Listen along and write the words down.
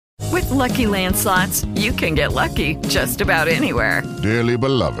Lucky Land Slots, you can get lucky just about anywhere. Dearly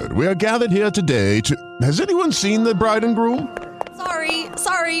beloved, we are gathered here today to... Has anyone seen the bride and groom?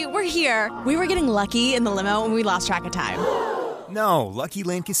 Sorry, we're here. We were getting lucky in the limo and we lost track of time. No, Lucky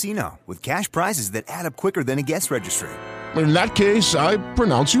Land Casino, with cash prizes that add up quicker than a guest registry. In that case, I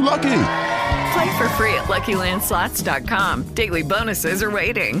pronounce you lucky. Play for free at LuckyLandSlots.com. Daily bonuses are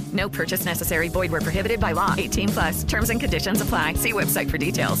waiting. No purchase necessary. Void where prohibited by law. 18+. Terms and conditions apply. See website for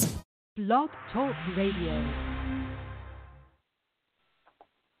details. Blog Talk Radio.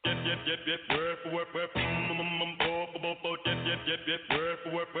 I've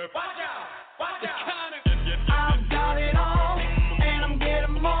got it all, and I'm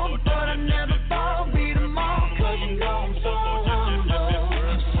getting more, but I never fall, beat them all, 'cause you know I'm so humble.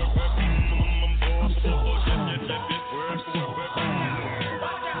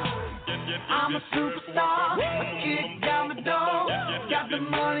 I'm a superstar, I kick down the door, got the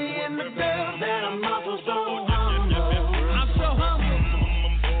money in the bills, and I'm also so humble. I'm so humble.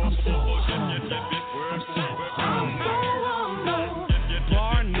 I'm so humble.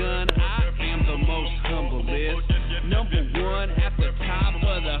 Bar none, I am the most humblest. Number one at the top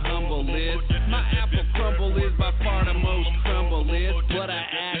of the humble list. My apple crumble is by far the most crumblest, but I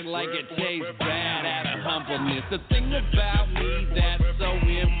act like it tastes bad out of humbleness. The thing about me that's so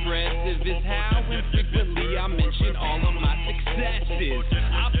impressive is how infrequently I mention all of my successes.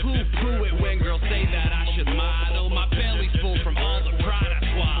 I poo-poo it when girls say that I should model. My belly's full from all the pride I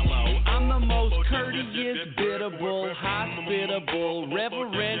swallow. I'm the most courteous, biddable, hospitable,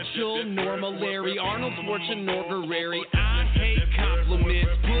 reverential, normally, Arnold Schwarzenegger-ary. I hate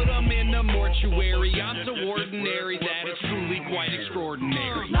compliments, put them in the mortuary. I'm so ordinary that it's truly quite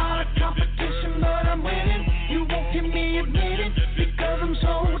extraordinary. Not a competition, but I'm winning. You won't hear me admit it, because I'm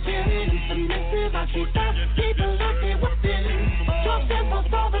so timid and submissive. I keep that people lucky within. So simple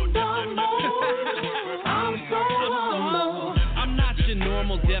for the dumbo. I'm so humble. I'm not your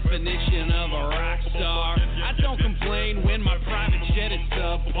normal definition of a rock star. I don't complain when my private jet is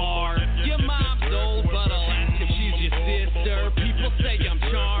subpar. Your mom's old, but I'll ask if she's your sister. People say I'm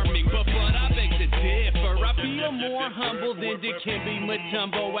charming, but I beg to differ. I feel more humble than Dikembe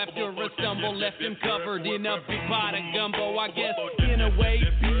Mutombo. After a stumble, left him covered in a big pot of gumbo. I guess in a way,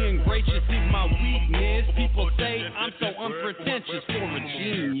 being gracious is my weakness. People say I'm so unpretentious for a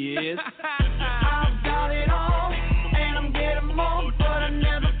genius. I've got it all, and I'm getting more, but I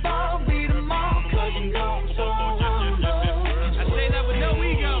never fall, beat them all, 'cause you know I'm so humble. I say that with no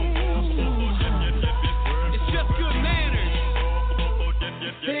ego. It's just good manners.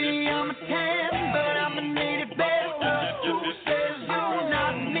 See, I'm a 10, but I'm a native better. Who says you're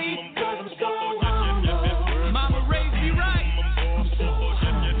not me, 'cause I'm so humble. Mama raised me right. I'm so humble.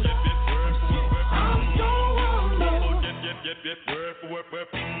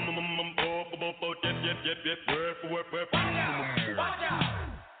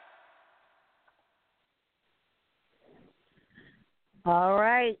 All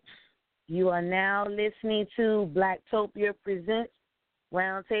right. You are now listening to Blacktopia Presents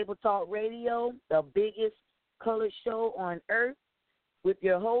Roundtable Talk Radio, the biggest colored show on earth, with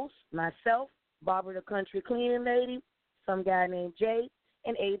your host, myself, Barbara the Country Cleaning Lady, some guy named Jay,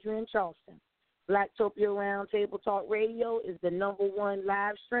 and Adrian Charleston. Blacktopia Roundtable Talk Radio is the #1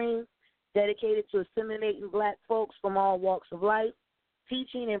 live stream dedicated to assimilating black folks from all walks of life,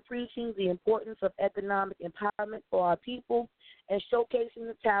 teaching and preaching the importance of economic empowerment for our people, and showcasing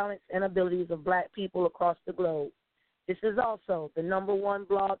the talents and abilities of black people across the globe. This is also the #1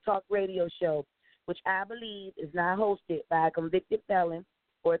 blog talk radio show, which I believe is not hosted by a convicted felon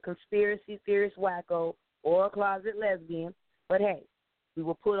or a conspiracy theorist wacko or a closet lesbian, but hey, we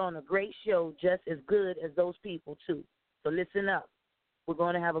will put on a great show just as good as those people too. So listen up. We're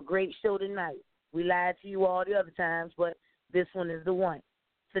going to have a great show tonight. We lied to you all the other times, but this one is the one.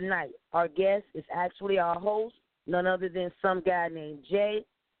 Tonight, our guest is actually our host, none other than some guy named Jay,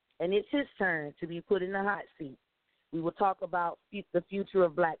 and it's his turn to be put in the hot seat. We will talk about the future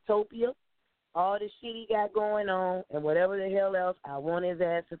of Blacktopia, all the shit he got going on, and whatever the hell else I want his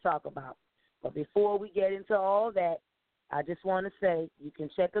ass to talk about. But before we get into all that, I just want to say you can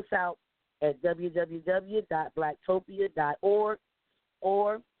check us out at www.blacktopia.org,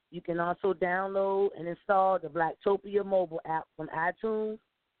 or you can also download and install the Blacktopia mobile app from iTunes,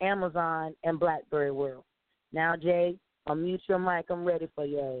 Amazon, and BlackBerry World. Now, Jay, unmute your mic. I'm ready for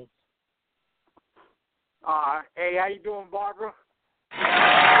your ass. Hey, how you doing, Barbara?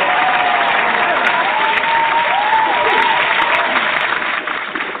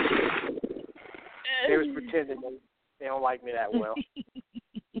 They was pretending they don't like me that well.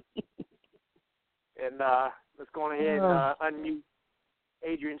 And let's go ahead and unmute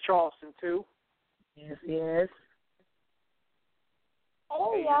Adrian Charleston, too. Yes, yes. Hey,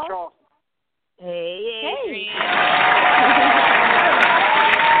 Adrian y'all. Charleston. Hey, Adrian.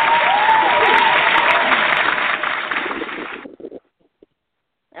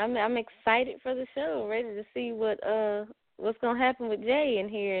 I'm excited for the show. Ready to see what's gonna happen with Jay in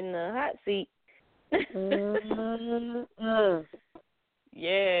here in the hot seat.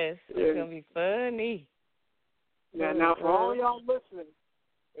 Yes, it's gonna be funny. Now, for all y'all listening,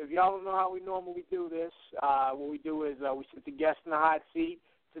 if y'all don't know how we normally do this, what we do is we sit the guest in the hot seat.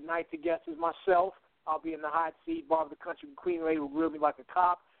 Tonight, the guest is myself. I'll be in the hot seat. Barbara, the country queen lady, will grill me like a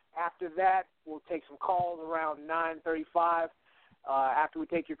cop. After that, we'll take some calls around 9:35. After we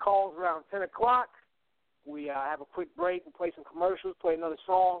take your calls around 10 o'clock, we have a quick break. We play some commercials, play another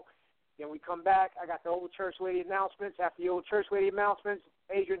song. Then we come back. I got the old church lady announcements. After the old church lady announcements,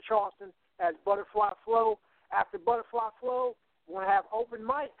 Adrian Charleston has Butterfly Flow. After Butterfly Flow, we're going to have open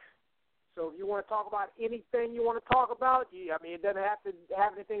mic. So if you want to talk about anything you want to talk about, it doesn't have to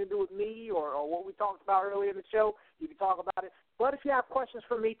have anything to do with me or what we talked about earlier in the show. You can talk about it. But if you have questions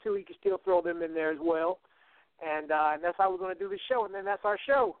for me, too, you can still throw them in there as well. And that's how we're going to do the show, and then that's our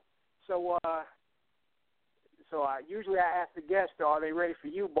show. So usually I ask the guests, are they ready for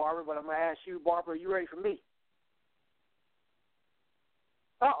you, Barbara? But I'm going to ask you, Barbara, are you ready for me?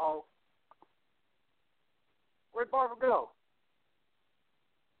 Uh-oh. Where'd Barbara go?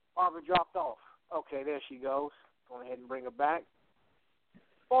 Barbara dropped off. Okay, there she goes. Go ahead and bring her back.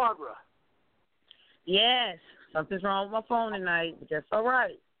 Barbara. Yes, something's wrong with my phone tonight, but that's all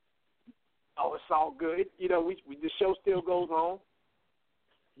right. Oh, it's all good. The show still goes on.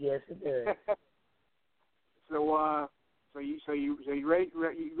 Yes, it does. So you ready?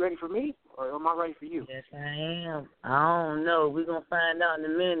 You ready for me, or am I ready for you? Yes, I am. I don't know. We're gonna find out in a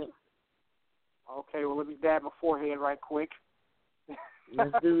minute. Okay. Well, let me dab my forehead right quick.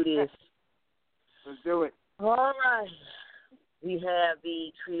 Let's do this. Let's do it. All right. We have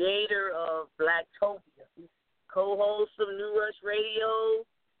the creator of Blacktopia, co-host of New Rush Radio,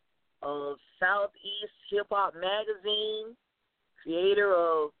 of Southeast Hip Hop Magazine, creator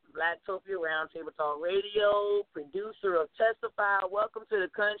of Blacktopia Roundtable Talk Radio, producer of Testify, Welcome to the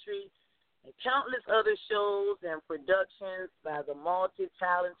Country, and countless other shows and productions by the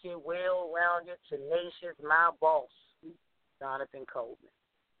multi-talented, well-rounded, tenacious, my boss, Jonathan Coleman.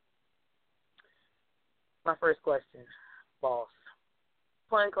 My first question, boss.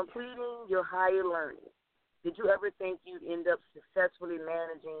 Upon completing your higher learning, did you ever think you'd end up successfully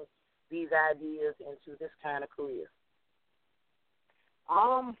managing these ideas into this kind of career?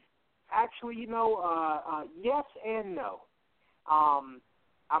 Actually, yes and no. I'm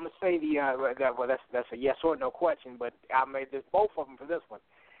gonna say that's a yes or no question, but I made this both of them for this one.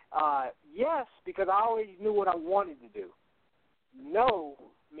 Yes, because I always knew what I wanted to do. No,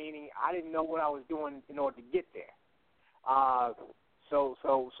 meaning I didn't know what I was doing in order to get there.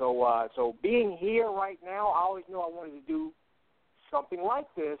 So being here right now, I always knew I wanted to do something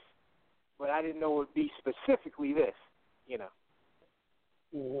like this, but I didn't know it would be specifically this,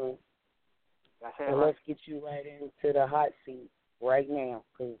 Mm-hmm. So let's get you right into the hot seat right now,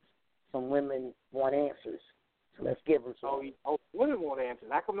 because some women want answers. So let's give them some. Oh, women want answers.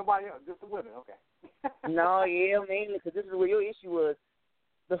 How come nobody else? Just the women, okay. No, yeah, mainly because this is where your issue was.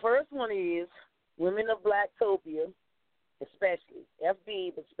 The first one is women of Blacktopia, especially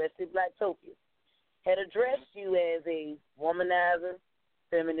FB, but especially Blacktopia, had addressed you as a womanizer,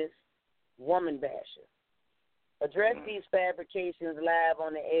 feminist, woman basher. Address these fabrications live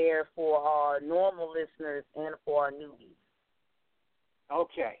on the air for our normal listeners and for our newbies.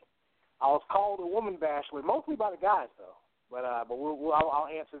 Okay. I was called a woman basher, mostly by the guys, though. But I'll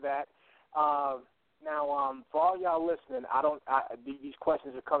answer that. Now, for all y'all listening, these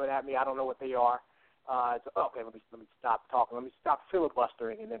questions are coming at me. I don't know what they are. Okay, let me stop talking. Let me stop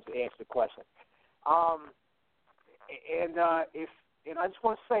filibustering and then answer the question. And I just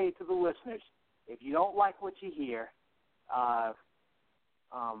want to say to the listeners, if you don't like what you hear, no,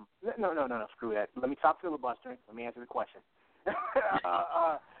 screw that. Let me stop filibustering. Let me answer the question.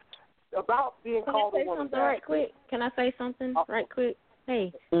 About being called a woman basher. Right quick? Can I say something right quick?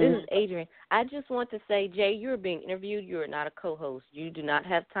 Hey, this is Adrian. I just want to say, Jay, you're being interviewed. You are not a co-host. You do not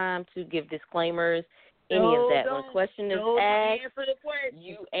have time to give disclaimers, any of that. When a question is asked,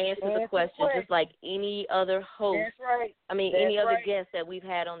 you answer the question just like any other host. That's right. Any other guest that we've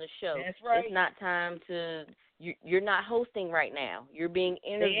had on the show. That's right. It's not time to you're not hosting right now. You're being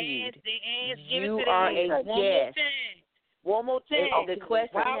interviewed. You are a guest. One more time. The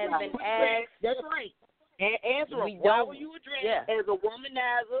question has been asked. That's right. Answer them. Why were you addressed as a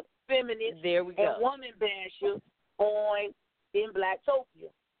womanizer, feminist, there we go. and woman basher on in Blacktopia.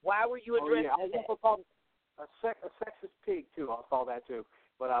 Why were you addressing I also called a sexist pig too. I'll call that too.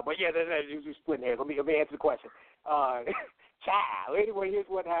 But yeah, you're splitting hairs. Let me answer the question. Child. Anyway, here's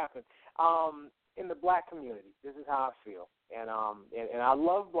what happened. In the black community, this is how I feel, and I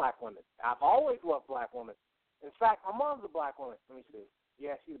love black women. I've always loved black women. In fact, my mom's a black woman. Let me see.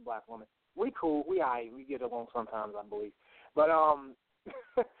 Yeah, she's a black woman. We cool. We get along sometimes, I believe. But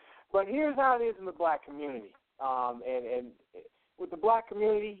but here's how it is in the black community. And with the black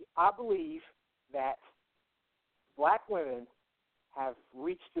community, I believe that black women have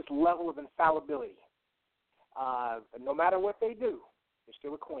reached this level of infallibility. No matter what they do, they're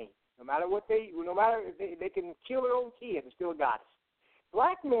still a queen. No matter if they can kill their own kids, they're still a goddess.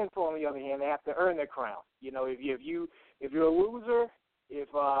 Black men, on the other hand, they have to earn their crown. You know, if you're a loser,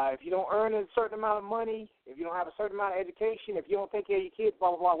 if you don't earn a certain amount of money, if you don't have a certain amount of education, if you don't take care of your kids,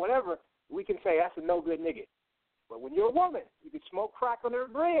 blah blah blah, whatever, we can say that's a no good nigga. But when you're a woman, you can smoke crack under a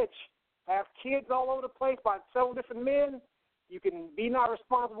bridge, have kids all over the place by several different men. You can be not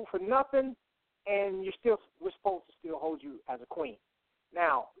responsible for nothing, and we're supposed to still hold you as a queen.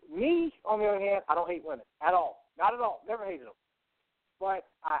 Now, me, on the other hand, I don't hate women at all. Not at all. Never hated them. But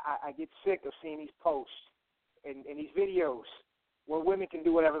I get sick of seeing these posts and these videos where women can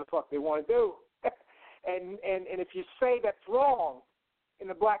do whatever the fuck they want to do. and if you say that's wrong in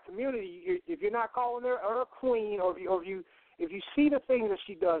the black community, if you're not calling her a queen, or if you see the things that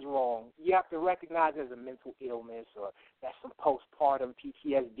she does wrong, you have to recognize it as a mental illness or that's some postpartum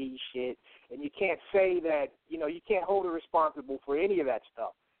PTSD shit. And you can't say that, you can't hold her responsible for any of that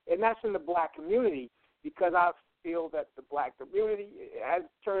stuff. And that's in the black community, because I feel that the black community has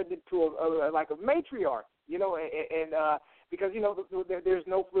turned into a matriarch, and because, there's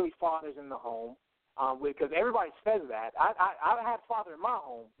no really fathers in the home. Because everybody says that. I had a father in my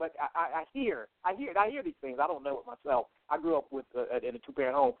home, but I hear these things. I don't know it myself. I grew up in a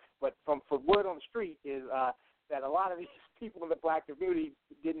two-parent home, but from word on the street is that a lot of these people in the black community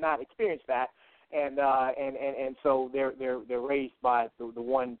did not experience that, and so they're raised by the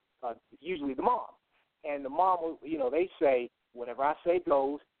one, usually the mom, and the mom, they say whatever I say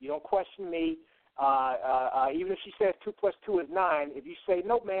goes. You don't question me. Even if she says 2 + 2 is 9, if you say,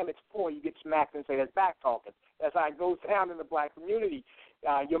 no, ma'am, it's 4, you get smacked and say that's back talking. That's how it goes down in the black community.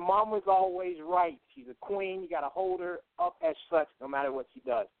 Your mom was always right. She's a queen. You got to hold her up as such no matter what she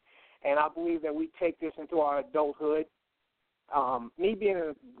does. And I believe that we take this into our adulthood. Me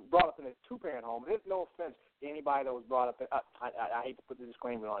being brought up in a two-parent home, there's no offense to anybody that was brought up. I hate to put the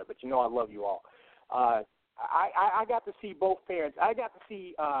disclaimer on it, but I love you all. I got to see both parents. I got to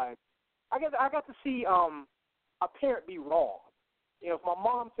see a parent be wrong. If my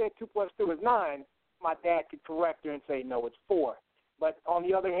mom said 2 + 2 is 9, my dad could correct her and say, no, it's 4. But on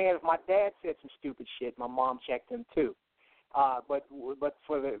the other hand, if my dad said some stupid shit, my mom checked him too. But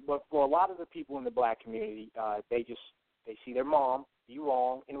for a lot of the people in the black community, they see their mom be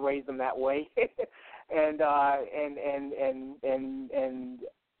wrong and raise them that way, and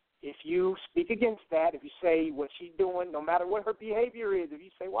if you speak against that, if you say what she's doing, no matter what her behavior is, if you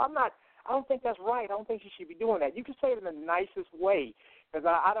say, well, I don't think that's right. I don't think she should be doing that. You can say it in the nicest way, because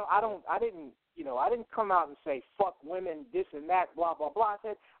I didn't come out and say fuck women, this and that, blah blah blah. I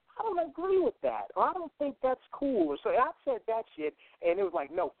said I don't agree with that, or I don't think that's cool. So I said that shit, and it was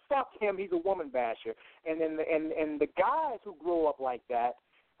like, no, fuck him. He's a woman basher. And then the guys who grow up like that,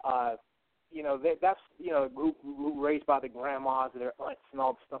 that's who raised by the grandmas and their aunts and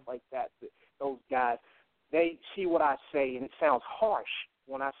all the stuff like that. Those guys, they see what I say, and it sounds harsh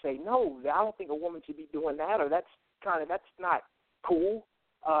when I say, no, I don't think a woman should be doing that, or that's not cool.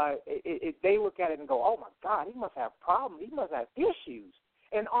 They look at it and go, oh my God, he must have problems. He must have issues.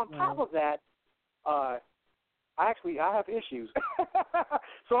 And on top of that, I have issues.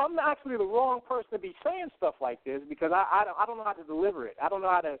 So I'm actually the wrong person to be saying stuff like this, because I don't know how to deliver it. I don't know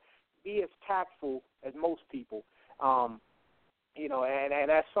how to be as tactful as most people. And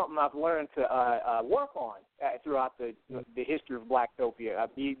that's something I've learned to work on throughout the history of Blacktopia.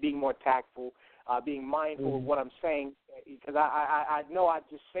 Being more tactful, being mindful of what I'm saying, because I know I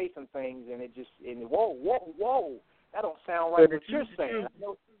just say some things and whoa, that don't sound right what you're saying.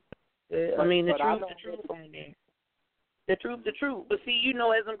 The truth. But see,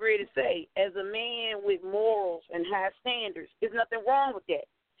 as I'm ready to say, as a man with morals and high standards, there's nothing wrong with that.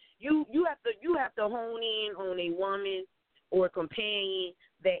 You have to hone in on a woman or a companion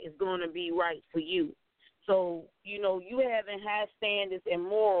that is going to be right for you. So, you having high standards and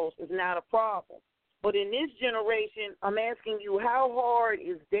morals is not a problem. But in this generation, I'm asking you, how hard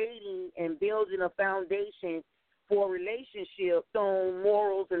is dating and building a foundation for a relationship on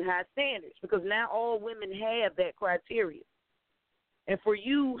morals and high standards? Because now all women have that criteria. And for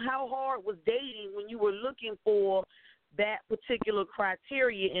you, how hard was dating when you were looking for that particular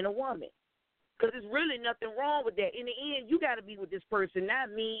criteria in a woman? Because there's really nothing wrong with that. In the end, you got to be with this person,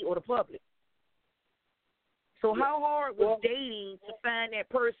 not me or the public. So how hard was dating to find that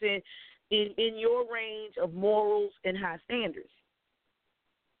person in your range of morals and high standards?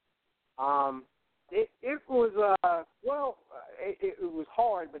 It was it was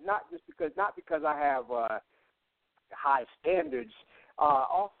hard, but not because I have high standards.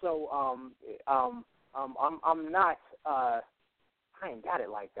 Also, I'm not. I ain't got it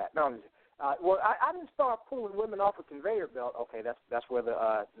like that. No, I didn't start pulling women off a conveyor belt. Okay, that's where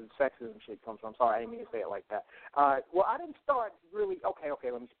the sexism shit comes from. Sorry, I didn't mean to say it like that. I didn't start really.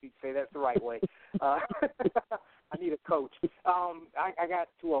 Okay, let me say that the right way. I need a coach. I got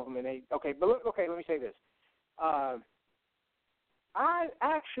two of them, and let me say this. I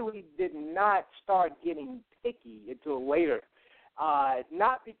actually did not start getting picky until later.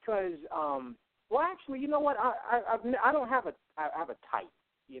 Not because, actually, you know what? I don't have I have a type.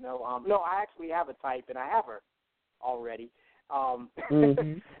 You know, no, I actually have a type, and I have her already.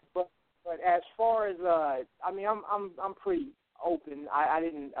 But as far as I'm pretty open.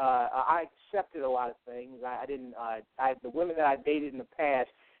 I accepted a lot of things. The women that I dated in the past,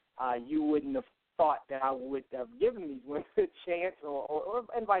 you wouldn't have thought that I would have given these women a chance, or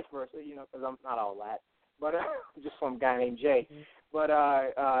and vice versa, you know, because I'm not all that. But just some guy named Jay. But it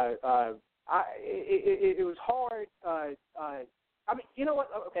was hard. You know what?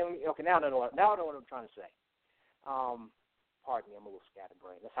 Okay. Now I know what I'm trying to say. Pardon me, I'm a little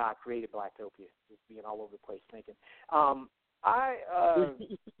scatterbrained. That's how I created Blacktopia, just being all over the place thinking. I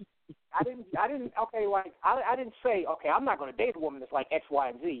didn't say, okay, I'm not going to date a woman that's like X, Y,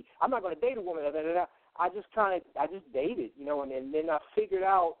 and Z. I'm not going to date a woman that I just dated, you know, and then I figured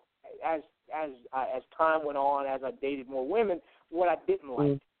out as time went on, as I dated more women, what I didn't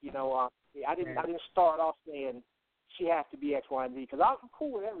like. You know, I didn't start off saying she has to be X, Y, and Z, because I'm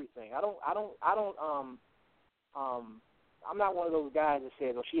cool with everything. I'm not one of those guys that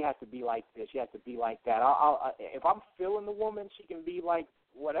says, "Oh, she has to be like this, she has to be like that." If I'm feeling the woman, she can be like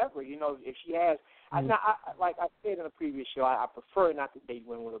whatever, you know. If she has, like I said in a previous show, I prefer not to date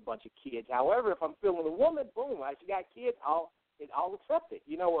women with a bunch of kids. However, if I'm feeling the woman, boom, she got kids, I'll accept it,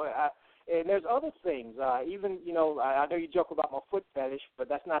 you know. And there's other things. Even, you know, I know you joke about my foot fetish, but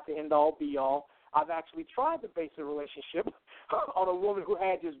that's not the end all be all. I've actually tried to base a relationship on a woman who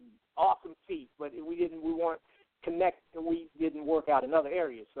had just awesome feet, but we weren't connect, and we didn't work out in other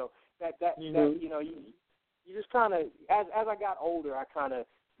areas. So that you know, you just kind of, as I got older, I kind of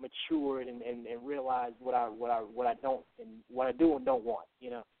matured and realized what I don't, and what I do and don't want, you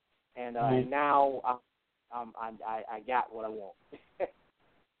know. And now I got what I want.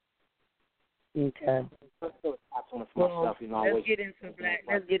 Okay. Let's get into Blacktopia now.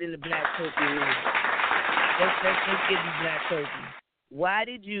 Let's get into Blacktopia. Why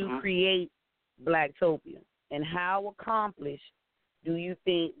did you create Blacktopia, and how accomplished do you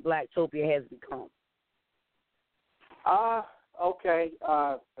think Blacktopia has become? Okay.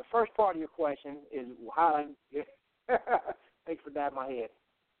 The first part of your question is how. Thanks for dabbing my head.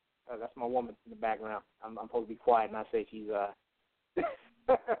 That's my woman in the background. I'm supposed to be quiet, and I say she's.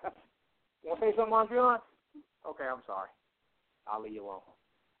 You want to say something, Andreon? Okay, I'm sorry. I'll leave you alone.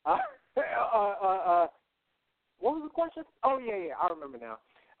 What was the question? Oh, yeah, I remember now.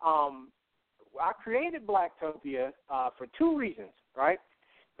 I created Blacktopia for two reasons, right?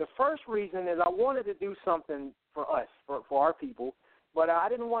 The first reason is I wanted to do something for us, for our people, but I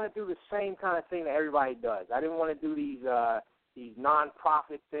didn't want to do the same kind of thing that everybody does. I didn't want to do these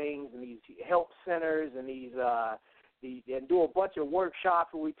non-profit things and these help centers and and do a bunch of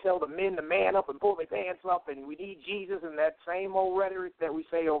workshops where we tell the men to man up and pull their pants up and we need Jesus and that same old rhetoric that we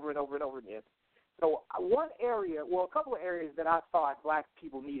say over and over and over again. So a couple of areas that I thought black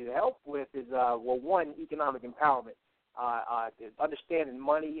people needed help with is, one, economic empowerment, understanding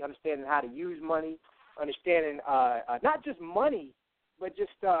money, understanding how to use money, understanding not just money, but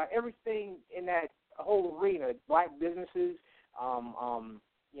just everything in that whole arena, black businesses,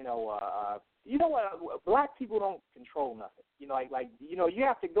 you know what? Black people don't control nothing. You know, you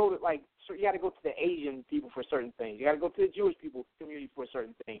have to go to you got to go to the Asian people for certain things. You got to go to the Jewish people community for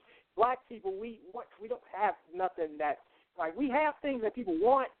certain things. Black people, we don't have nothing that we have things that people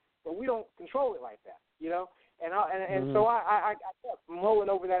want, but we don't control it like that. You know, so I kept mulling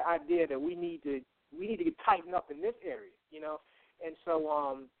over that idea that we need to get tightened up in this area. You know, and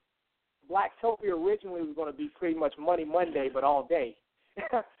so Blacktopia originally was going to be pretty much Money Monday, but all day.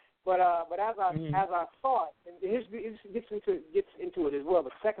 But as I thought, and this gets into it as well. The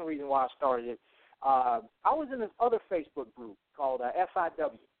second reason why I started it, I was in this other Facebook group called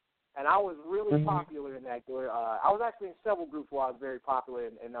SIW, and I was really popular in that group. I was actually in several groups where I was very popular,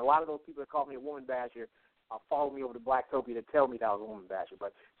 and a lot of those people that called me a woman basher followed me over to Blacktopia to tell me that I was a woman basher.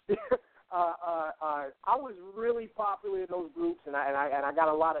 But I was really popular in those groups, and I got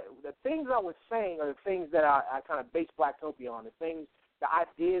a lot of the things I was saying are the things that I kind of based Blacktopia on, the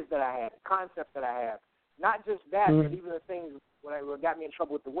ideas that I had, the concepts that I have. Not just that, but even the things what got me in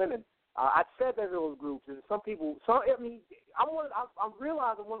trouble with the women. I said that in those groups, and some people. I'm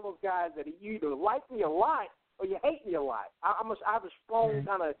realizing one of those guys that you either like me a lot or you hate me a lot. I have a strong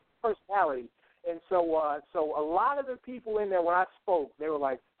kind of personality, and so a lot of the people in there when I spoke, they were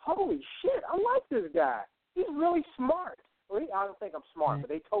like, "Holy shit, I like this guy. He's really smart." Well, I don't think I'm smart, but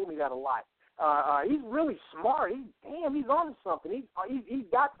they told me that a lot. He's really smart. He's on something. He's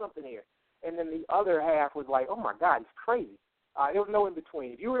got something here. And then the other half was like, "Oh my God, he's crazy." There was no in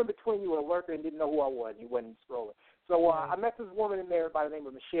between. If you were in between, you were a lurker and didn't know who I was. You wasn't scrolling. So I met this woman in there by the name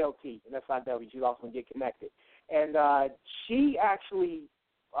of Michelle T. And SIW. She's also going to get connected. And she actually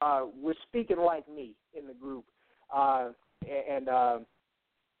was speaking like me in the group. And on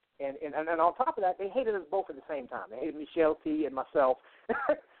top of that, they hated us both at the same time. They hated Michelle T. and myself.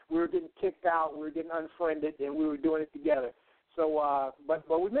 We were getting kicked out. We were getting unfriended, and we were doing it together. So,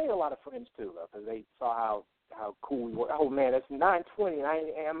 but we made a lot of friends too, though, because they saw how cool we were. Oh man, that's 9:20,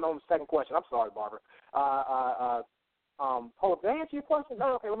 and I'm on the second question. I'm sorry, Barbara. Hold on, did I answer your question?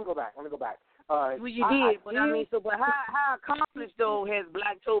 No, okay. Let me go back. Well, you did, but how accomplished though has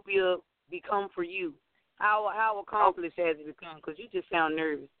Blacktopia become for you? How accomplished has it become? Because you just sound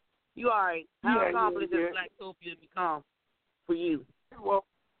nervous. You all right? How accomplished has Blacktopia become for you? Well,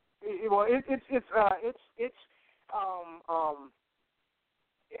 it's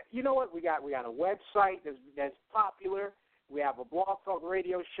you know what? We got a website that's popular. We have a blog talk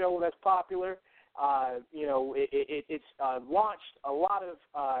radio show that's popular. It's launched a lot of.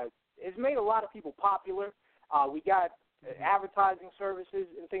 It's made a lot of people popular. We got advertising services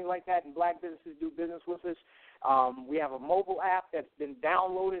and things like that, and black businesses do business with us. We have a mobile app that's been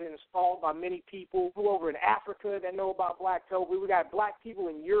downloaded and installed by many people over in Africa that know about Blacktopia. We got black people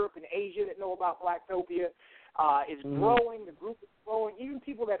in Europe and Asia that know about Blacktopia. It's growing. The group is growing. Even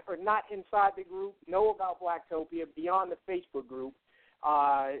people that are not inside the group know about Blacktopia beyond the Facebook group.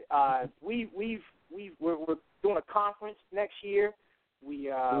 We're doing a conference next year.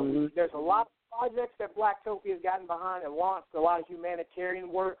 There's a lot of projects that Blacktopia has gotten behind and launched, a lot of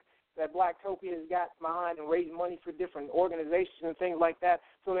humanitarian work that Blacktopia has got behind and raised money for different organizations and things like that.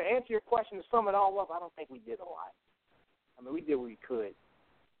 So to answer your question, to sum it all up, I don't think we did a lot. I mean, we did what we could.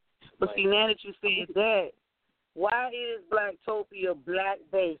 But see, now that you said that, why is Blacktopia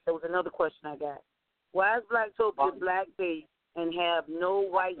black-based? That was another question I got. Why is Blacktopia black-based and have no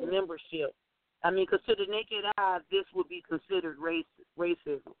white membership? I mean, because to the naked eye, this would be considered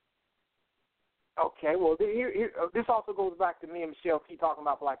racism. Okay, well, this also goes back to me and Michelle T. talking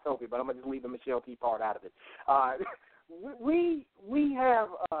about Blacktopia, but I'm going to just leave the Michelle T. part out of it. We have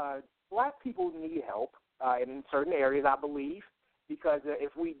black people need help in certain areas, I believe, because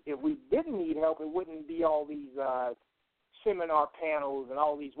if we didn't need help, it wouldn't be all these seminar panels and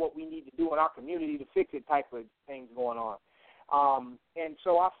all these what we need to do in our community to fix it type of things going on. And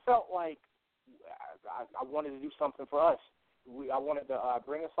so I felt like I wanted to do something for us. I wanted to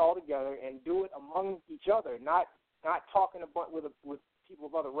bring us all together and do it among each other, not talking about with people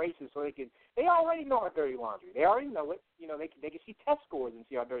of other races, so they already know our dirty laundry. They already know it. You know, they can see test scores and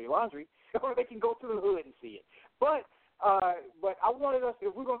see our dirty laundry, or they can go to the hood and see it. But I wanted us,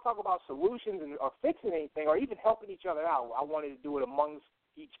 if we're going to talk about solutions or fixing anything or even helping each other out, I wanted to do it amongst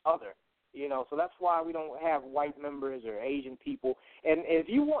each other. You know, so that's why we don't have white members or Asian people. And if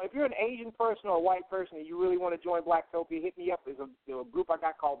you're an Asian person or a white person and you really want to join Blacktopia, hit me up. There's a group I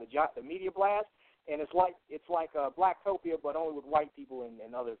got called the Media Blast, and it's like Blacktopia, but only with white people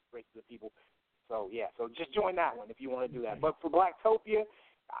and other races of people. So so just join that one if you want to do that. But for Blacktopia,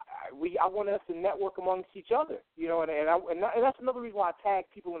 I want us to network amongst each other. You know, and that's another reason why I tag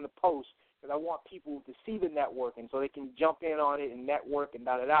people in the post. Because I want people to see the networking so they can jump in on it and network and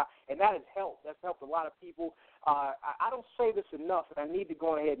da-da-da. And that has helped. That's helped a lot of people. I don't say this enough, and I need to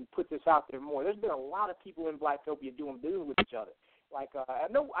go ahead and put this out there more. There's been a lot of people in Blacktopia doing business with each other. Like I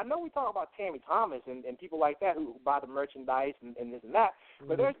know we talk about Tammy Thomas and people like that who buy the merchandise and this and that,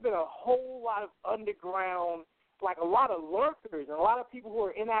 but there's been a whole lot of underground, like a lot of lurkers and a lot of people who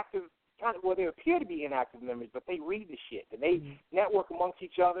are inactive kind of, well, they appear to be inactive members, but they read the shit and they network amongst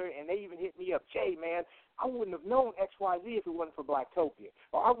each other, and they even hit me up, Jay, man, I wouldn't have known XYZ if it wasn't for Blacktopia,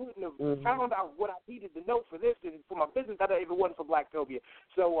 or I wouldn't have found out what I needed to know for this and for my business if it wasn't for Blacktopia.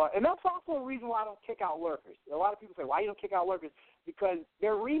 So, and that's also a reason why I don't kick out lurkers. A lot of people say, why you don't kick out lurkers? Because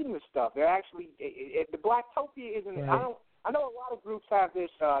they're reading the stuff. They're actually, the Blacktopia isn't, right. I know a lot of groups have this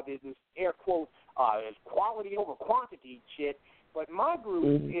air quote, quality over quantity shit, but my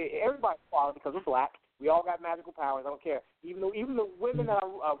group, everybody's quality because we're black. We all got magical powers. I don't care. Even the women that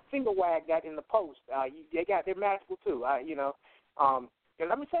are finger wagged at in the post, they're magical too. And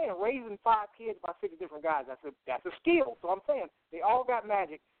let me say, raising 5 kids by 6 different guys, that's a skill. So I'm saying they all got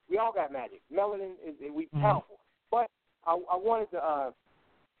magic. We all got magic. Melanin we powerful. But I wanted to,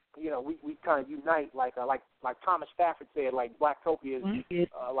 we kind of unite like Thomas Stafford said, like Blacktopia is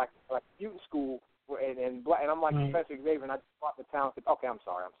like mutant school. And I'm like Professor Xavier, and I just brought the talented. Okay, I'm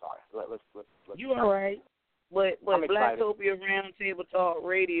sorry. Let's you all right? But Blacktopia Roundtable Talk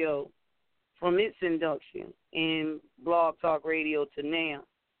Radio, from its induction in Blog Talk Radio to now,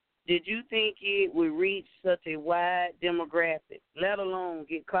 did you think it would reach such a wide demographic, let alone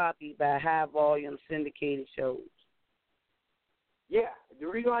get copied by high volume syndicated shows? Yeah, the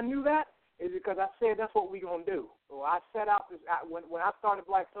reason I knew that is because I said that's what we're gonna do. So I set out this when I started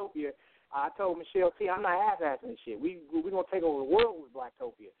Blacktopia. I told Michelle T, I'm not half-assing this shit. We're gonna take over the world with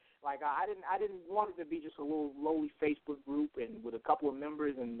Blacktopia. Like I didn't want it to be just a little lowly Facebook group and with a couple of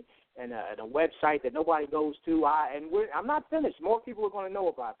members and a website that nobody goes to. I'm not finished. More people are gonna know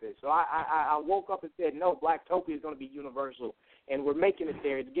about this. So I woke up and said, no, Blacktopia is gonna be universal, and we're making it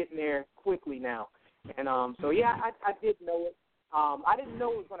there. It's getting there quickly now. And so yeah, I did know it. I didn't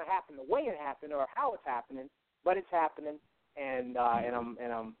know it was gonna happen the way it happened or how it's happening, but it's happening. And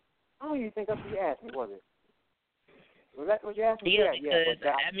I'm. I don't even think that's what you asked me, was it? Was that what you asked me?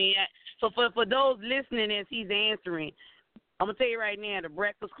 Yeah. I mean, for those listening as he's answering, I'm going to tell you right now, the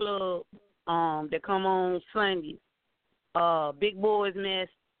Breakfast Club that come on Sundays, Big Boys Mess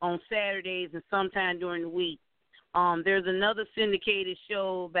on Saturdays and sometime during the week. There's another syndicated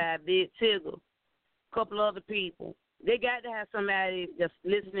show by Big Tigger, a couple other people. They got to have somebody that's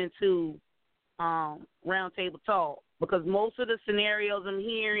listening to Roundtable Talk. Because most of the scenarios I'm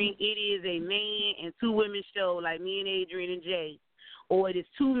hearing, it is a man and 2 women show, like me and Adrian and Jay, or it is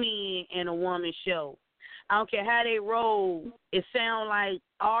 2 men and a woman show. I don't care how they roll. It sounds like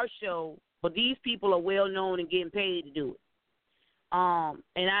our show, but these people are well known and getting paid to do it.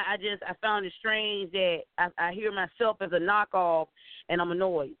 And I found it strange that I hear myself as a knockoff, and I'm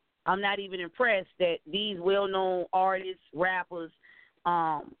annoyed. I'm not even impressed that these well-known artists, rappers,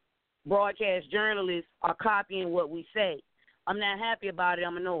 broadcast journalists are copying what we say. I'm not happy about it.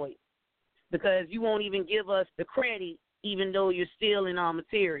 I'm annoyed because you won't even give us the credit, even though you're stealing our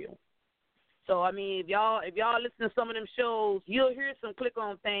material. So I mean, if y'all listen to some of them shows, you'll hear some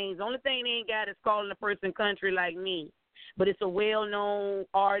click-on things. The only thing they ain't got is calling a person country like me, but it's a well-known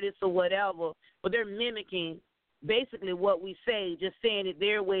artist or whatever. But they're mimicking basically what we say, just saying it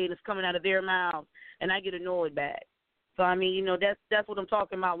their way and it's coming out of their mouths, and I get annoyed by it. So, I mean, that's what I'm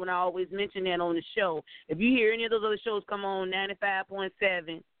talking about when I always mention that on the show. If you hear any of those other shows come on,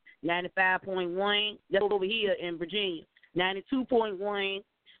 95.7, 95.1, that's over here in Virginia. 92.1,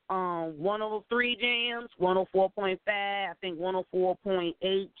 103 Jams, 104.5, I think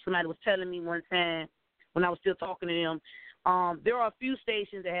 104.8. Somebody was telling me one time when I was still talking to them. There are a few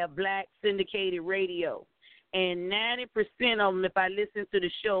stations that have black syndicated radio. And 90% of them, if I listen to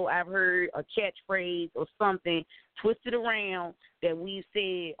the show, I've heard a catchphrase or something twisted around that we've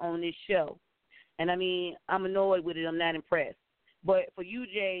said on this show. And, I mean, I'm annoyed with it. I'm not impressed. But for you,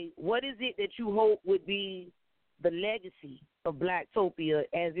 Jay, what is it that you hope would be the legacy of Blacktopia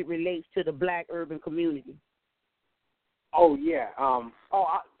as it relates to the black urban community? Oh, yeah. I'm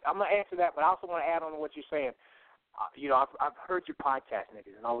going to answer that, but I also want to add on to what you're saying. I've heard your podcast,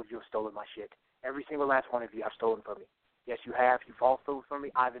 niggas, and all of you have stolen my shit. Every single last one of you have stolen from me. Yes, you have. You've all stolen from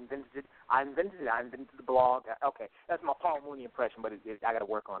me. I've invented it. I invented the blog. Okay, that's my Paul Mooney impression, but I got to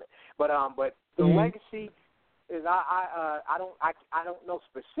work on it. But the legacy is I don't know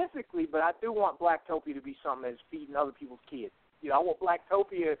specifically, but I do want Blacktopia to be something that's feeding other people's kids. I want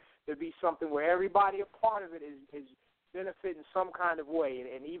Blacktopia to be something where everybody a part of it is benefiting some kind of way.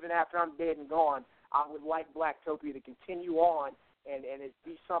 And even after I'm dead and gone, I would like Blacktopia to continue on. And it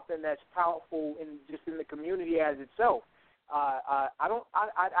be something that's powerful in the community as itself. I don't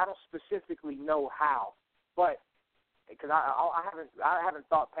specifically know how, but because I haven't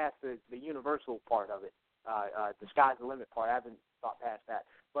thought past the universal part of it, the sky's the limit part. I haven't thought past that.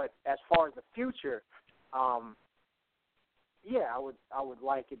 But as far as the future, I would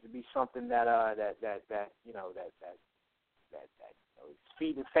like it to be something that is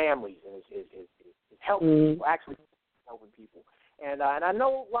feeding families and is helping people, actually helping people. And I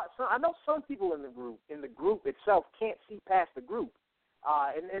know some people in the group itself can't see past the group,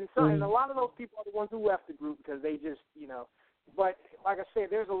 and a lot of those people are the ones who left the group because they just But like I said,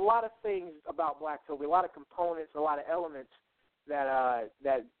 there's a lot of things about Blacktopia, a lot of components, a lot of elements that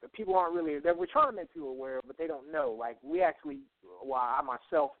people aren't really, that we're trying to make people aware of, but they don't know. Like we actually, I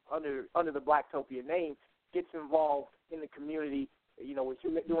myself under the Blacktopia name gets involved in the community, with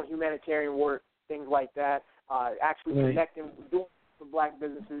doing humanitarian work, things like that. Actually connecting, doing for black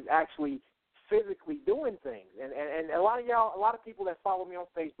businesses, actually physically doing things. And a lot of people that follow me on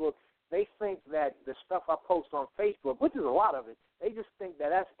Facebook, they think that the stuff I post on Facebook, which is a lot of it, they just think that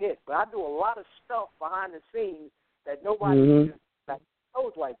that's it. But I do a lot of stuff behind the scenes that nobody just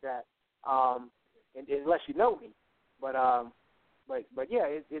knows like that, unless you know me. But yeah,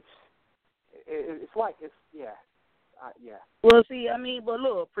 it's like yeah. Well, see, but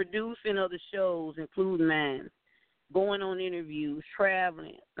look, producing other shows, including mine, going on interviews,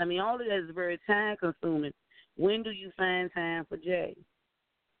 traveling. All of that is very time consuming. When do you find time for Jay?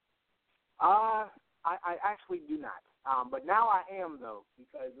 I actually do not. But now I am though,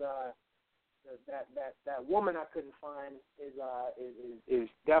 because that woman I couldn't find is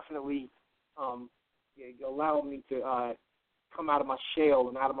definitely allowing me to come out of my shell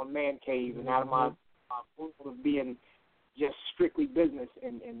and out of my man cave and out of my world of being just strictly business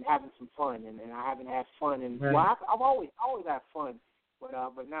and having some fun. And I haven't had fun, and I've always had fun, but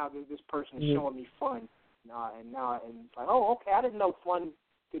now this person is showing me fun, and it's like, oh, okay, I didn't know fun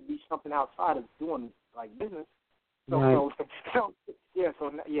could be something outside of doing like business. So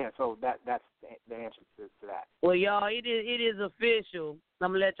that's the answer to that. Well, y'all, it is official.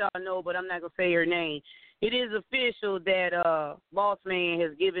 I'm gonna let y'all know, but I'm not gonna say her name. It is official that Boss Man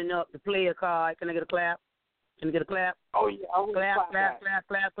has given up the player card. Can I get a clap? Can I get a clap? Oh yeah,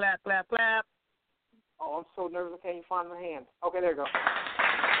 clap. Oh, I'm so nervous I can't even find my hand. Okay, there you go. All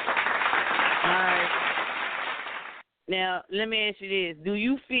right. Now, let me ask you this. Do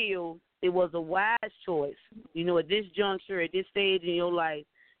you feel it was a wise choice, at this juncture, at this stage in your life,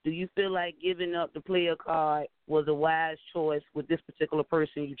 do you feel like giving up the player card was a wise choice with this particular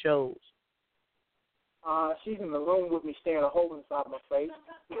person you chose? She's in the room with me staring a hole inside my face.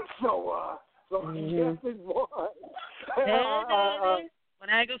 So yes, it's one. Hey, baby. But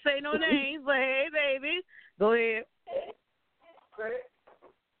I ain't going to say no names, but hey, baby. Go ahead.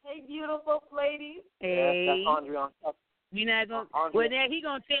 Hey, beautiful ladies. Hey. That's Andre on top. We not gonna. Well, now he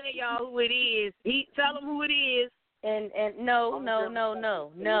gonna tell y'all who it is. Tell him who it is. And no.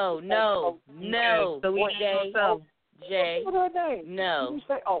 So we Jay. What's her name? No. You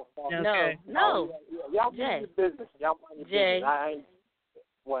say, no. Y'all mind your business. Y'all mind your Jay. business. I ain't.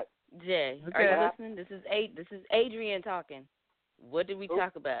 What? Jay, okay. Are you listening? This is Adrian talking. What did we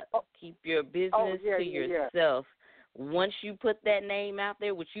talk about? Keep your business to yourself. Once you put that name out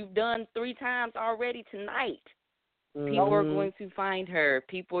there, which you've done 3 times already tonight, people are going to find her.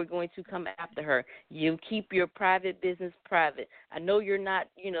 People are going to come after her. You keep your private business private. I know you're not,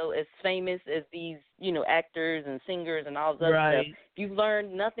 as famous as these, actors and singers and all this other stuff. If you've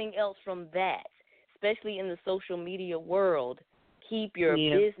learned nothing else from that, especially in the social media world, keep your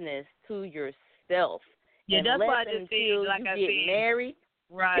business to yourself. Yeah, and that's let why I them just said it like I get said. Married.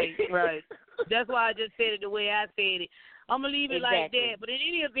 Right. That's why I just said it the way I said it. I'm going to leave it like that. But in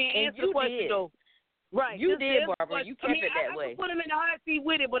any event, answer the question, though. Right. You did, Barbara. You kept it that way. I put him in the hot seat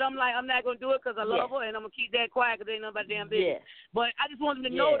with it, but I'm like, I'm not going to do it because I love her, and I'm going to keep that quiet because ain't nobody damn business. But I just wanted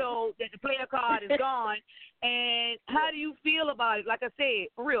them to know, though, that the player card is gone. And how do you feel about it? Like I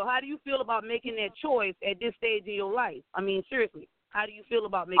said, for real, how do you feel about making that choice at this stage in your life? I mean, seriously, how do you feel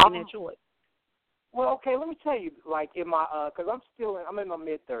about making that choice? Well, okay, let me tell you, like in my, because I'm in my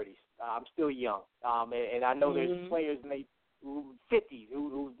mid-30s. I'm still young, and I know there's players in their 50s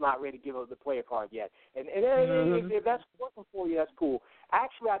who's not ready to give up the player card yet. And if that's working for you, that's cool.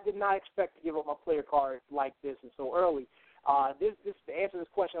 Actually, I did not expect to give up my player card like this and so early. This to answer this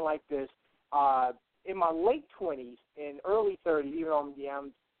question like this, in my late 20s and early 30s, even though I'm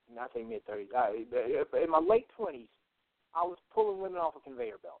not saying mid-30s, in my late 20s, I was pulling women off a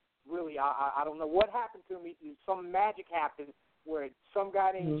conveyor belt. Really, I don't know what happened to me. Some magic happened where some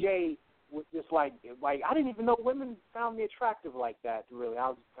guy named Jay was just like I didn't even know women found me attractive like that. Really, I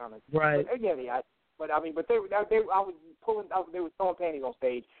was kind of right. But they were throwing panties on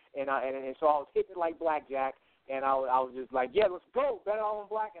stage, and so I was hitting it like blackjack, and I was just like, yeah, let's go, bet it all on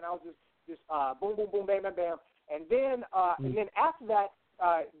black, and I was just boom, boom, boom, bam, bam, bam, and then after that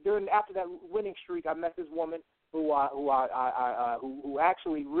winning streak, I met this woman. who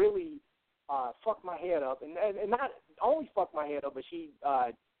actually really fucked my head up, and not only fucked my head up, but she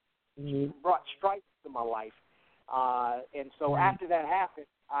brought strife to my life. And so after that happened,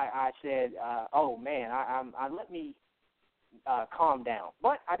 I said, "Oh man, I let me calm down."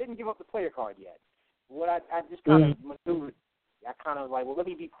 But I didn't give up the player card yet. What I just kind of maneuvered. I kind of like, well, let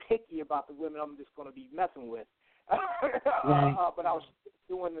me be picky about the women I'm just going to be messing with. But I was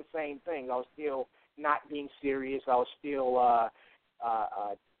doing the same thing. I was still not being serious. I was still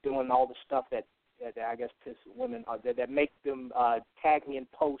doing all the stuff that I guess piss women that make them tag me in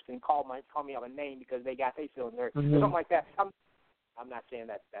post and call me out a name because they feeling hurt, something like that. I'm not saying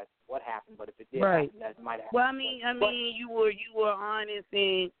that's what happened, but if it did happen, that might happen. Well, I mean, you were honest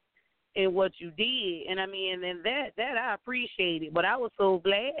in what you did, and I mean, and that I appreciate it. But I was so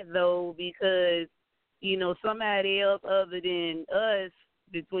glad though, because somebody else other than us,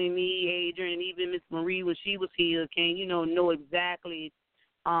 between me, Adrian, and even Miss Marie when she was here, can know exactly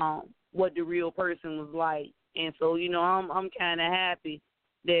what the real person was like. And so I'm kind of happy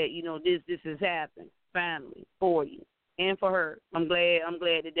that this has happened finally for you and for her. I'm glad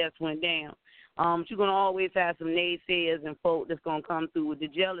that went down. You're gonna always have some naysayers and folk that's gonna come through with the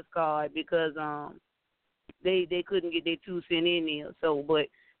jealous card because they couldn't get their 2 cents in there. So, but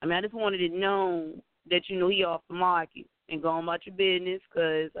I mean, I just wanted it known that he off the market and going about your business.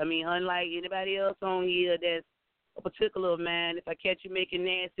 Because I mean, unlike anybody else on here that's a particular man, if I catch you making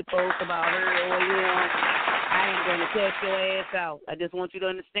nasty posts about her or him, I ain't gonna cut your ass out. I just want you to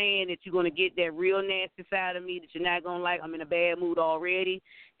understand that you're gonna get that real nasty side of me that you're not gonna like. I'm in a bad mood already,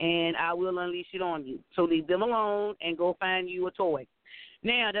 and I will unleash it on you. So leave them alone and go find you a toy.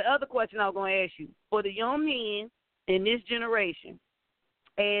 Now, the other question I was gonna ask you, for the young men in this generation,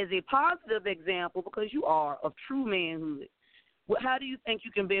 as a positive example, because you are of true manhood, how do you think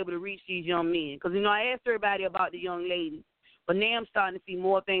you can be able to reach these young men? Because, I asked everybody about the young ladies, but now I'm starting to see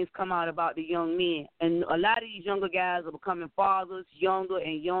more things come out about the young men. And a lot of these younger guys are becoming fathers, younger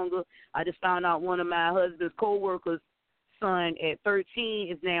and younger. I just found out one of my husband's co-workers' son at 13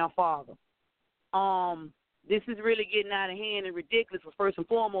 is now a father. This is really getting out of hand and ridiculous. But first and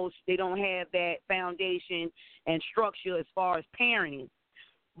foremost, they don't have that foundation and structure as far as parenting.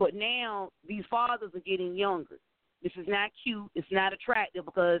 But now these fathers are getting younger. This is not cute. It's not attractive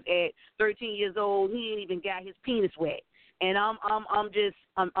because at 13 years old, he ain't even got his penis wet. And I'm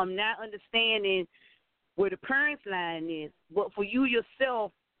not understanding where the parents' line is. But for you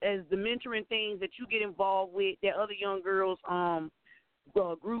yourself, as the mentoring things that you get involved with, that other young girls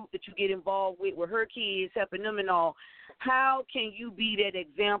group that you get involved with her kids, helping them and all, how can you be that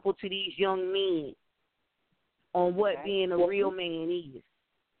example to these young men on what being a real man is?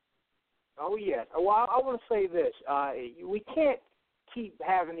 Oh, yes. Well, I want to say this. We can't keep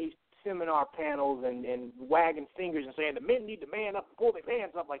having these seminar panels and wagging fingers and saying the men need to man up and pull their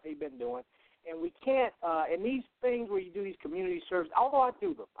pants up like they've been doing. And we can't, and these things where you do these community service, although I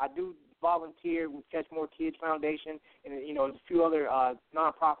do them. I do volunteer with Catch More Kids Foundation and, there's a few other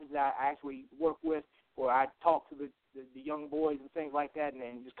nonprofits that I actually work with where I talk to the young boys and things like that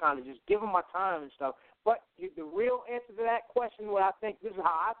and just kind of just give them my time and stuff. But the real answer to that question, what I think, this is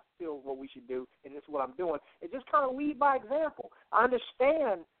how I feel what we should do, and this is what I'm doing, is just kind of lead by example. I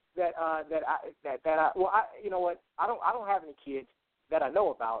understand that you know what, I don't have any kids that I know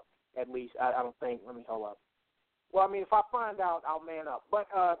about, at least. I don't think. Let me hold up. Well, I mean, if I find out, I'll man up. But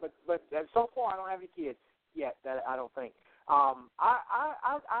so far, I don't have any kids yet. That I don't think. I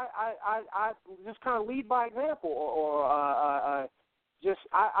just kind of lead by example, or just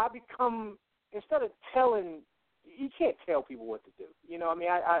I become, instead of telling. You can't tell people what to do. I mean,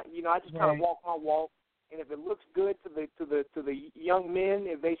 I just kind of walk my walk, and if it looks good to the young men,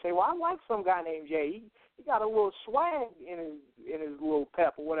 if they say, well, I like some guy named Jay. He got a little swag in his little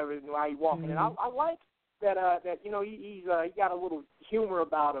pep or whatever how he walking, and I like that he's got a little humor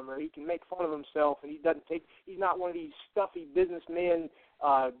about him, or he can make fun of himself, and he's not one of these stuffy businessmen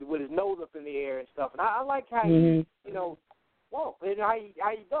with his nose up in the air and stuff. And I like how he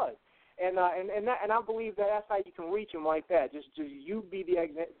how he does. And I believe that's how you can reach them like that. Just you be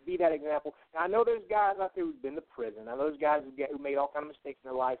that example. Now, I know there's guys out there who've been to prison. I know there's guys who made all kind of mistakes in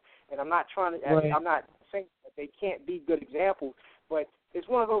their life. And I'm not trying to. I'm not saying that they can't be good examples. But it's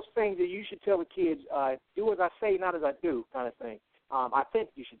one of those things that you should tell the kids: do as I say, not as I do, kind of thing. I think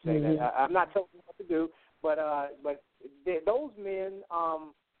you should say that. I'm not telling them what to do, but those men.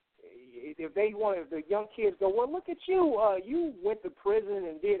 If the young kids go, well, look at you. You went to prison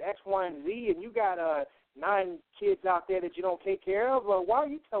and did X, Y, and Z, and you got 9 kids out there that you don't take care of. Why are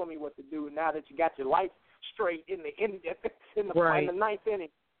you telling me what to do now that you got your life straight in the ninth inning?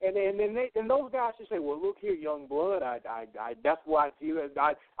 And then those guys just say, well, look here, young blood, I that's why I feel.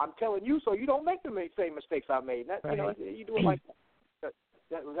 I'm telling you so you don't make the same mistakes I made. That, right. You know, you do it like that.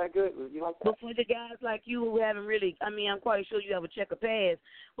 Was that good? You like that? But for the guys like you who haven't really, I mean, I'm quite sure you have a checker pass,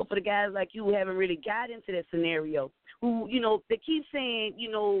 but for the guys like you who haven't really got into that scenario, who, you know, they keep saying,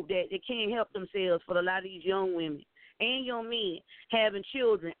 you know, that they can't help themselves, for a lot of these young women and young men having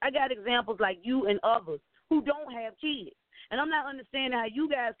children. I got examples like you and others who don't have kids. And I'm not understanding how you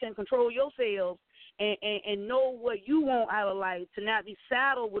guys can control yourselves and know what you want out of life, to not be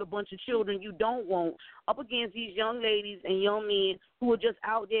saddled with a bunch of children you don't want, up against these young ladies and young men who are just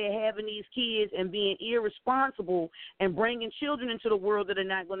out there having these kids and being irresponsible and bringing children into the world that are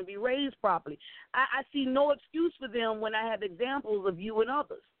not going to be raised properly. I see no excuse for them when I have examples of you and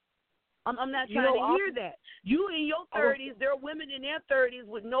others. I'm not trying to hear that. You in your 30s, there are women in their 30s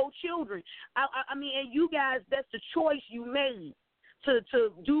with no children. I mean, and you guys, that's the choice you made to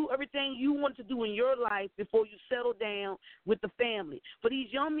do everything you want to do in your life before you settle down with the family. For these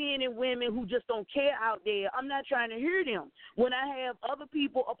young men and women who just don't care out there, I'm not trying to hear them when I have other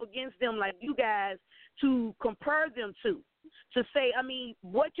people up against them like you guys to compare them to say, I mean,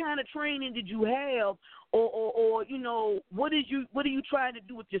 what kind of training did you have, or you know, what are you trying to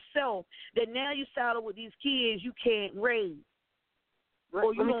do with yourself that now you saddle with these kids you can't raise,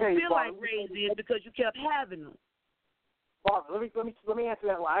 or you don't feel like raising because you kept having them? Barbara, let me answer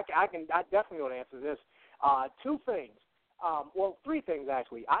that. I definitely want to answer this. Two things. Well, three things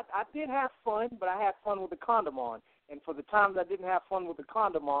actually. I did have fun, but I had fun with the condom on. And for the times I didn't have fun with the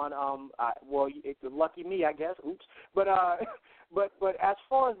condom on, lucky me, I guess. Oops. But as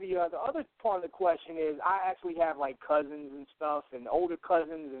far as the other part of the question is, I actually have like cousins and stuff, and older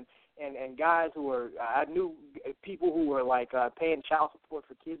cousins and guys who were, I knew people who were like paying child support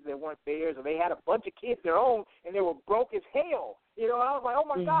for kids that weren't theirs, or they had a bunch of kids their own, and they were broke as hell. You know, I was like, oh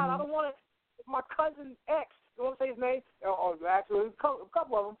my God, I don't want to. My cousin X. You want to say his name? Or actually, a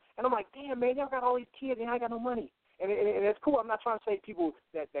couple of them. And I'm like, damn, man, y'all got all these kids and I ain't got no money. And it's cool. I'm not trying to say people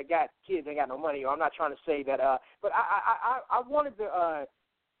that got kids ain't got no money, or I'm not trying to say that. But I wanted to,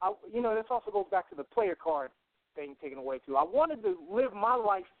 you know, this also goes back to the player card thing taken away too. I wanted to live my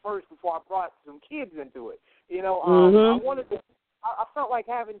life first before I brought some kids into it. You know, I wanted to. I felt like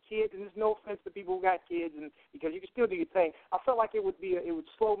having kids, and there's no offense to people who got kids, and because you can still do your thing. I felt like it would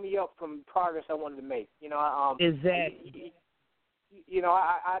slow me up from progress I wanted to make. You know, exactly. You know,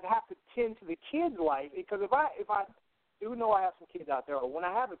 I'd have to tend to the kids' life, because if I do know I have some kids out there, or when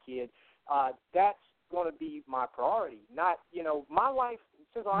I have a kid, that's going to be my priority. Not, you know, my life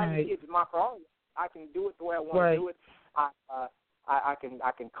since I have kids is my priority. I can do it the way I want to do it. I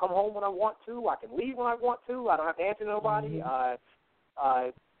can come home when I want to. I can leave when I want to. I don't have to answer nobody. Now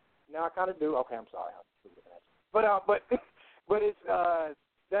I kind of do. Okay, I'm sorry. But it's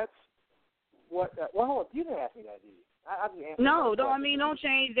that's what. Well, hold on. You didn't ask me that, did you? Don't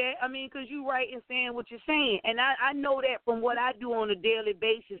change that. I mean, because you're right in saying what you're saying. And I know that from what I do on a daily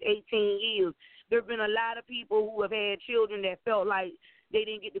basis, 18 years, there have been a lot of people who have had children that felt like they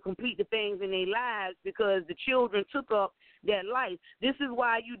didn't get to complete the things in their lives because the children took up that life. This is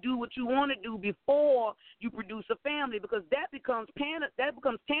why you do what you want to do before you produce a family, because that becomes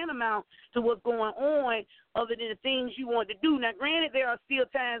tantamount to what's going on other than the things you want to do. Now, granted, there are still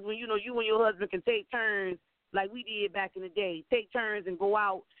times when, you know, you and your husband can take turns like we did back in the day, take turns and go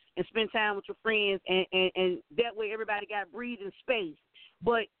out and spend time with your friends, and that way everybody got breathing space.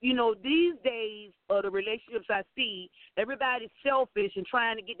 But, you know, these days of the relationships I see, everybody's selfish and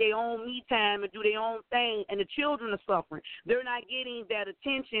trying to get their own me time and do their own thing, and the children are suffering. They're not getting that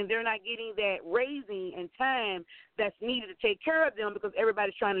attention. They're not getting that raising and time that's needed to take care of them, because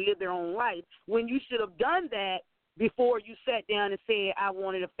everybody's trying to live their own life, when you should have done that before you sat down and said, I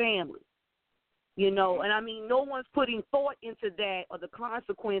wanted a family. You know, and I mean, no one's putting thought into that or the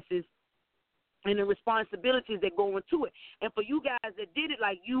consequences and the responsibilities that go into it. And for you guys that did it,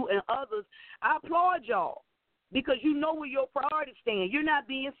 like you and others, I applaud y'all, because you know where your priorities stand. You're not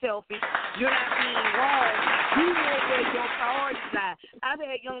being selfish. You're not being wrong. You know where your priorities lie. I've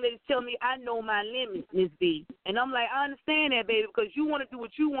had young ladies tell me, I know my limits, Ms. B. And I'm like, I understand that, baby, because you want to do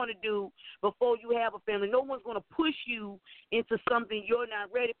what you want to do before you have a family. No one's going to push you into something you're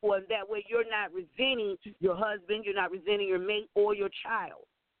not ready for, and that way you're not resenting your husband, you're not resenting your mate or your child,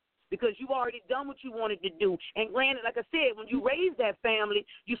 because you've already done what you wanted to do. And granted, like I said, when you raise that family,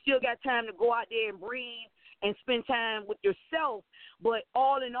 you still got time to go out there and breathe and spend time with yourself. But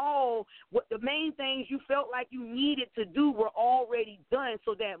all in all, what the main things you felt like you needed to do were already done,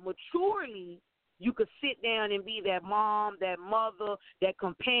 so that maturely you could sit down and be that mom, that mother, that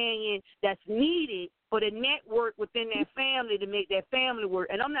companion that's needed for the network within that family to make that family work.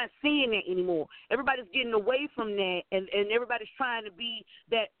 And I'm not seeing that anymore. Everybody's getting away from that, and everybody's trying to be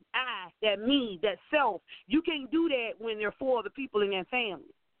that I, that me, that self. You can't do that when there are 4 other people in that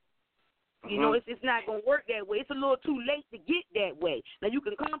family. You know, it's not going to work that way. It's a little too late to get that way. Now, you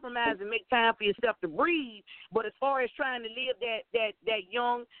can compromise and make time for yourself to breathe, but as far as trying to live that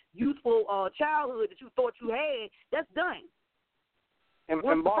young, youthful childhood that you thought you had, that's done. And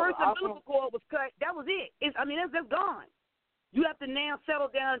Once the first umbilical cord was cut, that was it. That's gone. You have to now settle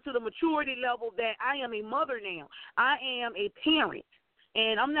down to the maturity level that I am a mother now. I am a parent,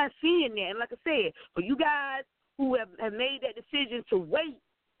 and I'm not seeing that. And like I said, for you guys who have made that decision to wait,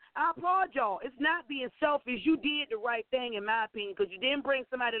 I applaud y'all. It's not being selfish. You did the right thing, in my opinion, because you didn't bring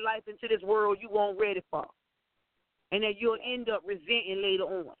somebody's life into this world you weren't ready for, and that you'll end up resenting later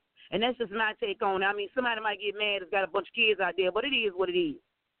on. And that's just my take on it. I mean, somebody might get mad that's got a bunch of kids out there, but it is what it is.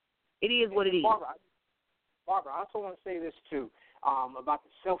 It is what it is. Barbara, I also want to say this, too, about the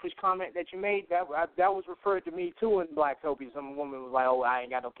selfish comment that you made. That was referred to me, too, in Blacktopia. Some woman was like, oh, I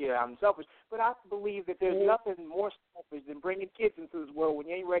ain't got no kid, I'm selfish. But I believe that there's nothing more selfish than bringing kids into this world when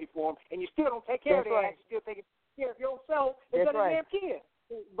you ain't ready for them, and you still don't take care of them, and you still taking care of yourself instead of damn kids.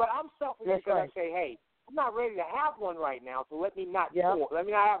 But I'm selfish because I say, hey, I'm not ready to have one right now, so let me not let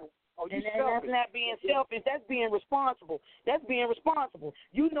me not have one. Oh, and that's not being selfish. That's being responsible. That's being responsible.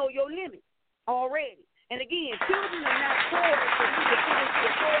 You know your limits already. And again, children are not toys for you to put into the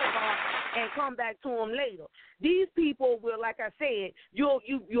toy box and come back to them later. These people will, like I said, you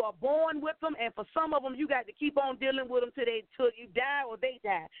are born with them, and for some of them, you got to keep on dealing with them till you die or they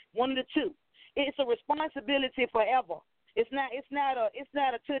die. One of the two. It's a responsibility forever. It's not a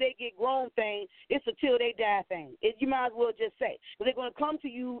till they get grown thing. It's a till they die thing. You might as well just say, but they're going to come to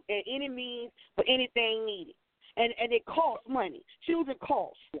you at any means for anything needed. And it costs money. Children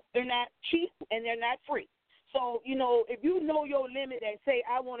cost. They're not cheap and they're not free. So, if you know your limit and say,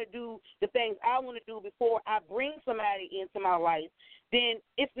 I want to do the things I want to do before I bring somebody into my life, then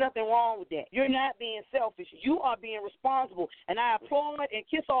it's nothing wrong with that. You're not being selfish. You are being responsible. And I applaud and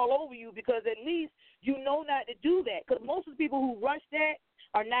kiss all over you because at least you know not to do that. Because most of the people who rush that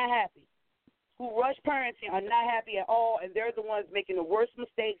are not happy. Who rush parenting are not happy at all, and they're the ones making the worst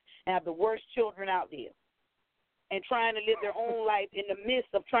mistakes and have the worst children out there. And trying to live their own life in the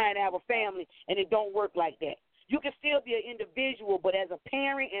midst of trying to have a family, and it don't work like that. You can still be an individual, but as a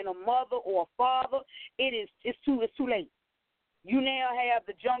parent and a mother or a father, it's too late. You now have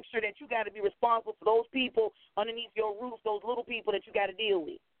the juncture that you got to be responsible for those people underneath your roof, those little people that you got to deal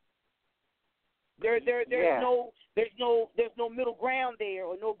with. There's no middle ground there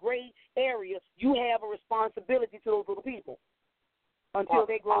or no gray area. You have a responsibility to those little people until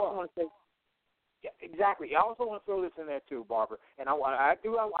they grow up. Yeah, exactly. I also want to throw this in there too, Barbara, and I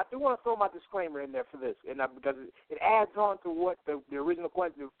do want to throw my disclaimer in there for this, and because it adds on to what the original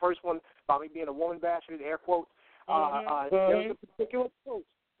point, the first one about me being a woman basher, air quotes. There was a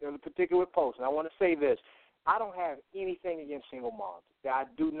particular post. And I want to say this: I don't have anything against single moms. I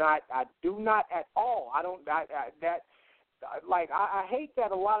do not at all. I hate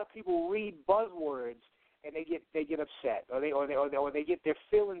that a lot of people read buzzwords and they get upset, or they get their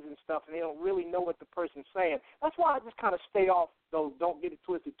feelings and stuff, and they don't really know what the person's saying. That's why I just kind of stay off those Don't Get It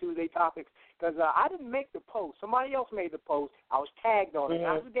Twisted Tuesday topics, because I didn't make the post. Somebody else made the post. I was tagged on it.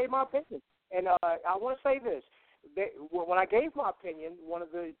 I just gave my opinion. And I want to say this. When I gave my opinion, one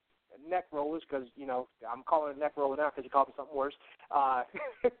of the neck rollers, because, I'm calling it a neck roller now because you called me something worse. I'm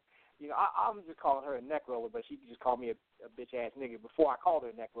just calling her a neck roller, but she just called me a bitch-ass nigga before I called her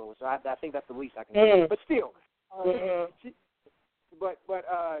a neck roller, so I think that's the least I can do. But still,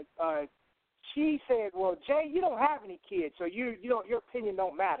 she said, well, Jay, you don't have any kids, so your opinion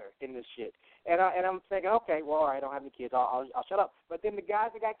don't matter in this shit. And I'm thinking, okay, well, all right, I don't have any kids. I'll shut up. But then the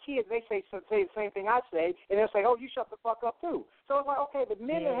guys that got kids, they say the same thing I say, and they'll say, oh, you shut the fuck up too. So it's like, okay, the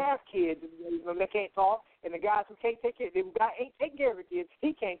men that have kids, they can't talk, and the guys who can't take care, the guy ain't taking care of the kids,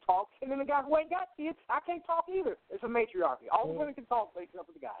 he can't talk, and then the guy who ain't got kids, I can't talk either. It's a matriarchy. All the women can talk, except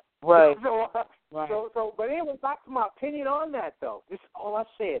for the guys. Right. So, but anyway, back to my opinion on that, though. This is all I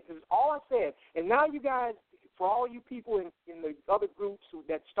said. And now you guys, for all you people in the other groups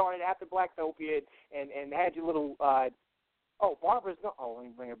that started after Blacktopia and had your little, Barbara's not, let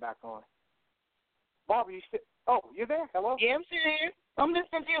me bring her back on. Barbara, you there? Hello? Yeah, I'm still here. I'm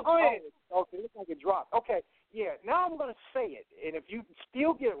listening to you. Go ahead. Okay, looks like it dropped. Okay, yeah, now I'm going to say it, and if you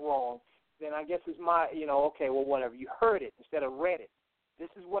still get it wrong, then I guess it's my, okay, well, whatever. You heard it instead of read it. This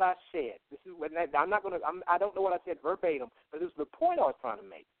is what I said. I don't know what I said verbatim, but this is the point I was trying to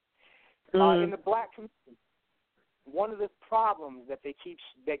make. In the black community, one of the problems that's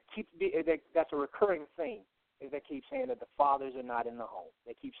a recurring theme is they keep saying that the fathers are not in the home.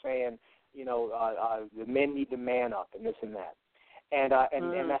 They keep saying, the men need to man up and this and that. And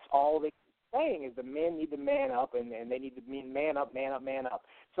that's all they keep saying is the men need to man up and they need to man up.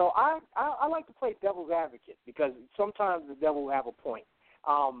 So I like to play devil's advocate because sometimes the devil will have a point.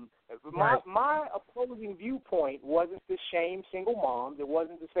 My opposing viewpoint wasn't to shame single moms. It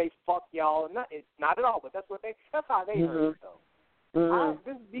wasn't to say fuck y'all. Not at all. But that's how they heard it though.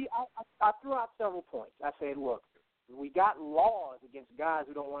 I threw out several points. I said, look, we got laws against guys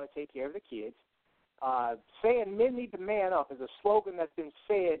who don't want to take care of the kids. Saying men need to man up is a slogan that's been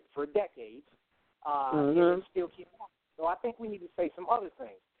said for decades. And it still keeps happening. So I think we need to say some other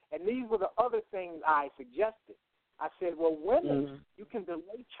things. And these were the other things I suggested. I said, well, women, you can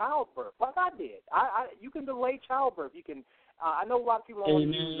delay childbirth, like I did. You can delay childbirth. You can. I know a lot of people don't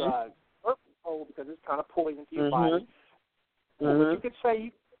want to use birth control because it's kind of poison to your body. But you could say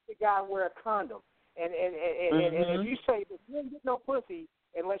you make the guy wear a condom, and if you say that you don't get no pussy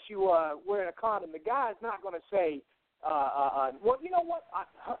unless you wearing a condom, the guy's not going to say, well, you know what?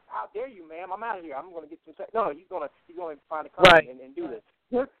 How dare you, ma'am? I'm out of here. I'm going to get some sex. No, he's going to find a condom and do this.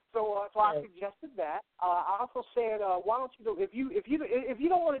 So I suggested that. I also said, why don't you do if you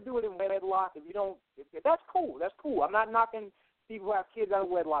don't want to do it in wedlock, that's cool. That's cool. I'm not knocking people who have kids out of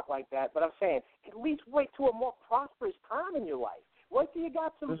wedlock like that, but I'm saying at least wait to a more prosperous time in your life. Wait till you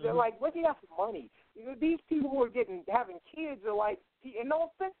got some wait till you got some money. These people who are having kids are like, and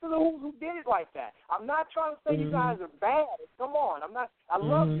no offense to those who did it like that. I'm not trying to say you guys are bad. Come on, I'm not. I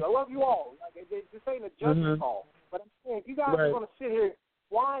love you. I love you all. This ain't a judgment call. But I'm saying if you guys are going to sit here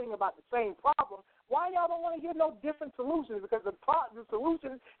whining about the same problem, why y'all don't want to hear no different solutions? Because the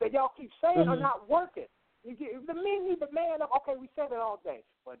solutions that y'all keep saying are not working. The men need to man up. Okay, we said it all day.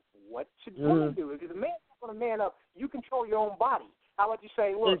 But what should women do? If the man's not going to man up, you control your own body. How about you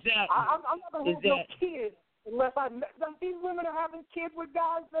say, look, I'm not going to have no kids unless these women are having kids with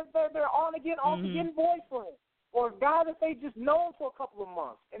guys that they're on again, off again boyfriends. Or a guy that they just known for a couple of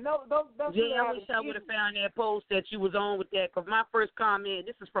months. And that's I wish I would have found that post that you was on with that. Because my first comment,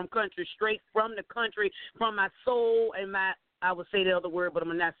 this is from country, straight from the country, from my soul and I would say the other word, but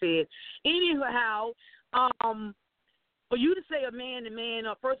I'm not saying it. Anyhow, for you to say a man to man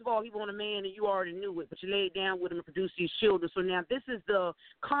up, first of all, he want a man and you already knew it, but you laid down with him and produced these children. So now this is the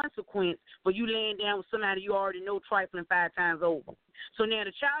consequence for you laying down with somebody you already know trifling 5 times over. So now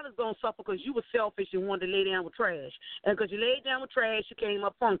the child is going to suffer because you were selfish and wanted to lay down with trash. And because you laid down with trash, you came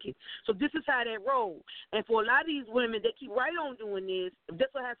up funky. So this is how that rolls. And for a lot of these women, they keep right on doing this. This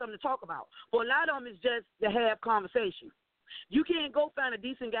will have something to talk about. For a lot of them, it's just to have conversation. You can't go find a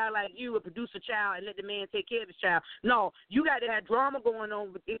decent guy like you and produce a child and let the man take care of his child. No, you got to have drama going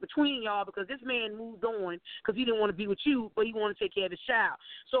on between y'all because this man moved on because he didn't want to be with you, but he wanted to take care of his child.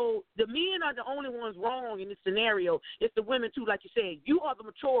 So the men are the only ones wrong in this scenario. It's the women, too, like you said. You are the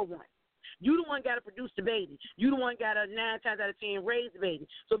mature one. You the one got to produce the baby. You the one got to 9 times out of 10 raise the baby.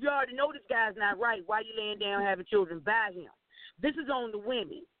 So if you already know this guy's not right, why you laying down having children by him? This is on the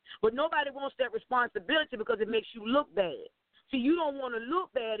women. But nobody wants that responsibility because it makes you look bad. See, you don't want to look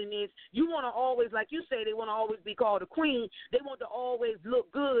bad in this. You want to always, like you say, they want to always be called a queen. They want to always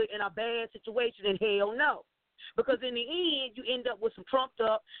look good in a bad situation, and hell no. Because in the end, you end up with some trumped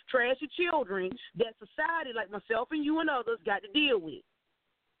up, trashy children that society, like myself and you and others, got to deal with.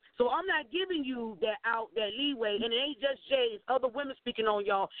 So I'm not giving you that leeway, and it ain't just Jay. It's other women speaking on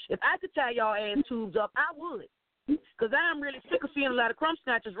y'all. If I could tie y'all ass tubes up, I would. Because I'm really sick of seeing a lot of crumb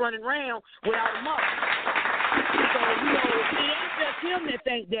snatchers running around without a mother. So, it ain't just him that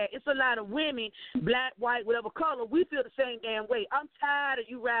think that. It's a lot of women, black, white, whatever color. We feel the same damn way. I'm tired of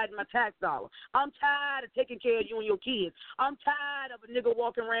you riding my tax dollar. I'm tired of taking care of you and your kids. I'm tired of a nigga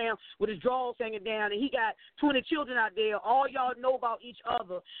walking around with his drawers hanging down and he got 20 children out there. All y'all know about each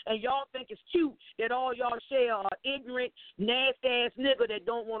other, and y'all think it's cute that all y'all share are ignorant, nasty-ass nigga that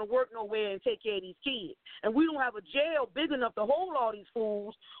don't want to work nowhere and take care of these kids. And we don't have a jail big enough to hold all these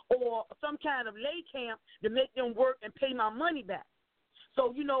fools or some kind of lay camp to make them work and pay my money back.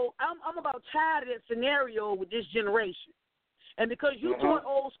 So, I'm about tired of that scenario with this generation. And because you taught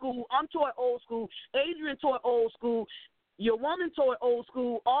old school, I'm taught old school, Adrian taught old school, your woman taught old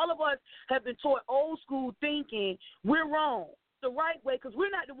school, all of us have been taught old school thinking we're wrong the right way because we're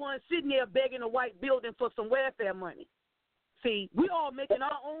not the ones sitting there begging a white building for some welfare money. See, we all making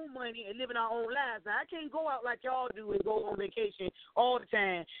our own money and living our own lives. Now, I can't go out like y'all do and go on vacation all the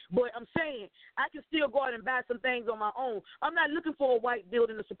time. But I'm saying I can still go out and buy some things on my own. I'm not looking for a white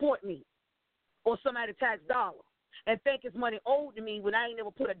building to support me or somebody tax dollar. and think it's money owed to me when I ain't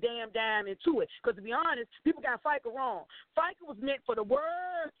never put a damn dime into it. Because to be honest, people got FICA wrong. FICA was meant for the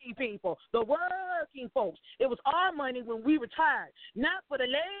working people, the working folks. It was our money when we retired, not for the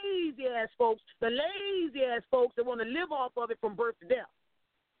lazy-ass folks, that want to live off of it from birth to death.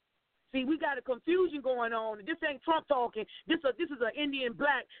 See, we got a confusion going on. This ain't Trump talking. This is an Indian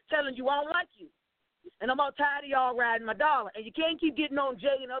black telling you I don't like you. And I'm all tired of y'all riding my dollar. And you can't keep getting on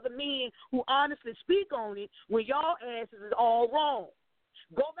Jay and other men who honestly speak on it when y'all asses is all wrong.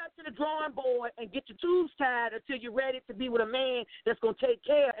 Go back to the drawing board and get your tubes tied until you're ready to be with a man that's going to take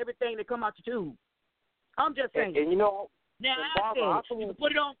care of everything that come out your tube. I'm just saying. And you know, now, I said, you can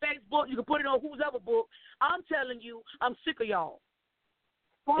put it on Facebook, you can put it on whose ever book. I'm telling you, I'm sick of y'all.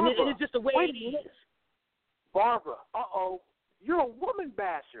 Barbara, and it's just the way it is. Barbara, you're a woman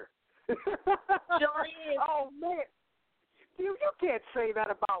basher. Sure is. Oh, man. You can't say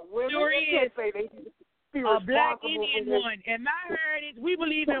that about women. Sure you can't say they be a black responsible Indian for this. one. In my heritage, we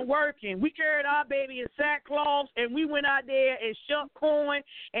believe in working. We carried our baby in sackcloth, and we went out there and shucked corn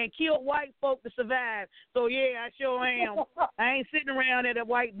and killed white folk to survive. So, yeah, I sure am. I ain't sitting around at a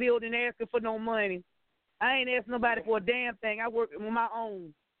white building asking for no money. I ain't asking nobody for a damn thing. I work on my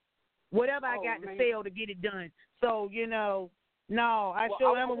own. Whatever I got to sell to get it done. So, no, I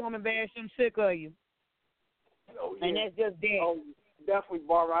sure am a woman bash. I'm sick of you. Oh, yeah. And that's just that. Oh, definitely,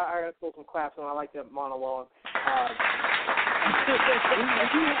 Barbara. I got to throw some claps on. I like that monologue.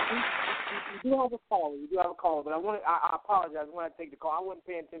 You do have a caller. But I apologize. When I take the call, I wasn't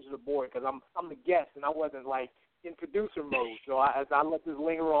paying attention to the board because I'm the guest and I wasn't in producer mode. So I let this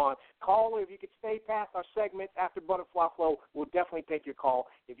linger on. Caller, if you could stay past our segments after Butterfly Flow, we'll definitely take your call.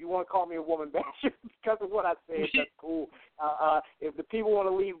 If you want to call me a woman basher because of what I said, that's cool. If the people want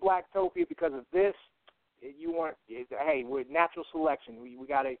to leave Blacktopia because of this, hey, we're natural selection. We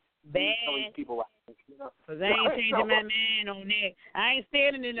got to leave some of these people out. Because I ain't changing my mind on that. I ain't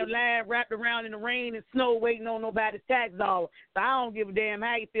standing in the line wrapped around in the rain and snow waiting on nobody's tax dollar. So I don't give a damn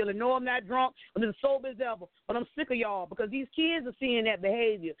how you feeling. No, I'm not drunk. I'm as sober as ever. But I'm sick of y'all because these kids are seeing that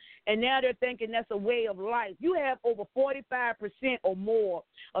behavior. And now they're thinking that's a way of life. You have over 45% or more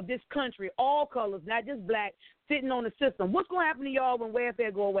of this country, all colors, not just black, sitting on the system. What's going to happen to y'all when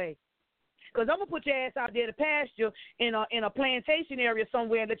welfare go away? Because I'm going to put your ass out there to pasture in a plantation area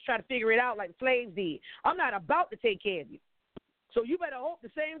somewhere and let's try to figure it out like the slaves did. I'm not about to take care of you. So you better hope the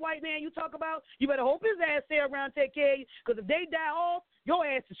same white man you talk about, you better hope his ass stay around and take care of you, because if they die off, your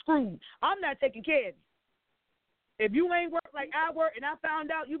ass is screwed. I'm not taking care of you. If you ain't worked like I work and I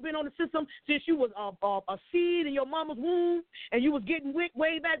found out you've been on the system since you was a seed in your mama's womb and you was getting wick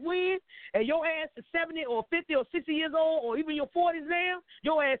way back when, and your ass is 70 or 50 or 60 years old or even your 40s now,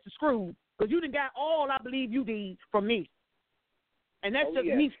 your ass is screwed. Because you done got all I believe you need from me. And that's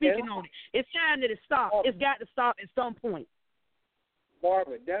me speaking on it. It's time that it stops. It's got to stop at some point.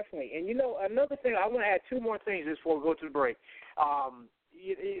 Barbara, definitely. And, another thing, I want to add two more things just before we go to the break.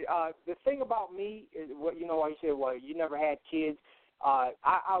 The thing about me is, like you said, you never had kids. I'm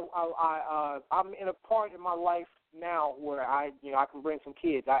in a part in my life now where I can bring some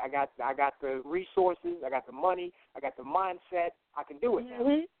kids. I got the resources, I got the money, I got the mindset. I can do it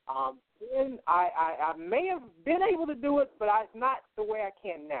now. Then I may have been able to do it, but not the way I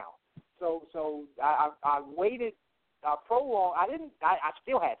can now. So I waited prolonged. I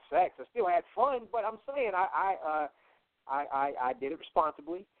still had sex. I still had fun, but I'm saying I did it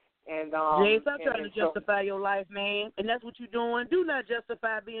responsibly. And Jay, stop trying to justify your life, man. And that's what you're doing. Do not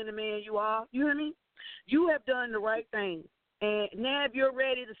justify being the man you are. You hear me? You have done the right thing. And now if you're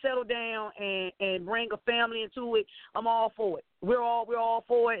ready to settle down and bring a family into it, I'm all for it. We're all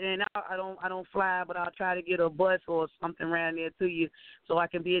for it, and I don't fly, but I'll try to get a bus or something around there to you so I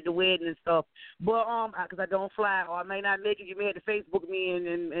can be at the wedding and stuff. But because I don't fly, or I may not make it, you may have to Facebook me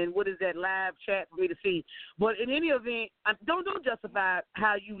and what is that live chat for me to see. But in any event, don't justify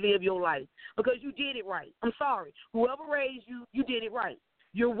how you live your life because you did it right. I'm sorry, whoever raised you, you did it right.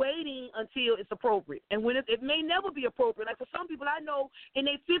 You're waiting until it's appropriate. And when it may never be appropriate. Like for some people I know in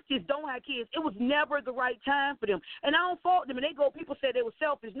their 50s don't have kids. It was never the right time for them. And I don't fault them. And people said they were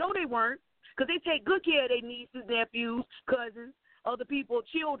selfish. No, they weren't, because they take good care of their nieces, nephews, cousins, other people,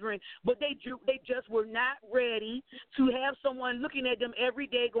 children. But they just were not ready to have someone looking at them every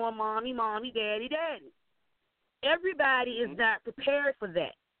day going, mommy, mommy, daddy, daddy. Everybody is not prepared for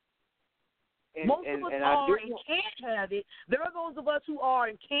that. Most of us are and can't have it. There are those of us who are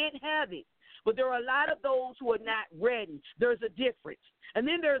and can't have it. But there are a lot of those who are not ready. There's a difference. And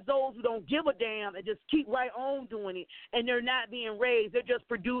then there's those who don't give a damn and just keep right on doing it, and they're not being raised. They're just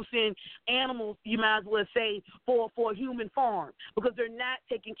producing animals, you might as well say, for a human farm, because they're not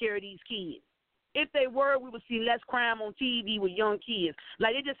taking care of these kids. If they were, we would see less crime on TV with young kids.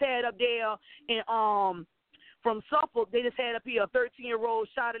 Like they just had up there in from Suffolk, they just had up here a 13-year-old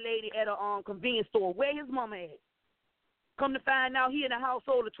shot a lady at a convenience store. Where his mama at? Come to find out he in a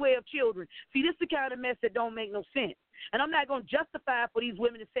household of 12 children. See, this is the kind of mess that don't make no sense. And I'm not going to justify for these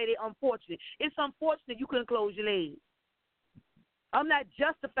women to say they're unfortunate. It's unfortunate you couldn't close your legs. I'm not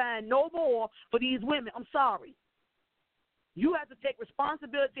justifying no more for these women. I'm sorry. You have to take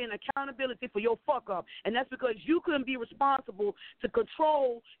responsibility and accountability for your fuck up. And that's because you couldn't be responsible to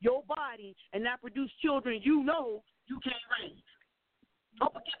control your body and not produce children you know you can't raise.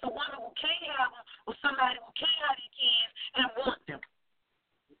 Don't forget the woman who can't have them or somebody who can't have these kids and want them.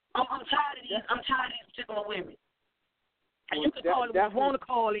 I'm tired of these. I'm tired of these particular women. And you can call it what you want to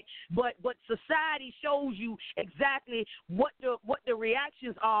call it, but society shows you exactly what the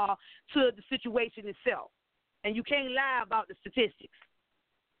reactions are to the situation itself. And you can't lie about the statistics.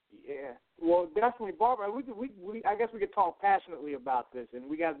 Yeah, well, definitely, Barbara. We I guess we could talk passionately about this, and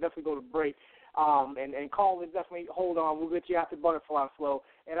we got to definitely go to break. And call it, definitely hold on. We'll get you out the butterfly flow.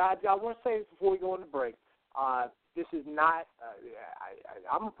 And I want to say this before we go into break. This is not.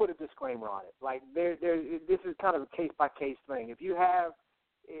 I'm gonna put a disclaimer on it. Like this is kind of a case by case thing. If you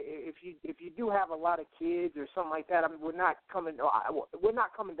do have a lot of kids or something like that, we're not coming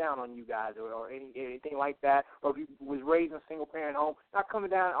down on you guys or anything like that. Or if you was raised in a single parent home, not coming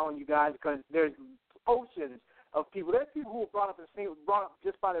down on you guys because there's oceans of people. There's people who were brought up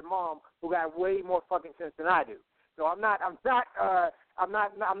just by their mom who got way more fucking sense than I do. So I'm not knocking that. I'm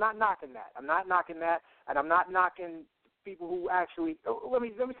not knocking that, and I'm not knocking people who actually. Let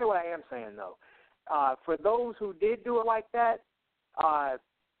me say what I am saying though. For those who did do it like that,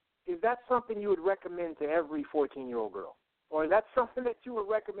 is that something you would recommend to every 14-year-old girl, or is that something that you would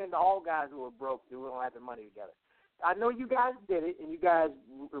recommend to all guys who are broke who don't have their money together? I know you guys did it, and you guys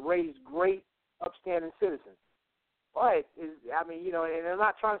raised great, upstanding citizens. But and I'm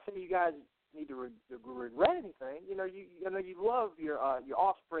not trying to say you guys need to regret anything. You know, you love your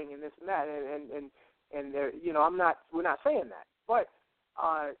offspring and this and that, and we're not saying that. But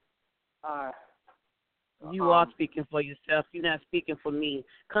you are speaking for yourself. You're not speaking for me.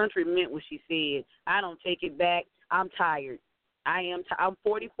 Country meant what she said. I don't take it back. I'm tired. I'm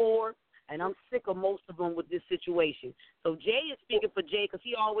 44. And I'm sick of most of them with this situation. So Jay is speaking for Jay because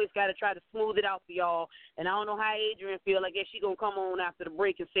he always got to try to smooth it out for y'all. And I don't know how Adrian feel. I guess she going to come on after the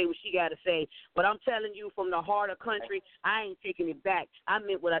break and say what she got to say. But I'm telling you from the heart of country, I ain't taking it back. I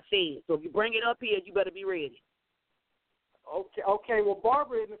meant what I said. So if you bring it up here, you better be ready. Okay. Well,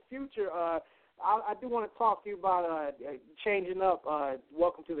 Barbara, in the future, I do want to talk to you about changing up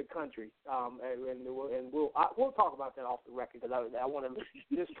Welcome to the Country, and we'll talk about that off the record because I want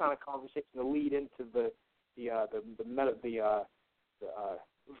this kind of conversation to lead into the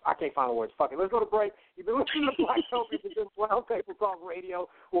I can't find the words. Fuck it. Let's go to break. You've been listening to Blacktopia, this is Roundtable Talk Radio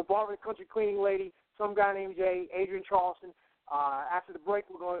with Barbara, the country cleaning lady, some guy named Jay, Adrian Charleston. After the break,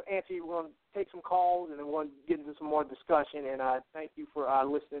 we're going to answer you. We're going to take some calls, and then we're going to get into some more discussion. And thank you for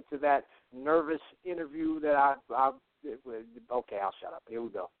listening to that nervous interview that okay, I'll shut up. Here we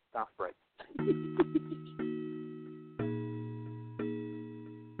go. Time for break.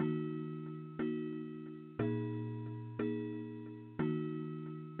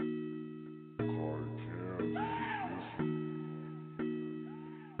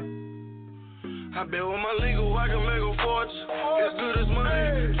 I bet with my legal, I can make a fortune. As good as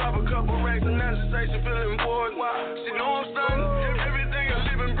money. Drop a couple racks and now she say she feeling important. She know I'm stunning. Everything I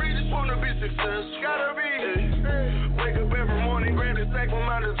live and breathe, just wanna be successful. Gotta be. Wake up every morning, grab a sack with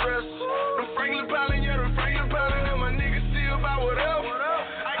my address. The Franklin Pilot, and my niggas still buy whatever.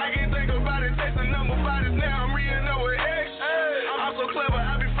 I can't think about it, taste the number bodies now. I'm reading up with X. I'm so clever,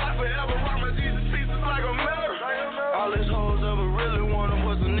 I be fly forever. Rock my Jesus pieces like a mirror. All these hoes ever really wanted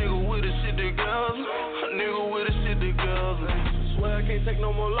was a nigga with a shit together. Swear I can't take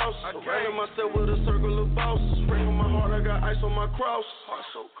no more losses. Surrounding myself with a circle of bosses. Spring on my heart, I got ice on my cross.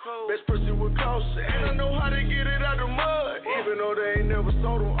 Best person with cost. And I know how to get it out the mud. Even though they ain't never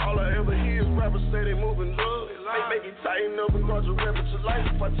sold them, all I ever hear is rappers say they moving love. They make you tighten up and guard your reference to life.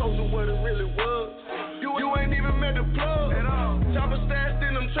 If I told you what it really was, you ain't even met the plug at all. Chopper stashed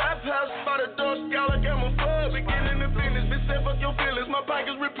in them trap houses. By the door, scout like I'm a flood. Beginning to finish, bitch said fuck your feelings. My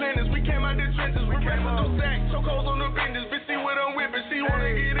pockets replenished. We came out the trenches, we came out the sack. Chokeholds on the business, bitch see what I'm whipping. She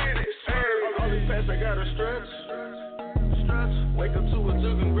wanna get in it. All these past I gotta stretch. Wake up to a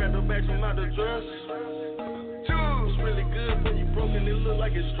jug and grab the bags from out the dress. It's really good when you broken, it look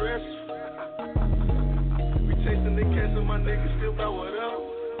like it's stressed. We tasting the cats and my niggas still buy what up.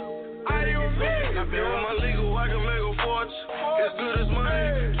 I bet with my legal, I can make a fortune. As good as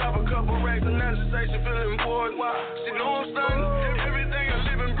money. Drop a couple racks and now just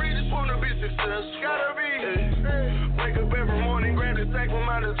success. Gotta be. Wake up every morning, grab the sack with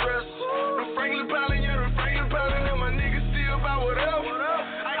my address. The Franklin Pilot, yeah, the Franklin Pilot, and my niggas still about whatever.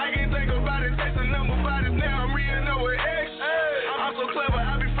 I can't think about it, that's the number about it now. I'm reading up with X. I'm so clever,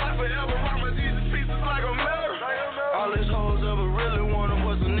 I be fly forever. Rock my Jesus pieces like a mirror. All these hoes ever really wanted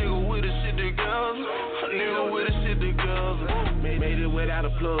was a nigga with his shit together. A nigga with his shit together. Made it without a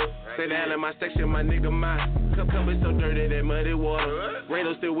plug. Stay down in my section, my nigga mine. Cup is so dirty, that muddy water.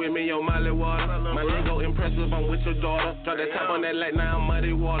 Rado still with me on Molly water. My lingo impressive, I'm with your daughter. Drop that top on that light, now I'm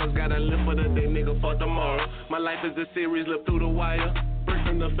muddy waters. Gotta live for the day, nigga, fuck tomorrow. My life is a series, live through the wire. Bricks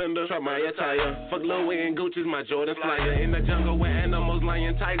in the fender, try my attire. Fuck Lil Wayne and Gucci's my Jordan flyer. In the jungle where animals,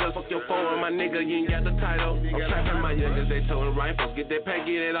 lion, tigers. Fuck your phone, my nigga, you ain't got the title. I'm trapping my youngers, they towing rifles. Get that pack,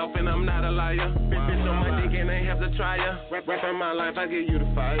 get it off, and I'm not a liar. Bitch on my dick and ain't have to try ya. Rapping my life, I give you the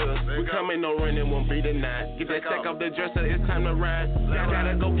fire. We coming, no running, won't be denied. Get that sack off the dresser, it's time to ride.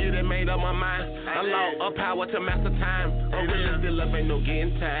 Gotta go get it made up my mind. A law of power to master time. I'm really still up, ain't no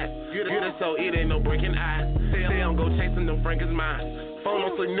getting tired. Get it so it ain't no breaking eye. Say I'm go chasing them Frank is mine. Phone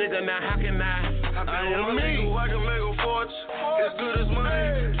on sleep, nigga, now how can I am me. I can make a fortune, as good as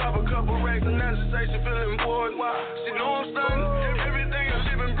money. Drop a couple racks and now she say she feeling important. She know I'm stunning, everything I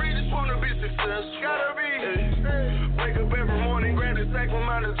live and breathe, just wanna be successful. Gotta be, wake up every morning, grab the sack with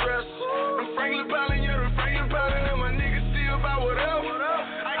my address. I'm Franklin Pilot, yeah, the Franklin Pilot, and my niggas still about whatever.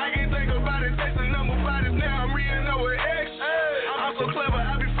 I can't think about it, that's the number about it now, I'm reading up with X. I'm so clever,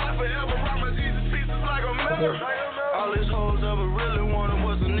 I be fly forever, rock my Jesus pieces like a mirror. All these hoes ever really wanted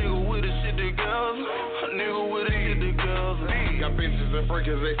was a nigga with his shit together. A nigga with his shit together. Got bitches and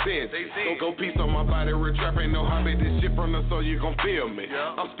freakers, they sin. Go piece on my body, rip trap, ain't no hobby. This shit from the soul, you gon' feel me.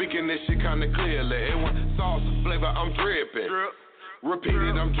 I'm speaking this shit kinda clearly. It want sauce, flavor, I'm dripping. Repeat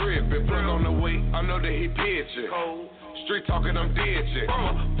it, I'm dripping. Plug on the way, I know that he pitching. Street talking, I'm dead shit.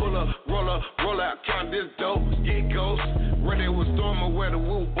 Pull up, roll out, count this dope, get ghost. Ready with stormer, where the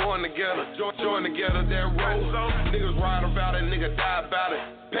woo born together. Join together, that road. Niggas ride about it, nigga die about it.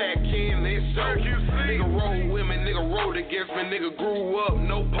 Pack in, they show. Nigga roll with me, nigga rolled against me, nigga grew up,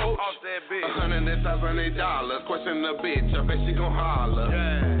 no poach. $100,000. Question the bitch, I bet she gon' holler.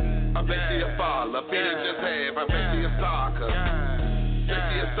 I bet she a father, feed it just half, I bet she a stalker. Bet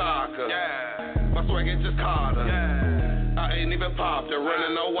she a stalker. My swag is just Carter. I ain't even popped her,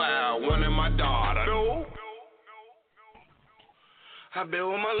 running no wild, one in my daughter. I bet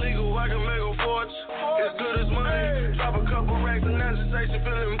with my legal, I can make a fortune. As good as money. Drop a couple racks and now she say she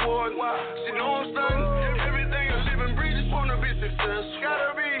feeling important. She know I'm stunning. Everything I live and breathe, just wanna be successful.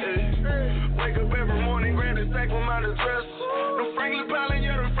 Gotta be. Wake up every morning, grab the sack with my address. The Franklin Pilot,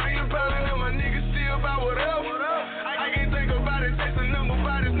 yeah, the Franklin Pilot, and my niggas still about whatever. I can't think about it, that's the number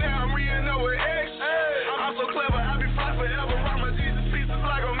about it now. I'm reading up with X. I'm so clever, I be fly forever. Rock my Jesus pieces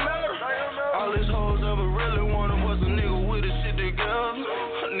like a mirror. All these hoes ever really wanted was a nigga with his shit together.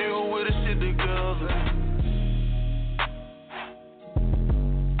 A nigga with his shit together.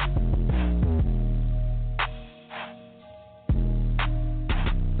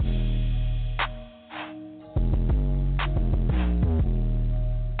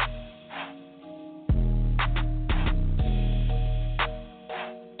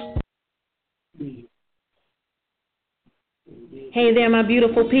 Hey there, my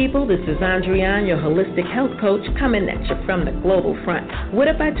beautiful people. This is Andriane, your holistic health coach, coming at you from the global front. What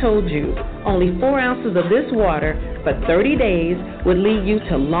if I told you only 4 ounces of this water for 30 days would lead you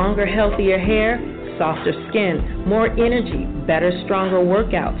to longer, healthier hair, softer skin, more energy, better, stronger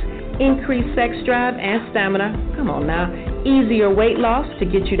workouts, increased sex drive and stamina, come on now, easier weight loss to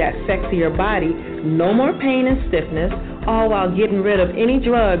get you that sexier body, no more pain and stiffness, all while getting rid of any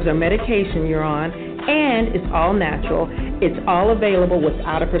drugs or medication you're on, and it's all natural. It's all available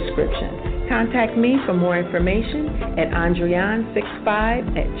without a prescription. Contact me for more information at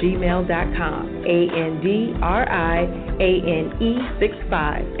andriane65@gmail.com.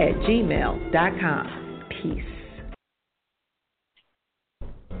 ANDRIANE65@gmail.com. Peace.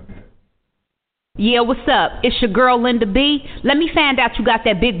 Yeah, what's up? It's your girl, Linda B. Let me find out you got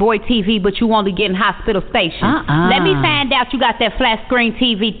that big boy TV, but you only getting hospital stations. Let me find out you got that flat screen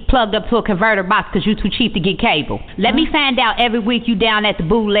TV plugged up to a converter box because you too cheap to get cable. Let me find out every week you down at the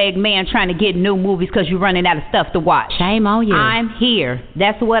bootleg man trying to get new movies because you running out of stuff to watch. Shame on you. I'm here.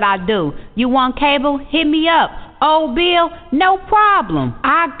 That's what I do. You want cable? Hit me up. Old Bill? No problem.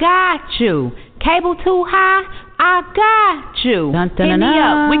 I got you. Cable too high? I got you. Dun, dun, Hit me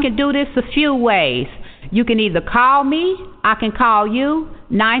dun. up. We can do this a few ways. You can either call me. I can call you.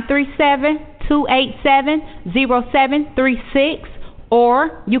 937-287-0736.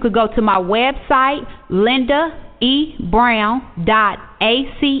 Or you could go to my website, lindaebrown.com.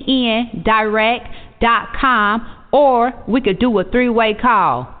 acndirect.com, or we could do a 3-way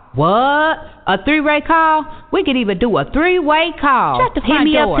call. What? A 3-way call? We could even do a 3-way call. Shut the front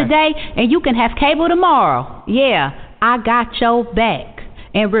Hit me door. up today, and you can have cable tomorrow. Yeah, I got your back.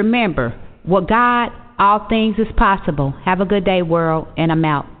 And remember, with God, all things is possible. Have a good day, world, and I'm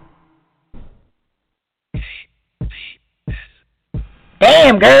out.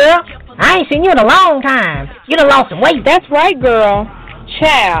 Damn, girl. I ain't seen you in a long time. You done lost some weight. That's right, girl.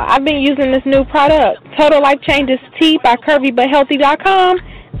 Child, I've been using this new product, Total Life Changes Tea by CurvyButHealthy.com.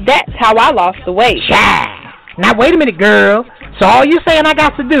 That's how I lost the weight. Child. Now, wait a minute, girl. So all you saying I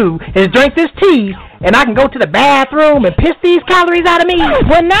got to do is drink this tea, and I can go to the bathroom and piss these calories out of me?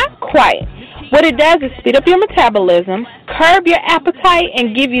 Well, not quite. What it does is speed up your metabolism, curb your appetite,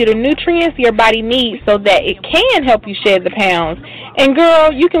 and give you the nutrients your body needs so that it can help you shed the pounds. And,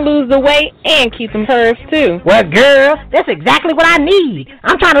 girl, you can lose the weight and keep some curves, too. Well, girl, that's exactly what I need.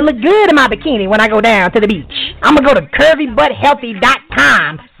 I'm trying to look good in my bikini when I go down to the beach. I'm going to go to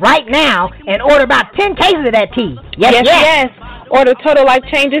CurvyButHealthy.com right now and order about 10 cases of that tea. Yes. Order Total Life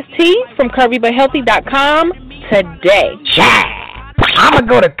Changes Tea from CurvyButHealthy.com today. Child. I'm going to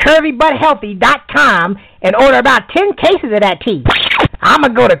go to CurvyButHealthy.com and order about 10 cases of that tea. I'm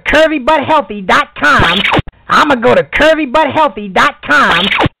going to go to CurvyButHealthy.com. I'm going to go to CurvyButHealthy.com.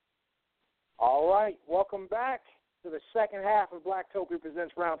 All right, welcome back to the second half of Blacktopia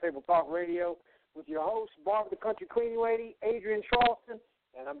Presents Roundtable Talk Radio with your host, Barbara the Country Cleaning Lady, Adrian Charleston,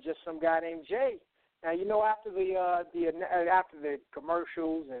 and I'm just some guy named Jay. Now, you know, after the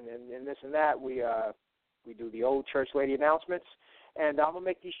commercials and this and that, we do the old church lady announcements. And I'm gonna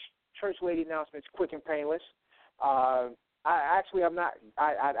make these church lady announcements quick and painless. I'm not.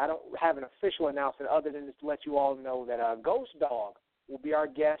 I don't have an official announcement other than just to let you all know that Ghost Dog will be our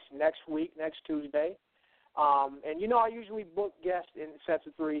guest next week, next Tuesday. And you know, I usually book guests in sets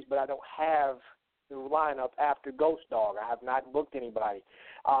of 3s, but I don't have the lineup after Ghost Dog. I have not booked anybody.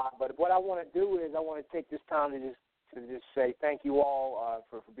 But what I want to do is I want to take this time to just say thank you all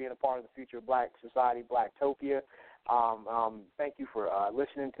for being a part of the future of Black Society, Blacktopia. Thank you for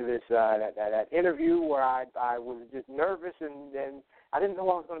listening to this that interview where I was just nervous and I didn't know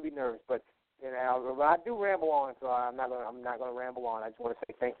I was going to be nervous, but you know, I do ramble on, so I'm not going to ramble on. I just want to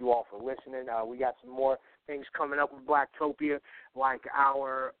say thank you all for listening. We got some more things coming up with Blacktopia, like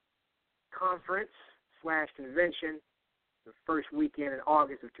our conference/convention the first weekend in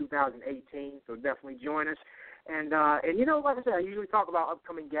August of 2018. So definitely join us. And you know, like I said, I usually talk about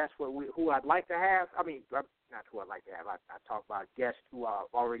upcoming guests who I'd like to have. I mean, not who I'd like to have. I talk about guests who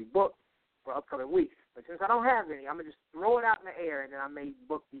I've already booked for upcoming weeks. But since I don't have any, I'm going to just throw it out in the air, and then I may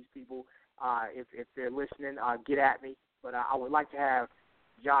book these people if they're listening. Get at me. But I would like to have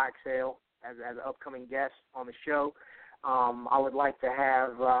Ja Excel as an upcoming guest on the show. I would like to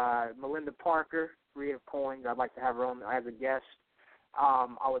have Melinda Parker, Creative Coins. I'd like to have her on as a guest.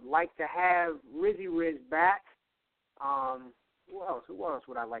 I would like to have Rizzy Riz back. Who else? Who else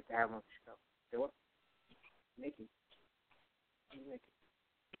would I like to have on the show? Say what? Nikki.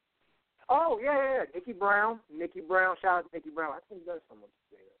 Oh, yeah. Nikki Brown. Shout out to Nikki Brown. I think he does someone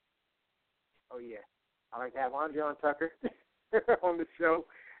today. Oh, yeah. I'd like to have Andre Tucker on the show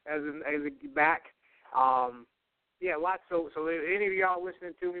as a back. Yeah, lots. So if any of y'all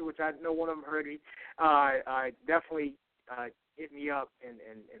listening to me, which I know one of them heard me, definitely hit me up and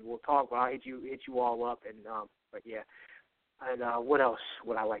we'll talk. But I'll hit you all up. And but yeah. And what else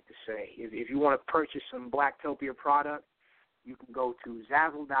would I like to say? If you want to purchase some Blacktopia product, you can go to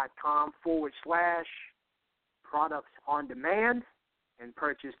Zazzle.com/products on demand and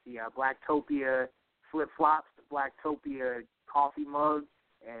purchase the Blacktopia flip-flops, the Blacktopia coffee mug,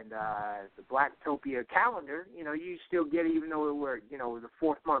 and the Blacktopia calendar. You know, you still get it even though we're, the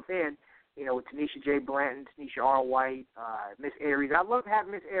 4th month in, with Tanisha J. Blanton, Tanisha R. White, Miss Aries. I'd love to have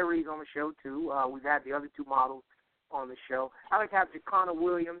Miss Aries on the show, too. We've had the other 2 models on the show. I'd like to have Jacana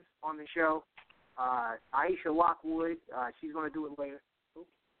Williams on the show. Aisha Lockwood, she's going to do it later.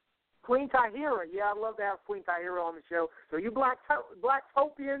 Queen Tahira, I'd love to have Queen Tahira on the show. So you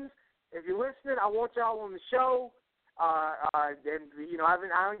Blacktopians, if you're listening, I want y'all on the show. And I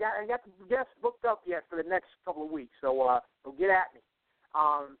ain't got the guests booked up yet for the next couple of weeks. So get at me.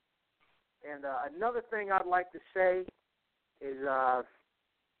 And another thing I'd like to say is,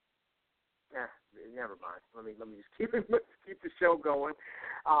 never mind. Let me just keep the show going.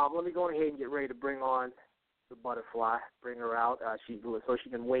 Let me go ahead and get ready to bring on the butterfly. Bring her out. So she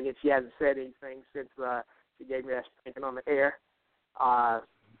can wing it. She hasn't said anything since she gave me that spanking on the air. I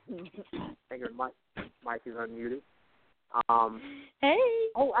think her mic is unmuted. Hey.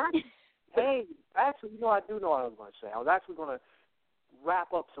 Oh, hey. Actually, I do know what I was going to say. I was actually going to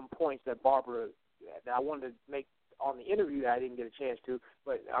wrap up some points that Barbara that I wanted to make on the interview that I didn't get a chance to.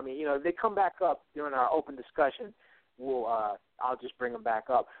 But I mean, if they come back up during our open discussion, I'll just bring them back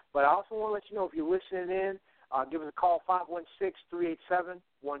up. But I also want to let you know, if you're listening in, give us a call,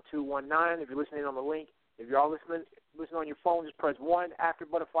 516-387-1219. If you're listening on the link, if you're all listening on your phone, just press 1. After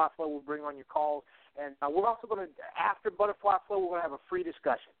Butterfly Flow, we'll bring on your calls. And we're also going to, after Butterfly Flow, we're going to have a free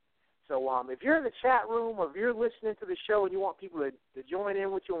discussion. So if you're in the chat room or if you're listening to the show and you want people to join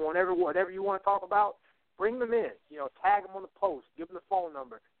in with you on whatever you want to talk about, bring them in. Tag them on the post. Give them the phone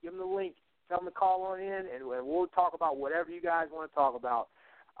number. Give them the link. Tell them to call on in, and we'll talk about whatever you guys want to talk about.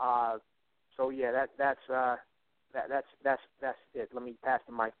 So yeah, that's it. Let me pass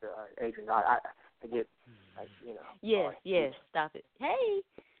the mic to Adrian. I get, Yes. Stop it. Hey.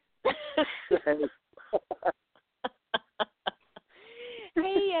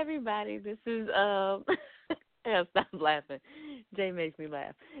 Hey everybody. This is stop laughing. Jay makes me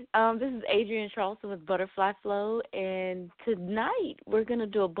laugh. This is Adrian Charleston with Butterfly Flow, and tonight we're going to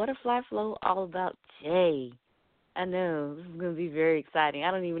do a Butterfly Flow all about Jay. I know, this is going to be very exciting.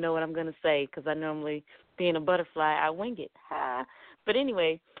 I don't even know what I'm going to say because I normally, being a butterfly, I wing it. Ha. But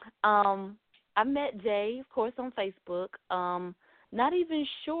anyway, I met Jay, of course, on Facebook. Not even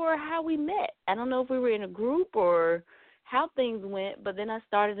sure how we met. I don't know if we were in a group or how things went, but then I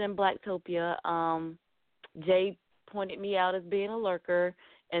started in Blacktopia. Jay pointed me out as being a lurker,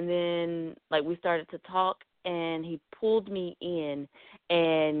 and then we started to talk, and he pulled me in.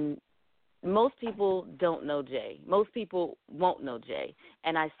 And most people don't know Jay. Most people won't know Jay.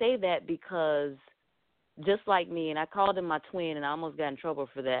 And I say that because just like me, and I called him my twin, and I almost got in trouble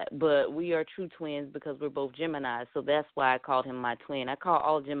for that, but we are true twins because we're both Geminis, so that's why I called him my twin. I call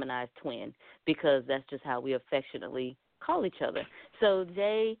all Geminis twin because that's just how we affectionately call each other. So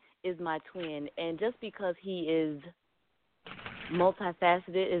Jay is my twin, and just because he is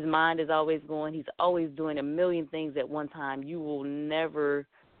multifaceted, his mind is always going, he's always doing a million things at one time, you will never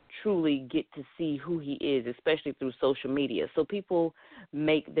truly get to see who he is, especially through social media. So people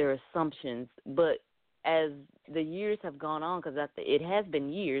make their assumptions, but as the years have gone on, because it has been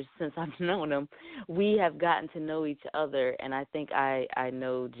years since I've known him, we have gotten to know each other, and I think I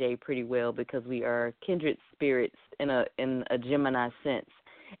know Jay pretty well because we are kindred spirits in a Gemini sense,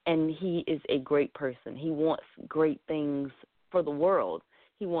 and he is a great person. He wants great things for the world.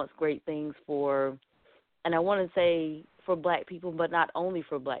 He wants great things for, and I want to say for black people, but not only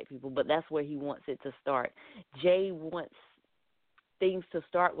for black people, but that's where he wants it to start. Jay wants things to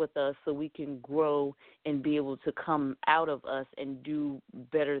start with us so we can grow and be able to come out of us and do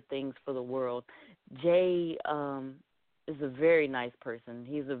better things for the world. Jay is a very nice person.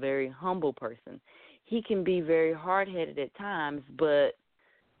 He's a very humble person. He can be very hard-headed at times, but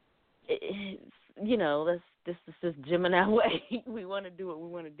this is just Gemini way. We want to do what we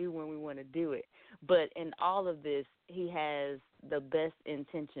want to do when we want to do it. But in all of this, he has the best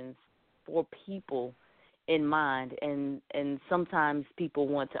intentions for people in mind, and sometimes people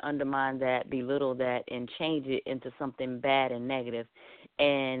want to undermine that, belittle that, and change it into something bad and negative.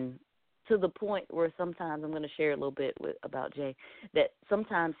 And to the point where sometimes, I'm going to share a little bit about Jay, that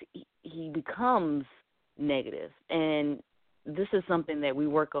sometimes he becomes negative. And this is something that we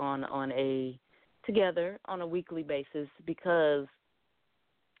work together on a weekly basis because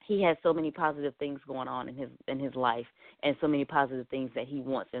he has so many positive things going on in his life and so many positive things that he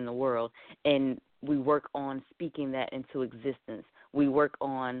wants in the world. And we work on speaking that into existence. We work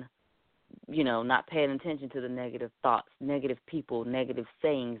on, not paying attention to the negative thoughts, negative people, negative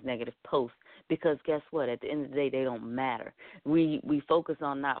sayings, negative posts, because guess what? At the end of the day, they don't matter. We focus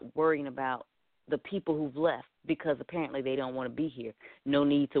on not worrying about the people who've left because apparently they don't want to be here. No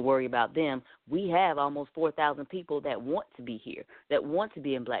need to worry about them. We have almost 4,000 people that want to be here, that want to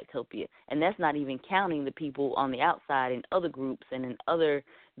be in Blacktopia, and that's not even counting the people on the outside in other groups and in other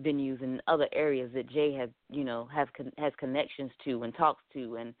venues and other areas that Jay has connections to and talks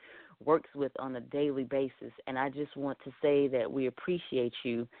to and works with on a daily basis. And I just want to say that we appreciate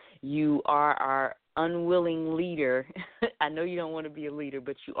you. You are our unwilling leader. I know you don't want to be a leader,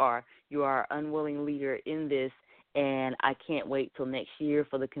 but you are. You are our unwilling leader in this, and I can't wait till next year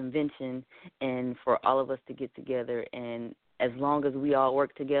for the convention and for all of us to get together. And as long as we all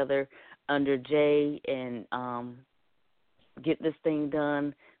work together under Jay and get this thing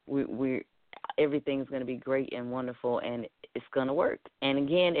done, we everything's going to be great and wonderful, and it's going to work. And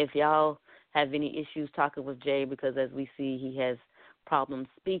again, if y'all have any issues talking with Jay, because as we see he has problems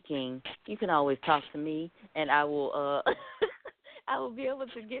speaking, you can always talk to me, and I will I will be able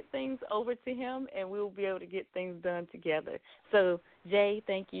to get things over to him, and we will be able to get things done together. So, Jay,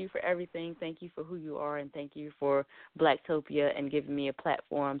 thank you for everything. Thank you for who you are, and thank you for Blacktopia and giving me a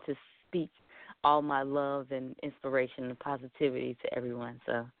platform to speak all my love and inspiration and positivity to everyone.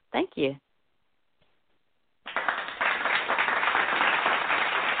 So, thank you.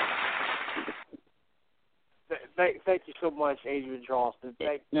 Thank you so much, Adrian Charleston.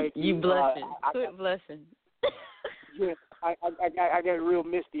 Thank you blushing. Quit blushing. Yeah, I get real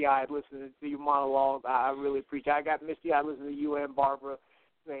misty-eyed listening to your monologue. I really appreciate it. I got misty-eyed listening to you and Barbara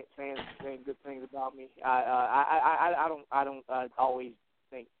saying good things about me. I don't always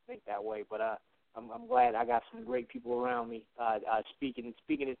think that way, but I'm glad I got some great people around me speaking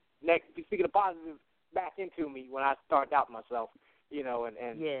a positive back into me when I start out myself,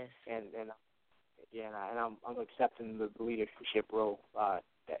 and yes. and I'm accepting the leadership role. That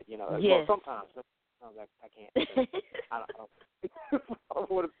yes. Well, sometimes I can't. I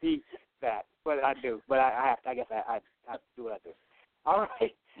don't want to be that, but I do. But I have to. I guess I have to do what I do. All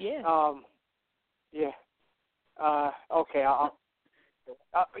right. Yeah. Yeah. Okay.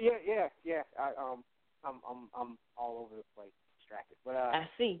 Yeah. I'm all over the place, distracted. But I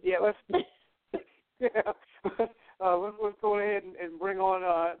see. Yeah. Let's go ahead and bring on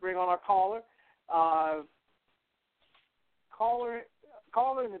our caller.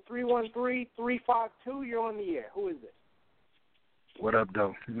 Caller in the 313-352. You're on the air. Who is this? What up,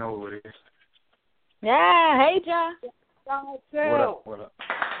 though? You know who it is. Yeah. Hey, John. What up?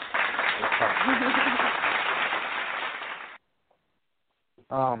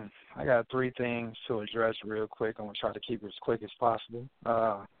 I got three things to address real quick. I'm going to try to keep it as quick as possible.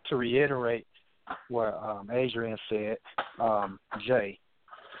 To reiterate what Adrian said, Jay,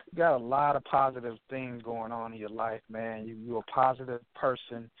 you got a lot of positive things going on in your life, man. You're a positive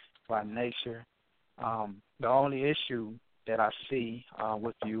person by nature. The only issue that I see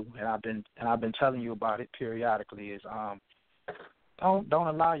with you, and I've been telling you about it periodically, is don't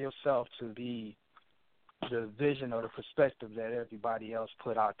allow yourself to be the vision or the perspective that everybody else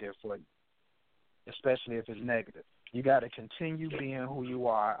put out there for you, especially if it's negative. You got to continue being who you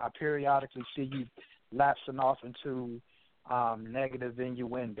are. I periodically see you lapsing off into negative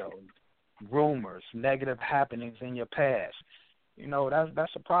innuendo, rumors, negative happenings in your past.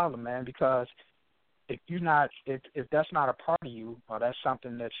 That's a problem, man, because if that's not a part of you, or that's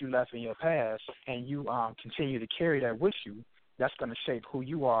something that you left in your past, and you continue to carry that with you, that's going to shape who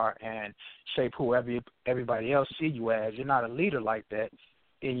you are and shape who everybody else see you as. You're not a leader like that,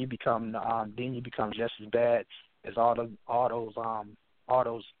 then you become just as bad as all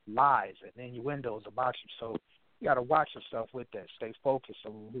those lies and innuendos about you. So you got to watch yourself with that. Stay focused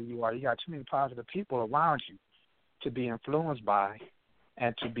on who you are. You got too many positive people around you to be influenced by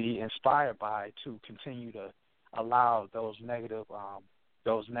and to be inspired by, to continue to allow those negative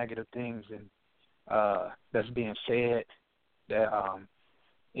things and that's being said, that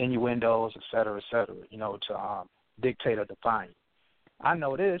innuendos, et cetera, to dictate or define you. I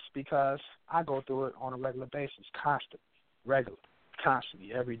know this because I go through it on a regular basis, constantly,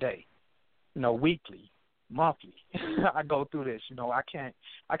 every day, weekly, monthly. I go through this. I can't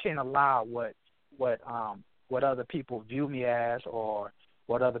allow what other people view me as or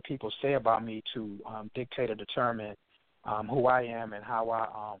what other people say about me to dictate or determine who I am and how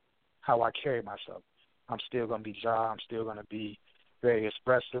I carry myself. I'm still going to be Ja. I'm still going to be very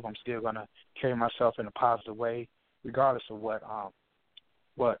expressive. I'm still going to carry myself in a positive way, regardless of what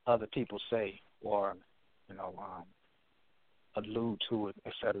other people say or allude to it,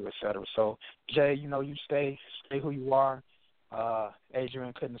 et cetera, et cetera. So, Jay, you stay who you are.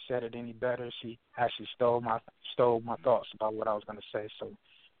 Adrian couldn't have said it any better. She actually stole my thoughts about what I was going to say. So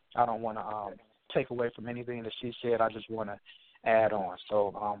I don't want to take away from anything that she said. I just want to add on.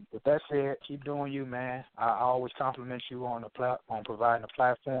 So with that said, keep doing you, man. I always compliment you on providing a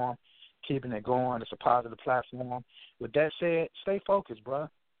platform, keeping it going. It's a positive platform. With that said, stay focused, bro.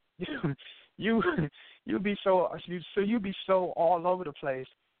 You be so all over the place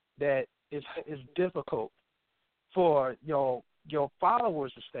that it's difficult for your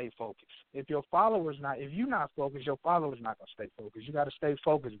followers to stay focused. If you're not focused, your followers not gonna stay focused. You got to stay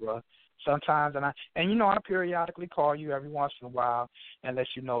focused, bro. Sometimes, I periodically call you every once in a while and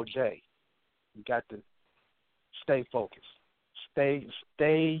let you know, Jay, you got to stay focused. Stay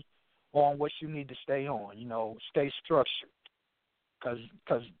on what you need to stay on. Stay structured,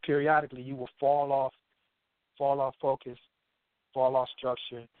 because periodically you will fall off focus, fall off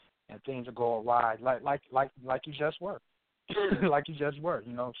structure, and things will go awry, like you just were. Like you just were.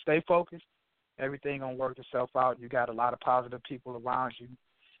 Stay focused. Everything gonna work itself out. You got a lot of positive people around you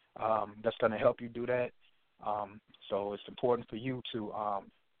that's gonna help you do that. So it's important for you to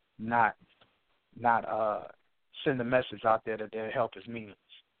not send a message out there that their help is meaningless,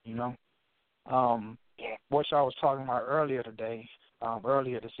 you know. What y'all was talking about earlier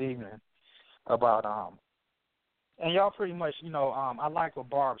this evening, about and y'all pretty much, you know, I like what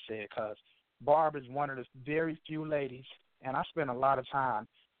Barb said, because Barb is one of the very few ladies, and I spend a lot of time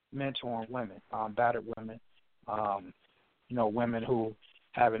mentoring women, battered women, you know, women who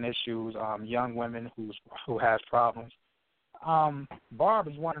having issues, young women who has problems. Barb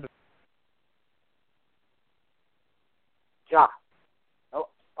is one of the. Ja.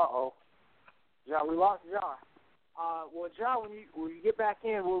 Oh, Ja, we lost Ja. Well, Ja, when you get back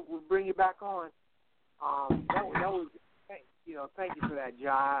in, we'll bring you back on. That was, you know, thank you for that,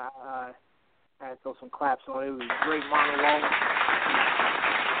 Ja. I had to throw some claps on it. It was a great monologue.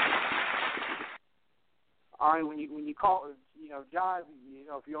 All right, when you call, you know, Ja, you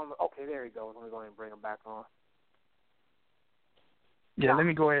know, if you're on the, okay, there he goes. Let me go ahead and bring him back on. Yeah, let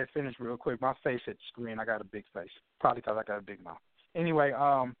me go ahead and finish real quick. My face hit the screen. I got a big face, probably because I got a big mouth. Anyway,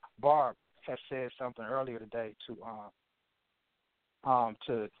 Barb has said something earlier today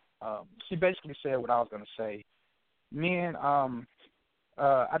she basically said what I was going to say. Men,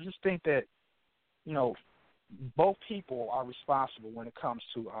 I just think that, you know, both people are responsible when it comes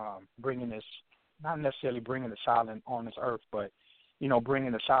to bringing this, not necessarily bringing the child on this earth, but, you know,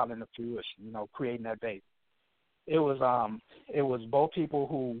 bringing the child into fruition, you know, creating that baby. It was both people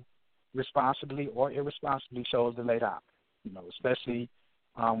who responsibly or irresponsibly chose to lay down, you know, especially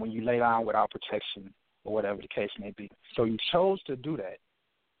when you lay down without protection or whatever the case may be. So you chose to do that,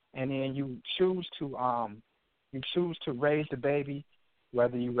 and then you choose to raise the baby,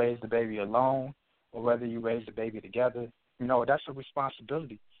 whether you raise the baby alone or whether you raise the baby together. You know, that's a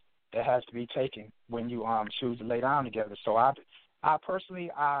responsibility that has to be taken when you choose to lay down together. So I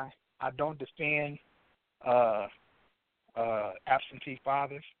personally don't defend absentee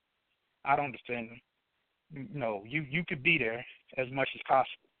fathers. I don't defend them. You know, you could be there as much as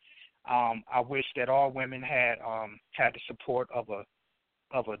possible. I wish that all women had the support of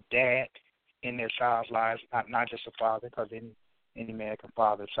a dad in their child's lives, not just a father, because any man can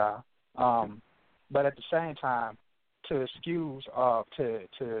father a child. But at the same time, to excuse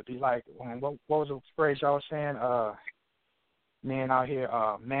to be like, what was the phrase y'all was saying? Men out here,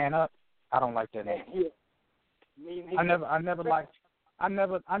 man up. I don't like that name. I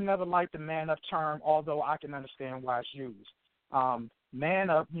never liked the man up term, although I can understand why it's used. Man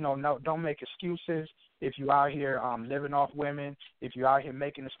up, you know, no, don't make excuses. If you out here living off women, if you're out here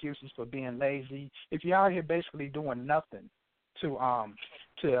making excuses for being lazy, if you're out here basically doing nothing to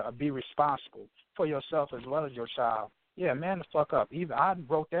be responsible for yourself as well as your child, yeah, man the fuck up. Even I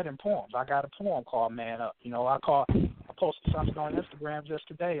wrote that in poems. I got a poem called Man Up. You know, I posted something on Instagram just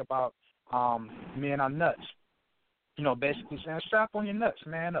today about men are nuts. You know, basically saying strap on your nuts,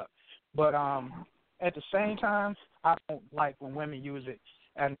 man up. But at the same time, I don't like when women use it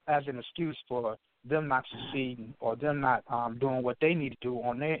as an excuse for them not succeeding or them not doing what they need to do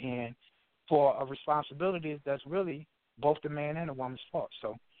on their end for a responsibility that's really both the man and the woman's fault.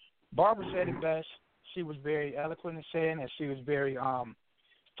 So Barbara said it best. She was very eloquent in saying it. She was very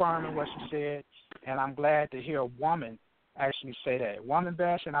firm in what she said, and I'm glad to hear a woman actually say that. Woman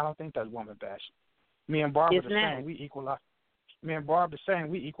bashing, I don't think that's woman bashing. Me and Barbara are saying we equal. Me and Barbara saying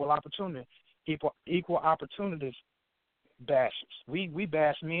we equal opportunity, equal opportunities bashers. We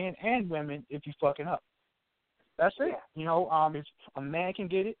bash men and women if you fucking up. That's it. You know, if a man can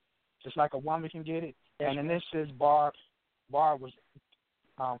get it, just like a woman can get it. And in this instance, Barb was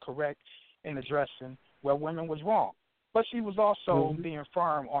correct in addressing where women was wrong, but she was also being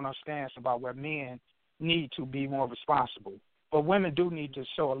firm on her stance about where men need to be more responsible. But women do need to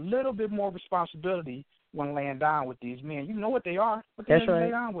show a little bit more responsibility when laying down with these men. You know what they are. What they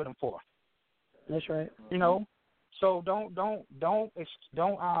lay down with them for. That's right. You know, so don't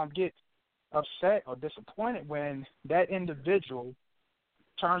get upset or disappointed when that individual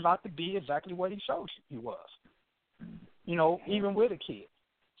turns out to be exactly what he showed he was. You know, even with a kid.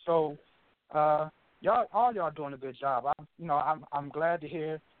 So y'all doing a good job. I'm glad to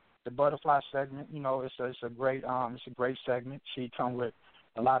hear the butterfly segment. You know, it's a great segment. She come with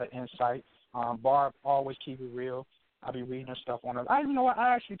a lot of insight. Barb always keep it real. I be reading her stuff on her. You know what?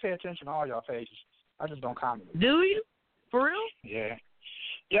 I actually pay attention to all y'all pages. I just don't comment. Do you? For real? Yeah.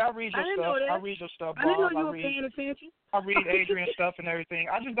 Yeah, I read your stuff. I read your stuff, Barb. I didn't know you were paying attention. I read Adrian's stuff and everything.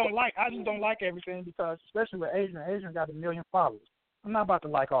 I just don't like everything because, especially with Adrian got 1 million followers. I'm not about to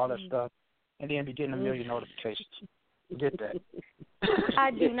like all that stuff and then be getting 1 million notifications. Get that.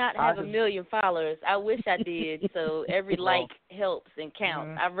 I do not have a million followers. I wish I did. So every like helps and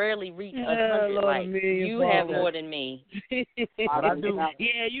counts. I rarely reach 100 likes. You have more than me. But I do.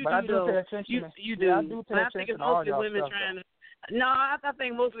 Yeah, you but do. I do pay attention. You do. Yeah, I do pay I attention think it's to all mostly y'all women stuff, trying to. No, I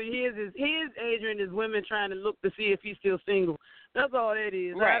think mostly his Adrian is women trying to look to see if he's still single. That's all that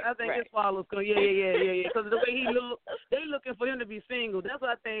is. Right, I think his followers go, yeah. Because of the way he look, they looking for him to be single. That's what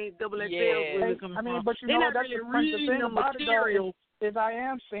I think XXL women coming from. I mean, but you They're know, not that's really the reading thing the about it, though, material. is I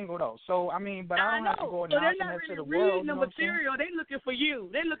am single, though. So, I mean, but I don't have to go So they're announcing not it to really the world. reading the material. They looking for you.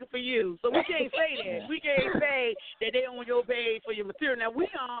 They looking for you. So we can't say that. We can't say that they on your page for your material. Now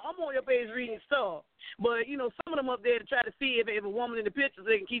I'm on your page reading stuff. But, some of them up there to try to see if a woman in the pictures,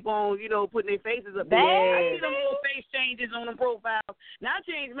 they can keep on, putting their faces up there. I see them little face changes on them profiles. Now I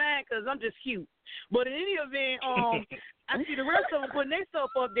changed mine because I'm just cute. But in any event, I see the rest of them putting their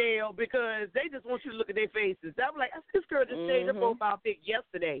stuff up there because they just want you to look at their faces. I'm like, this girl just changed her profile pic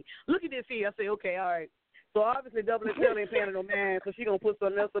yesterday. Look at this here. I say, okay, all right. So obviously XXL ain't paying no man, so she gonna put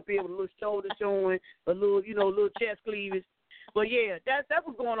something else up here with a little shoulder showing, a little, little chest cleavage. But yeah, that's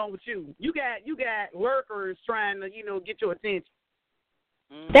what's going on with you. You got workers trying to, get your attention.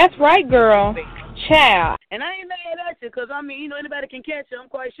 That's right, girl. Child. And I ain't mad at you because, anybody can catch you. I'm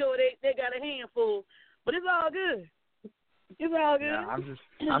quite sure they got a handful. But it's all good. It's all good.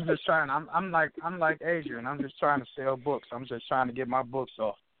 Yeah, I'm just trying. I'm like Adrian. I'm just trying to sell books. I'm just trying to get my books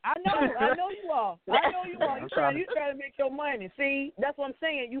off. I know you are. You're trying to make your money. See, that's what I'm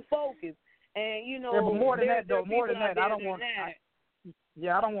saying. You focus. And, Yeah, but more than that, I don't want.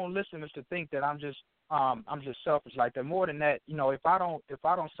 I don't want listeners to think that I'm just selfish like that. More than that, if I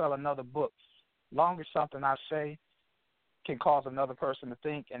don't sell another book, long as something I say can cause another person to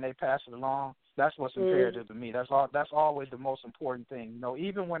think and they pass it along, that's what's imperative to me. That's always the most important thing.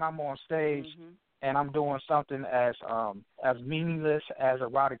 Even when I'm on stage and I'm doing something as meaningless as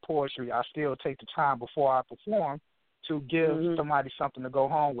erotic poetry, I still take the time before I perform to give somebody something to go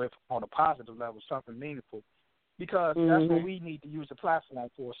home with on a positive level, something meaningful, because that's what we need to use the platform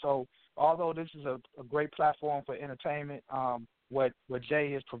for. So although this is a great platform for entertainment, what Jay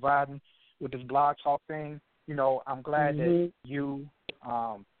is providing with this blog talk thing, I'm glad that you,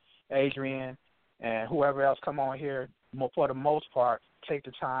 Adrian, and whoever else come on here, for the most part, take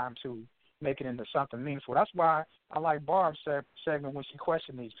the time to make it into something meaningful. That's why I like Barb's segment when she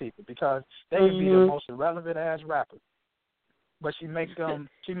questions these people, because they can be the most irrelevant ass rapper, but she make them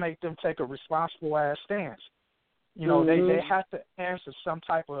take a responsible ass stance. They have to answer some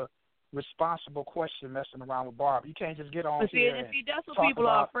type of responsible question messing around with Barb. You can't just get on here and that's what people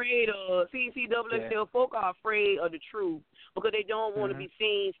are afraid of. XXL folk are afraid of the truth because they don't want to be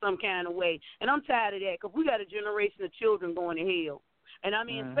seen some kind of way. And I'm tired of that because we got a generation of children going to hell. And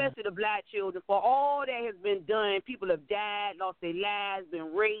especially the black children, for all that has been done, people have died, lost their lives,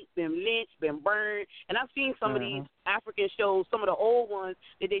 been raped, been lynched, been burned. And I've seen some of these African shows, some of the old ones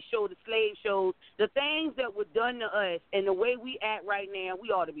that they show, the slave shows, the things that were done to us and the way we act right now, we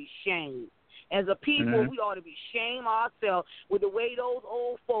ought to be shamed. As a people, we ought to be shame ourselves with the way those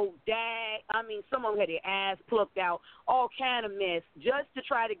old folk died. Some of them had their eyes plucked out, all kind of mess, just to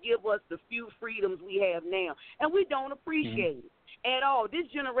try to give us the few freedoms we have now. And we don't appreciate it at all. This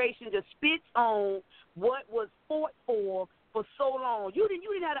generation just spits on what was fought for so long. You didn't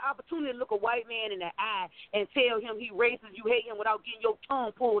have the opportunity to look a white man in the eye and tell him he racist, you hate him, without getting your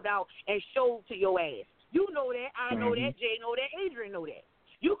tongue pulled out and showed to your ass. You know that. I know that. Jay know that. Adrian know that.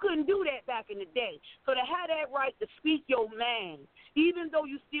 You couldn't do that back in the day. So to have that right to speak your mind, even though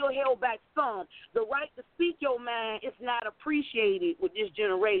you still held back some, the right to speak your mind is not appreciated with this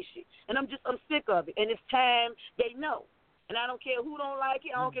generation. And I'm sick of it. And it's time they know. And I don't care who don't like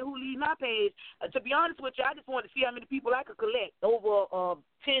it. I don't care who leaves my page. To be honest with you, I just want to see how many people I could collect over a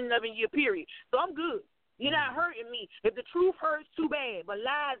 10, 11-year period. So I'm good. You're not hurting me. If the truth hurts, too bad. But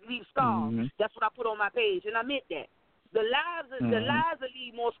lies leave scars. That's what I put on my page, and I meant that. The lies will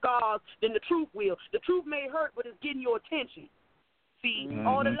leave more scars than the truth will. The truth may hurt, but it's getting your attention. See,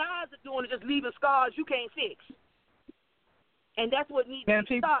 all the lies are doing is just leaving scars you can't fix. And that's what needs to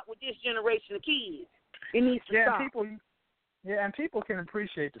stop with this generation of kids. It needs to stop. And people can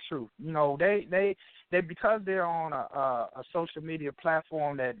appreciate the truth. They because they're on a social media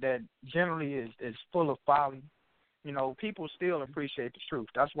platform that generally is full of folly. People still appreciate the truth.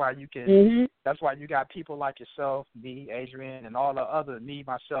 That's why you can. That's why you got people like yourself, me, Adrian, and all the other me,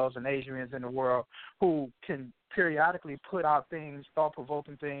 myself, and Adrians in the world who can periodically put out things,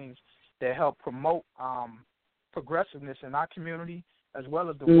 thought-provoking things that help promote progressiveness in our community as well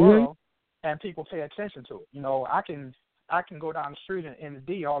as the world, and people pay attention to it. I can go down the street in the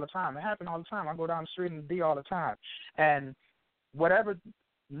D all the time. It happens all the time. I go down the street in the D all the time, and whatever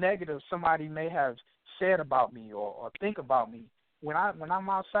negative somebody may have said about me or think about me, when I'm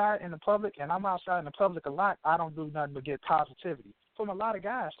outside in the public, and I'm outside in the public a lot, I don't do nothing but get positivity from a lot of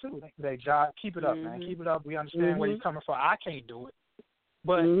guys too. They job, keep it up, man, keep it up. We understand where you're coming from. I can't do it,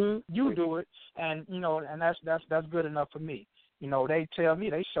 but you do it, and and that's good enough for me. They tell me,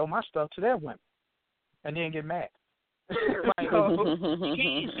 they show my stuff to their women, and then get mad.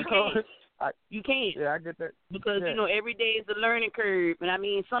 You can't. Yeah, I get that. Because, every day is a learning curve. And, I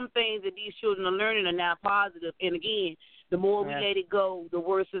mean, some things that these children are learning are now positive. And, again, the more we let it go, the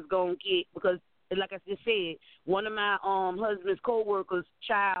worse it's going to get. Because, like I just said, one of my husband's co-workers'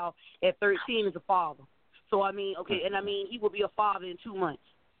 child at 13 is a father. So, I mean, he will be a father in 2 months.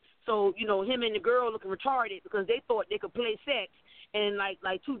 So, him and the girl looking retarded because they thought they could play sex. And, like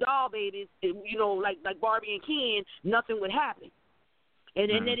two doll babies, like Barbie and Ken, nothing would happen. And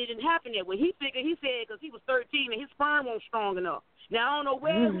then it didn't happen that way. He figured, he said, because he was 13 and his sperm wasn't strong enough. Now, I don't know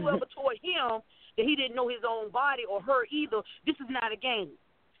where whoever told him that he didn't know his own body or her either. This is not a game.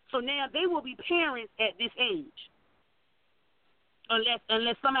 So now they will be parents at this age.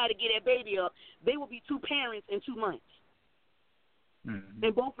 Unless somebody get that baby up, they will be two parents in 2 months.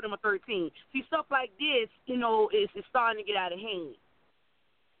 And both of them are 13. See, stuff like this, is starting to get out of hand.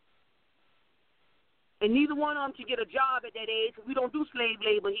 And neither one of them can get a job at that age because we don't do slave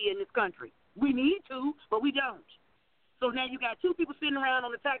labor here in this country. We need to, but we don't. So now you got two people sitting around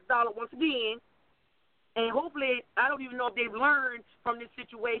on the tax dollar once again, and hopefully, I don't even know if they've learned from this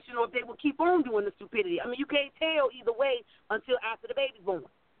situation or if they will keep on doing the stupidity. I mean, you can't tell either way until after the baby's born.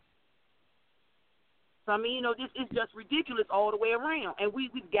 So, I mean, this is just ridiculous all the way around, and we've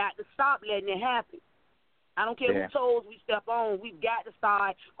got to stop letting it happen. I don't care whose toes we step on. We've got to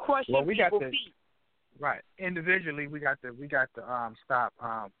start crushing people's feet. Right. Individually, we got to stop.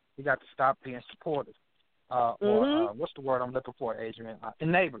 We got to stop being supportive. Or what's the word I'm looking for, Adrian?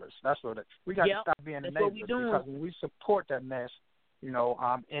 Enablers. That's what it. We got to stop being enablers because when we support that mess, in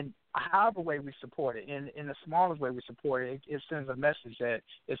however way we support it, in the smallest way we support it, it sends a message that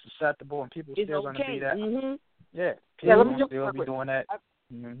it's acceptable and people are still going to be that. Yeah. People will still be doing that.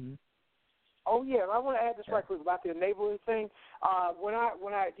 Oh yeah, I want to add this right quick about the enabling thing. When I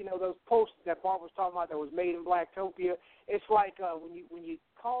those posts that Barbara was talking about that was made in Blacktopia, it's like when you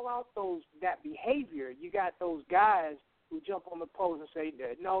call out that behavior, you got those guys who jump on the post and say,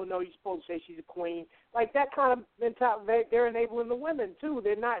 no, you're supposed to say she's a queen. Like that kind of mentality, they're enabling the women too.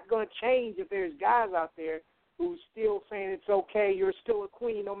 They're not going to change if there's guys out there who's still saying it's okay, you're still a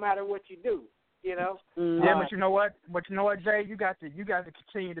queen no matter what you do. Yeah, but you know what? Jay, you got to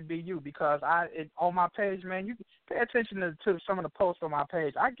continue to be you because on my page, man, you pay attention to some of the posts on my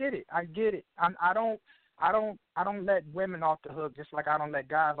page. I get it. I don't let women off the hook just like I don't let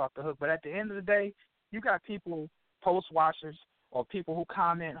guys off the hook. But at the end of the day, you got people, post watchers or people who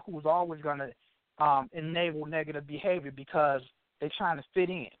comment who's always gonna enable negative behavior because they're trying to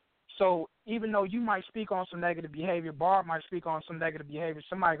fit in. So even though you might speak on some negative behavior, Barb might speak on some negative behavior,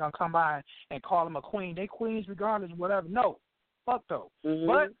 somebody's going to come by and call them a queen. They queens regardless, whatever. No, fuck though.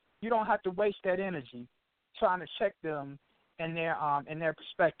 But you don't have to waste that energy trying to check them in their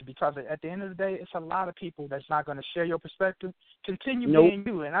perspective because at the end of the day, it's a lot of people that's not going to share your perspective. Continue being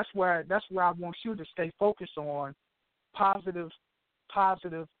you, and that's where I want you to stay focused on positive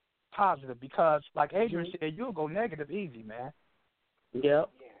because like Adrian said, you'll go negative easy, man. Yep.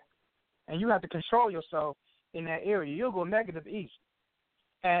 And you have to control yourself in that area. You'll go negative easy.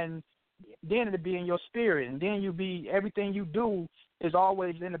 And then it'll be in your spirit. And then everything you do is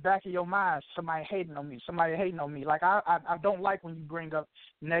always in the back of your mind, somebody hating on me. Like, I don't like when you bring up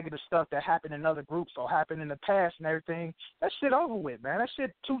negative stuff that happened in other groups or happened in the past and everything. That shit over with, man. That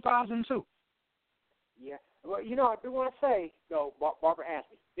shit 2002. Yeah. Well, I do want to say, though, Barbara asked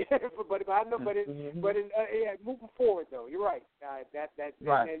me. but I know, moving forward, though, you're right. Right.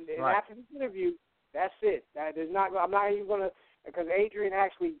 And after this interview, that's it. I'm not even going to, because Adrian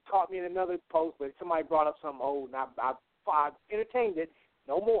actually caught me in another post, but somebody brought up something old, and I entertained it.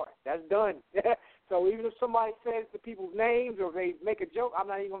 No more. That's done. So even if somebody says the people's names or they make a joke, I'm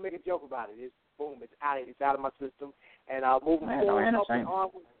not even going to make a joke about it. It's boom. It's out of my system. And moving forward, up and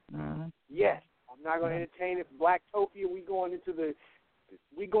on. Yes. I'm not going to entertain it. Blacktopia, we going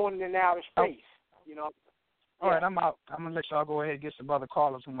in outer space. All right, I'm out. I'm gonna let y'all go ahead and get some other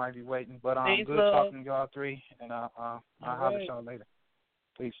callers who might be waiting. But good talking to y'all three, and I'll holler at y'all later.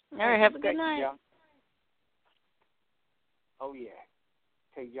 Peace. All right, have a good night. Y'all. Oh yeah,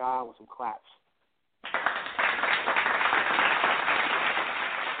 take y'all out with some claps.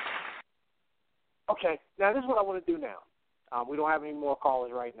 Okay, now this is what I want to do now. We don't have any more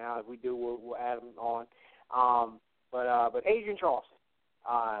callers right now. If we do, we'll add them on. But Adrian Charleston,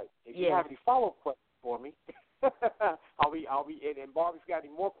 if you have any follow-up questions for me, I'll be. And Barbie's got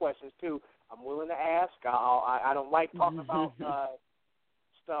any more questions too. I'm willing to ask. I don't like talking about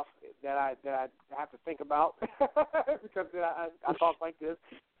stuff that I have to think about because I talk like this.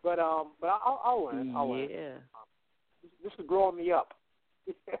 But I'll learn. I'll learn. This is growing me up.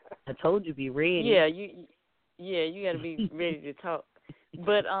 I told you, be ready. You got to be ready to talk.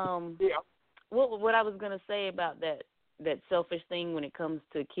 But what I was gonna say about that selfish thing when it comes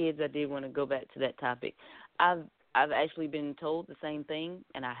to kids, I did want to go back to that topic. I've actually been told the same thing,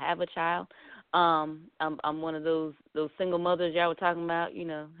 and I have a child. I'm one of those single mothers y'all were talking about. You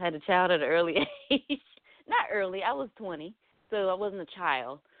know, had a child at an early age. Not early. I was 20, so I wasn't a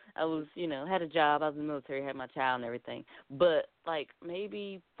child. I was, had a job. I was in the military, had my child and everything. But, like,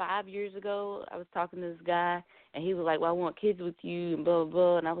 maybe 5 years ago, I was talking to this guy, and he was like, well, I want kids with you and blah, blah,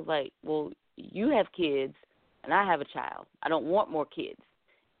 blah. And I was like, well, you have kids, and I have a child. I don't want more kids.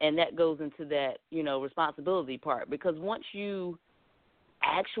 And that goes into that, responsibility part. Because once you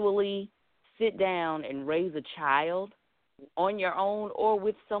actually sit down and raise a child on your own or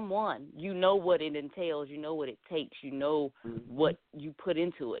with someone, you know what it entails, you know what it takes, you know what you put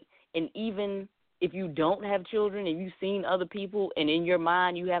into it. And even if you don't have children and you've seen other people and in your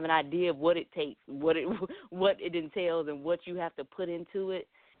mind you have an idea of what it takes, what it entails and what you have to put into it,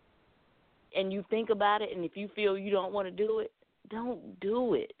 and you think about it, and if you feel you don't want to do it, don't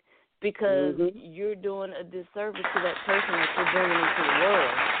do it, because you're doing a disservice to that person that you're bringing into the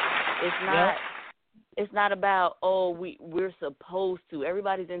world. It's not about, we're supposed to.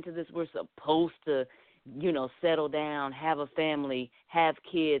 Everybody's into this. We're supposed to, settle down, have a family, have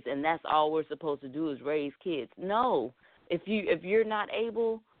kids, and that's all we're supposed to do is raise kids. No. If you're not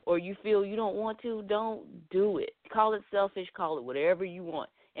able or you feel you don't want to, don't do it. Call it selfish. Call it whatever you want.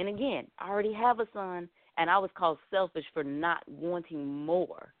 And, again, I already have a son, and I was called selfish for not wanting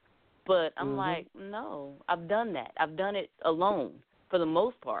more. But I'm like, no, I've done that. I've done it alone for the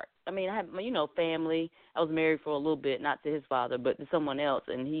most part. I mean, I have, family. I was married for a little bit, not to his father, but to someone else,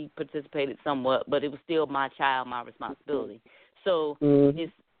 and he participated somewhat, but it was still my child, my responsibility. So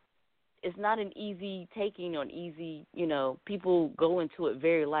it's not an easy taking or an easy, people go into it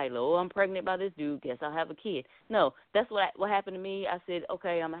very lightly. Oh, I'm pregnant by this dude, guess I'll have a kid. No, that's what happened to me. I said,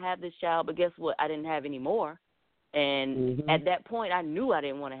 okay, I'm going to have this child, but guess what? I didn't have any more. And at that point, I knew I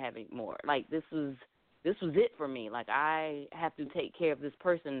didn't want to have any more. Like, this was it for me. Like, I have to take care of this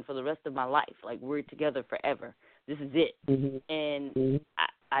person for the rest of my life. Like, we're together forever. This is it. And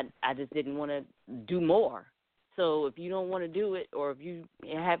I just didn't want to do more. So if you don't want to do it, or if you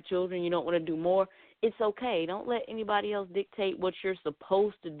have children, you don't want to do more, it's okay. Don't let anybody else dictate what you're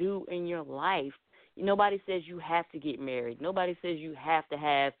supposed to do in your life. Nobody says you have to get married. Nobody says you have to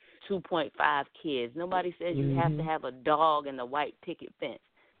have 2.5 kids. Nobody says you have to have a dog and a white picket fence.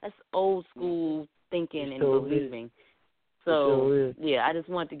 That's old school thinking and believing. So, I just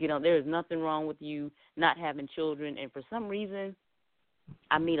wanted to get on. There is nothing wrong with you not having children. And for some reason,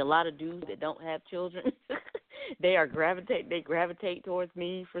 I meet a lot of dudes that don't have children. They gravitate towards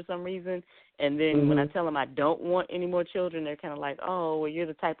me for some reason. And then when I tell them I don't want any more children, they're kind of like, oh, well, you're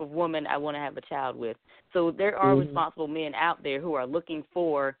the type of woman I want to have a child with. So there are responsible men out there who are looking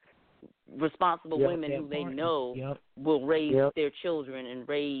for responsible women who they know will raise their children and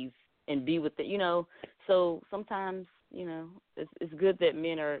raise and be with the, So sometimes, it's good that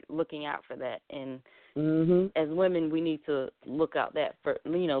men are looking out for that. And as women, we need to look out for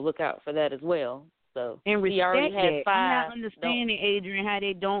that as well. So and respect already had that. 5. I'm not understanding, Adrian, how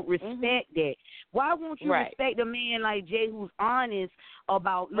they don't respect that. Why won't you respect a man like Jay who's honest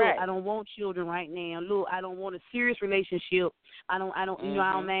about, look, I don't want children right now. Look, I don't want a serious relationship. I don't I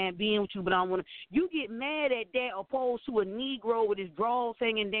don't mind being with you, but I don't want to. You get mad at that opposed to a Negro with his drawers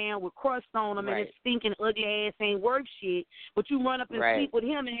hanging down with crust on him and his stinking ugly ass ain't worth shit, but you run up and sleep with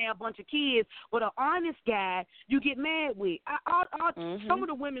him and have a bunch of kids. But an honest guy, you get mad with. Some of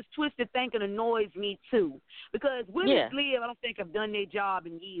the women's twisted thinking annoys me too, because women live. I don't think have done their job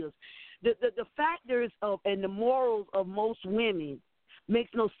in years. The factors of and the morals of most women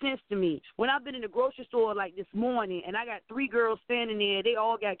makes no sense to me. When I've been in the grocery store like this morning and I got 3 girls standing there, they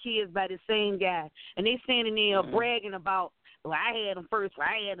all got kids by the same guy, and they standing there bragging about, well, I had them first, well,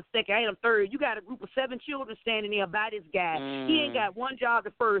 I had them second, I had them third. You got a group of 7 children standing there by this guy. He ain't got one job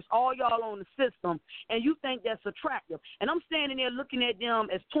at first, all y'all on the system, and you think that's attractive. And I'm standing there looking at them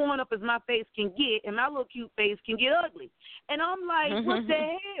as torn up as my face can get, and my little cute face can get ugly. And I'm like, what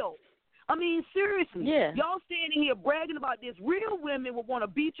the hell? I mean, seriously. Yeah. Y'all standing here bragging about this. Real women would want to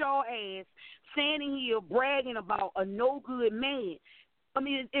beat y'all ass standing here bragging about a no-good man. I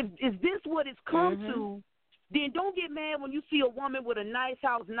mean, if this what it's come to, then don't get mad when you see a woman with a nice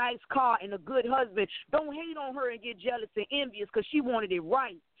house, nice car, and a good husband. Don't hate on her and get jealous and envious because she wanted it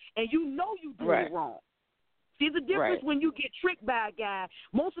right. And you know you doing it wrong. See the difference when you get tricked by a guy.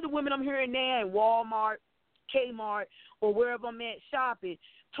 Most of the women I'm hearing now in Walmart, Kmart, or wherever I'm at shopping,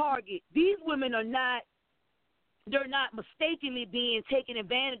 Target, these women are not, they're not mistakenly being taken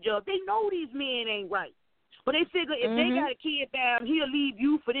advantage of. They know these men ain't right. But they figure if they got a kid by him, he'll leave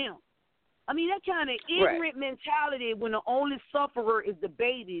you for them. I mean, that kind of ignorant mentality when the only sufferer is the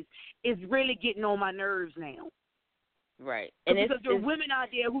babies is really getting on my nerves now. Right. And because there are women out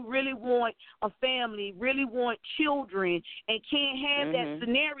there who really want a family, really want children, and can't have that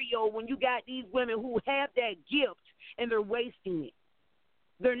scenario when you got these women who have that gift and they're wasting it.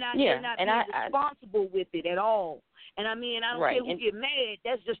 They're not being responsible with it at all. And I mean, I don't care who get mad.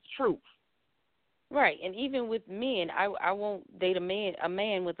 That's just the truth. Right. And even with men, I won't date a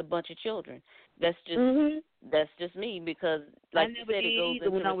man with a bunch of children. That's just me because, like you said, it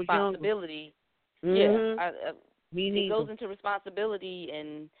goes into responsibility. Yeah. It goes into responsibility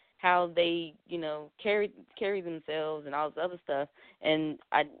and how they, carry themselves and all this other stuff. And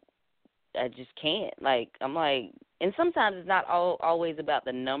I just can't. Like, I'm like, and sometimes it's not always about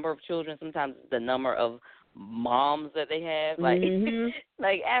the number of children. Sometimes it's the number of moms that they have. Like,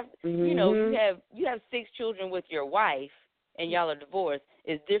 like after, you have 6 children with your wife and y'all are divorced.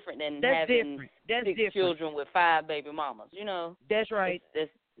 It's different than having 6 children with 5 baby mamas. That's right. That's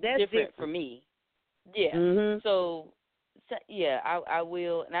different for me. Yeah. So yeah, I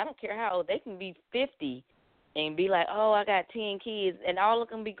will, and I don't care how old they can be 50 and be like, oh, I got 10 kids, and all of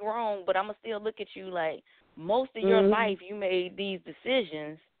them be grown, but I'm gonna still look at you like most of your life you made these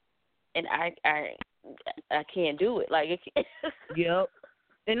decisions, and I can't do it. Like, yep.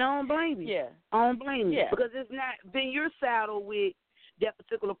 And I don't blame you. Yeah. I don't blame you. Yeah. Because it's not been your saddle with that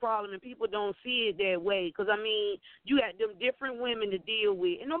particular problem, and people don't see it that way. Because, I mean, you got them different women to deal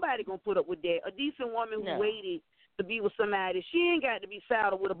with, and nobody going to put up with that. A decent woman who waited to be with somebody, she ain't got to be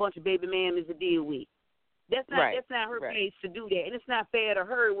saddled with a bunch of baby mammies to deal with. That's not her place to do that. And it's not fair to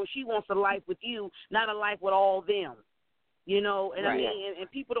her when she wants a life with you, not a life with all them. And I mean,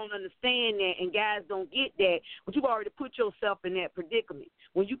 and people don't understand that, and guys don't get that. But you've already put yourself in that predicament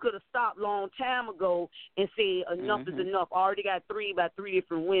when you could have stopped long time ago and said enough is enough. I already got 3 by 3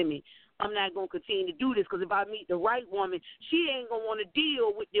 different women. I'm not going to continue to do this because if I meet the right woman, she ain't going to want to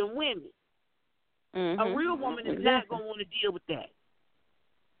deal with them women. A real woman is not going to want to deal with that.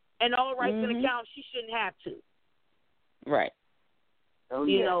 And all rights and accounts, she shouldn't have to. Right. And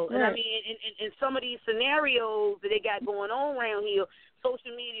I mean, in some of these scenarios that they got going on around here,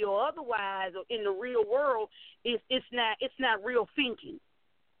 social media or otherwise, or in the real world, it's not real thinking.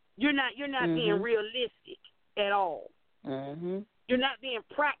 You're not being realistic at all. You're not being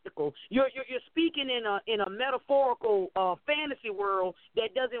practical. You're speaking in a metaphorical fantasy world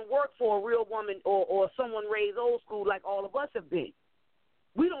that doesn't work for a real woman or someone raised old school like all of us have been.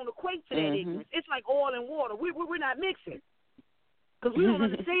 We don't equate to that ignorance. It's like oil and water. We're not mixing. Because we don't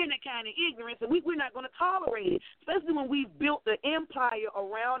understand that kind of ignorance, and we're not going to tolerate it, especially when we've built the empire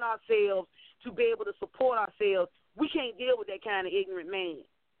around ourselves to be able to support ourselves. We can't deal with that kind of ignorant man.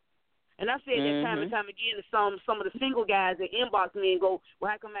 And I said that time and time again to some of the single guys that inbox me and go,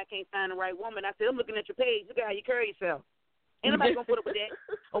 well, how come I can't find the right woman? I said, I'm looking at your page. Look at how you carry yourself. Ain't nobody going to put up with that.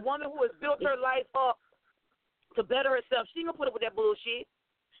 A woman who has built her life up to better herself, she ain't going to put up with that bullshit.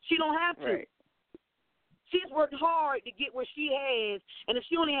 She don't have to. Right. She's worked hard to get where she has, and if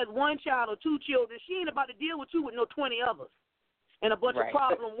she only has 1 child or 2 children, she ain't about to deal with you with no 20 others and a bunch of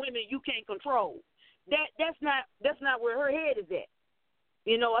problem women you can't control. That's not where her head is at.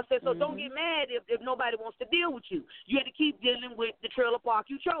 I said, so don't get mad if nobody wants to deal with you. You have to keep dealing with the trailer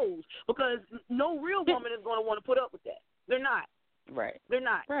park you chose because no real woman is going to want to put up with that. They're not. Right. They're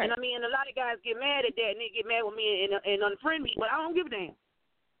not. Right. And I mean, a lot of guys get mad at that and they get mad with me and unfriend me, but I don't give a damn.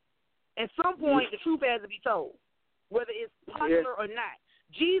 At some point, the truth has to be told, whether it's popular or not.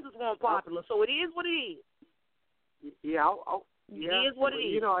 Jesus wasn't popular, so it is what it is. Yeah, it is what it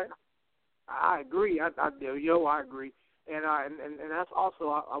is. I agree. I agree, and that's also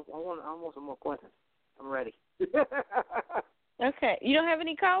I want some more questions. I'm ready. Okay, you don't have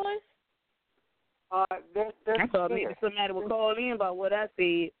any callers? I thought maybe somebody would call in about what I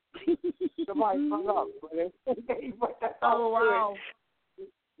said. Somebody hung up. Oh wow.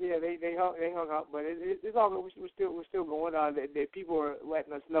 Yeah, they hung up, but it's all good. We're still going. That people are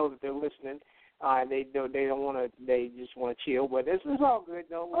letting us know that they're listening. They don't want to. They just want to chill. But this is all good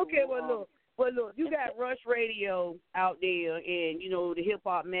though. Okay, well look, you got Rush Radio out there, and the Hip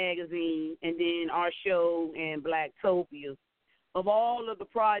Hop Magazine, and then our show and Blacktopia. Of all of the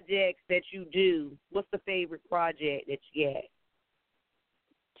projects that you do, what's the favorite project that you got?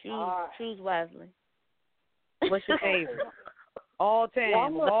 Choose wisely. What's your favorite? All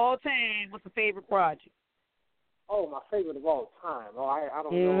time, what's the favorite project? Oh, my favorite of all time. Oh, I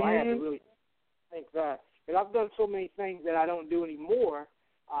don't know. I have to really think that. Because I've done so many things that I don't do anymore.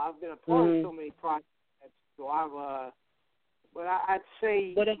 I've been a part of so many projects. So but I'd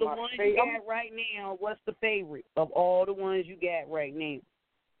say. But of the ones you got right now, what's the favorite of all the ones you got right now?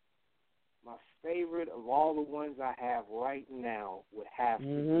 My favorite of all the ones I have right now would have to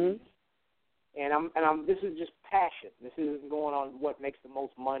be. And I'm. This is just passion. This isn't going on what makes the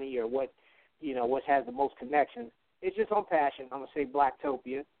most money or what has the most connections. It's just on passion. I'm gonna say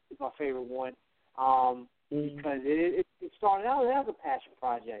Blacktopia is my favorite one, because it started out as a passion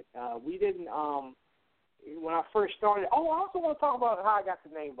project. We didn't when I first started. Oh, I also want to talk about how I got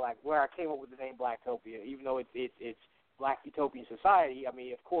the name where I came up with the name Blacktopia, even though it's Black Utopian Society. I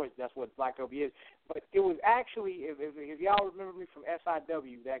mean, of course, that's what Blacktopia is. But it was actually, if y'all remember me from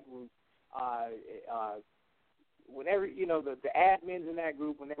SIW, that group. Whenever the admins in that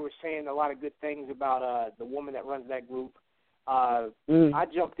group, when they were saying a lot of good things about the woman that runs that group, I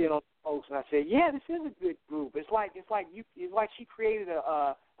jumped in on the post and I said, "Yeah, this is a good group. It's like she created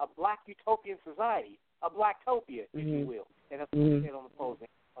a Black Utopian Society, a Blacktopia, if you will." And that's what I said on the post, and a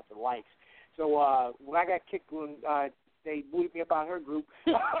bunch of likes. So when I got kicked when they booted me up out of her group,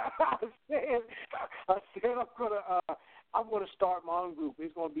 I said I'm gonna start my own group.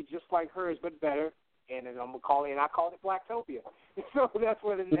 It's gonna be just like hers, but better. And then I'm gonna call it, and I called it Blacktopia. So that's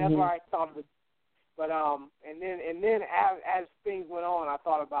where I thought of it. But and then as things went on, I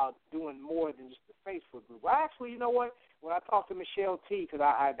thought about doing more than just the Facebook group. Well, actually, you know what? When I talked to Michelle T, because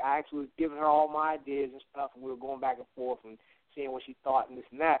I actually was giving her all my ideas and stuff, and we were going back and forth and seeing what she thought and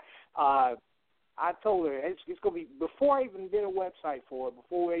this and that. I told her it's going to be, before I even did a website for it,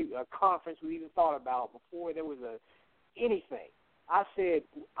 before a conference we even thought about, before there was anything. I said,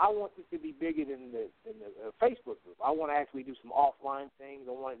 I want this to be bigger than the Facebook group. I want to actually do some offline things.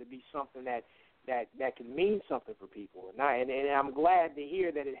 I want it to be something that can mean something for people. And I'm glad to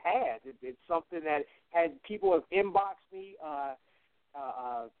hear that it has. It's something that had people have inboxed me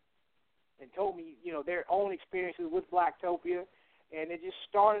and told me, their own experiences with Blacktopia. And it just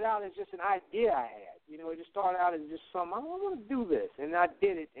started out as just an idea I had. It just started out as just something, I want to do this. And I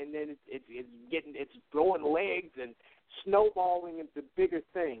did it, and then it's growing legs and snowballing into bigger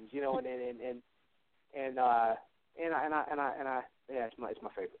things, yeah, it's my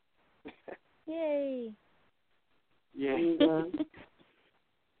favorite. Yay. Yeah.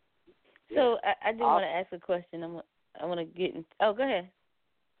 So I do want to ask a question. I want to get in. Oh, go ahead.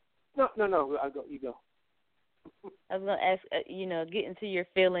 No. You go. I was going to ask, get into your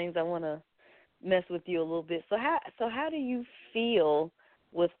feelings. I want to mess with you a little bit. So how do you feel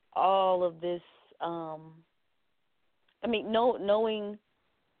with all of this? Knowing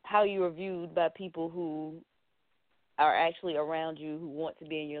how you are viewed by people who are actually around you, who want to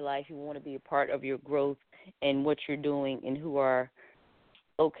be in your life, who want to be a part of your growth and what you're doing, and who are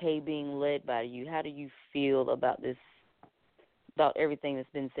okay being led by you. How do you feel about this, about everything that's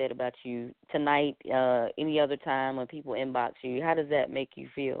been said about you tonight, any other time when people inbox you? How does that make you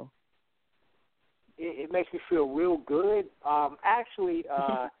feel? It makes me feel real good. Actually,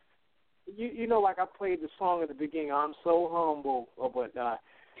 like I played the song at the beginning, I'm so humble.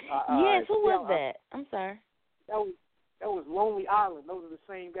 Yes, who was that? I'm sorry. That was Lonely Island. Those are the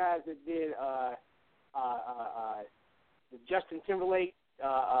same guys that did the Justin Timberlake,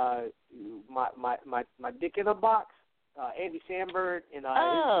 my Dick in a Box, Andy Samberg, and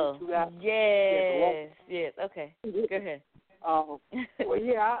yes, okay, go ahead. Hold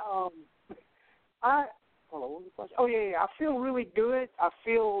on, what was the question? Oh yeah, I feel really good. I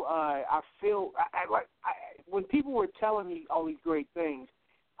feel when people were telling me all these great things,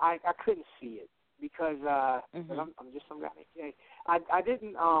 I couldn't see it because I'm just some guy. I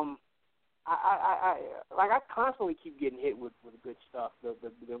didn't I constantly keep getting hit with good stuff.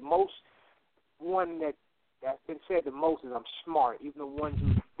 The most one that's been said the most is I'm smart. Even the ones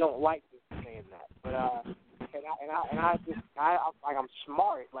who don't like me saying that, but I'm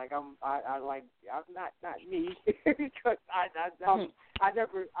smart. Like I'm not me because I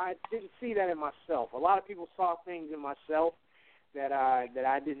didn't see that in myself. A lot of people saw things in myself that I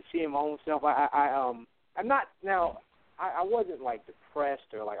didn't see in my own self. I'm not now. I wasn't like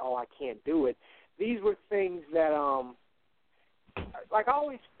depressed or like, oh, I can't do it. These were things that like I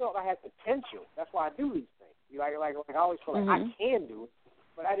always felt I had potential. That's why I do these things. Like I always felt like I can do it,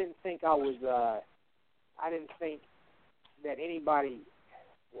 but I didn't think I was. I didn't think that anybody.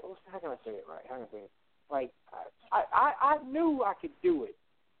 How can I say it right? How can I say it? Like I knew I could do it,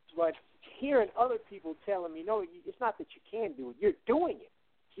 but hearing other people telling me, no, it's not that you can do it. You're doing it.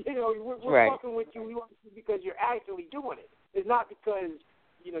 You know, we're fucking with you because you're actually doing it. It's not because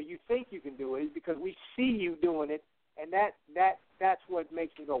you think you can do it. It's because we see you doing it, and that's what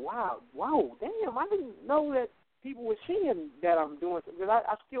makes me go, wow, damn! I didn't know that people were seeing that I'm doing something. Because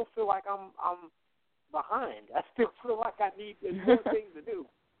I still feel like I'm behind. I still feel like I need more things to do.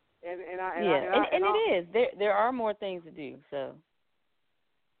 And it is. There are more things to do. So.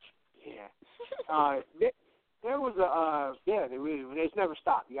 Yeah. There was it's never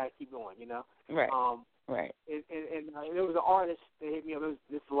stopped. You got to keep going, Right. Right. And there was an artist that hit me up.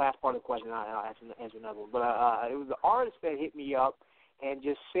 This is the last part of the question. I'll answer another one. But it was an artist that hit me up and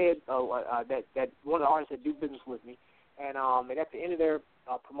just said that one of the artists that do business with me, and at the end of their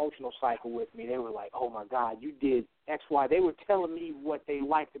promotional cycle with me, they were like, "Oh my God, you did X, Y." They were telling me what they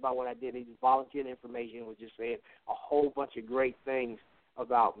liked about what I did. They just volunteered information and was just saying a whole bunch of great things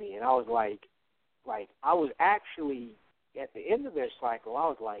about me, and I was like I was actually at the end of their cycle. I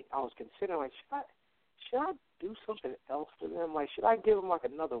was considering should I do something else for them? Like, should I give them like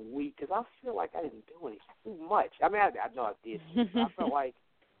another week? Because I feel like I didn't do anything too much. I mean, I know I did. I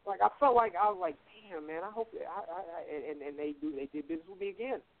felt like I was like, damn, man. I hope that and they did business with me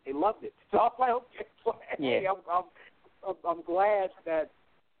again. They loved it. So I was like, okay, hey, I'm glad that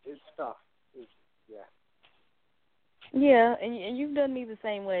it's stuff. Yeah, and you've done me the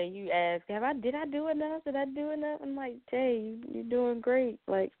same way. You ask, did I do enough? Did I do enough? I'm like, Jay, you're doing great.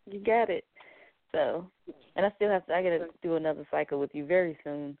 Like, you got it. So, and I got to do another cycle with you very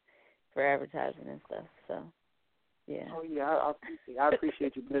soon for advertising and stuff. So, yeah. Oh yeah, I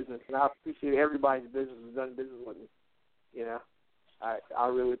appreciate your business, and I appreciate everybody's business who's done business with me. I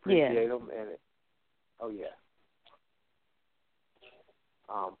really appreciate them, and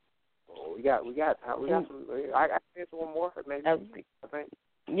we got some. I can answer one more, maybe. I think.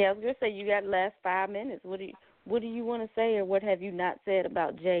 Yeah, I was gonna say you got the last 5 minutes. What do you want to say, or what have you not said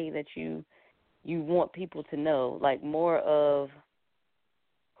about Jay that you want people to know? Like more of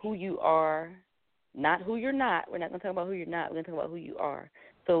who you are, not who you're not. We're not gonna talk about who you're not. We're gonna talk about who you are.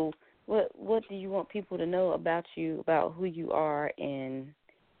 So what do you want people to know about you, about who you are, and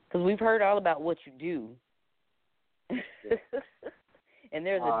because we've heard all about what you do. And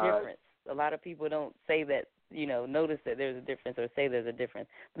there's a difference. A lot of people don't say that, notice that there's a difference or say there's a difference.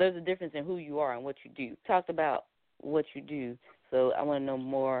 But there's a difference in who you are and what you do. Talk about what you do. So I want to know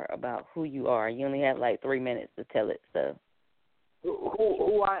more about who you are. You only have like 3 minutes to tell it. So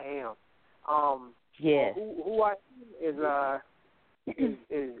who I am. Yes. Who I am is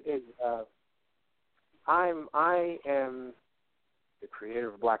I am the creator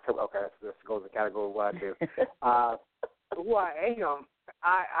of Blacktopia. Okay, this goes in the category of what I do. Who I am,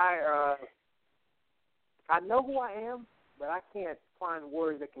 I know who I am, but I can't find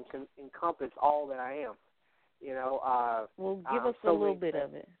words that can encompass all that I am. Well, give us a little bit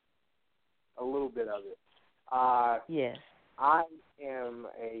of it. A little bit of it. Yes. I am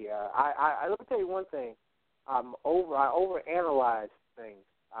let me tell you one thing. I overanalyze things.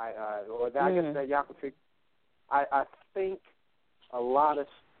 I guess that y'all can figure. I think a lot of.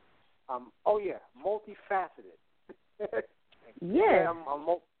 Multifaceted. Yeah. I'm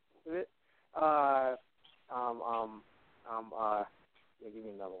multifaceted. Give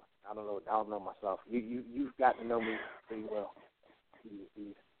me another one. I don't know myself. You've got to know me pretty well.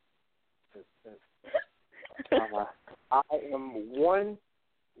 I am one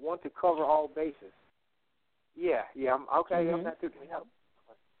to cover all bases. Yeah. I'm okay. Mm-hmm. I'm not too.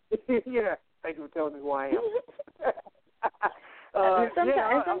 Yeah. Thank you for telling me who I am.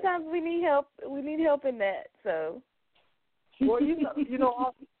 Sometimes we need help. We need help in that. So. Well,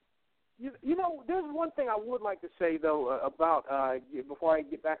 there's one thing I would like to say though about before I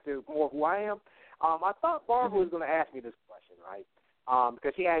get back to more of who I am. I thought Barbara was going to ask me this question, right?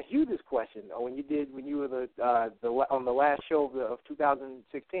 Because she asked you this question when you were on the last show of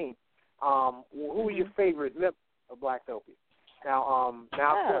 2016. Who was your favorite member of Blacktopia? Now of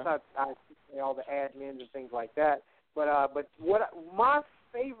course I say all the admins and things like that. But what my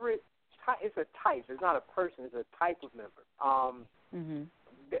favorite it's a type. It's not a person. It's a type of member.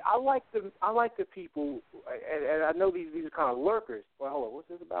 I like the people, and I know these are kind of lurkers. Well, hold on. What's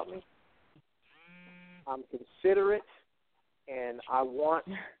this about me? I'm considerate, and I want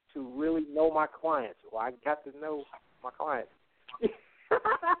to really know my clients. Well, I got to know my clients.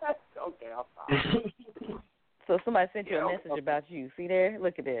 Okay, I'll stop. So somebody sent you a message about you. See there?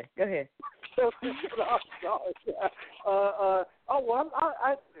 Look at there. Go ahead. Well,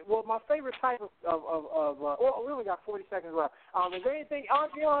 my favorite type of well, we only got 40 seconds left. Is there anything,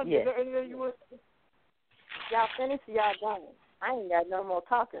 Aunt Yes. Is there anything you want to? Y'all finished, y'all done. I ain't got no more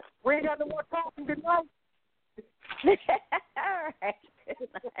talking. We ain't got no more talking. Good night. All right.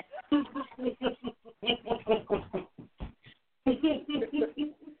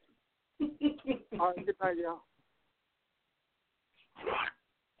 All right, good night, y'all.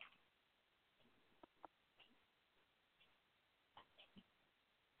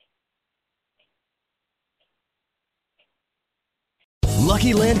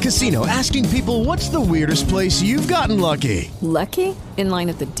 Lucky Land Casino, asking people, what's the weirdest place you've gotten lucky? Lucky? In line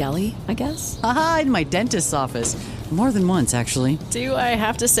at the deli, I guess? Aha, in my dentist's office. More than once, actually. Do I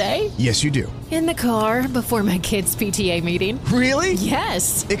have to say? Yes, you do. In the car before my kids' PTA meeting. Really?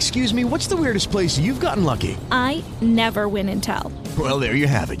 Yes. Excuse me, what's the weirdest place you've gotten lucky? I never win and tell. Well, there you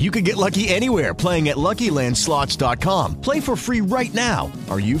have it. You can get lucky anywhere, playing at LuckyLandSlots.com. Play for free right now.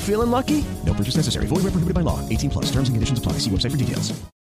 Are you feeling lucky? No purchase necessary. Void where prohibited by law. 18+. Terms and conditions apply. See website for details.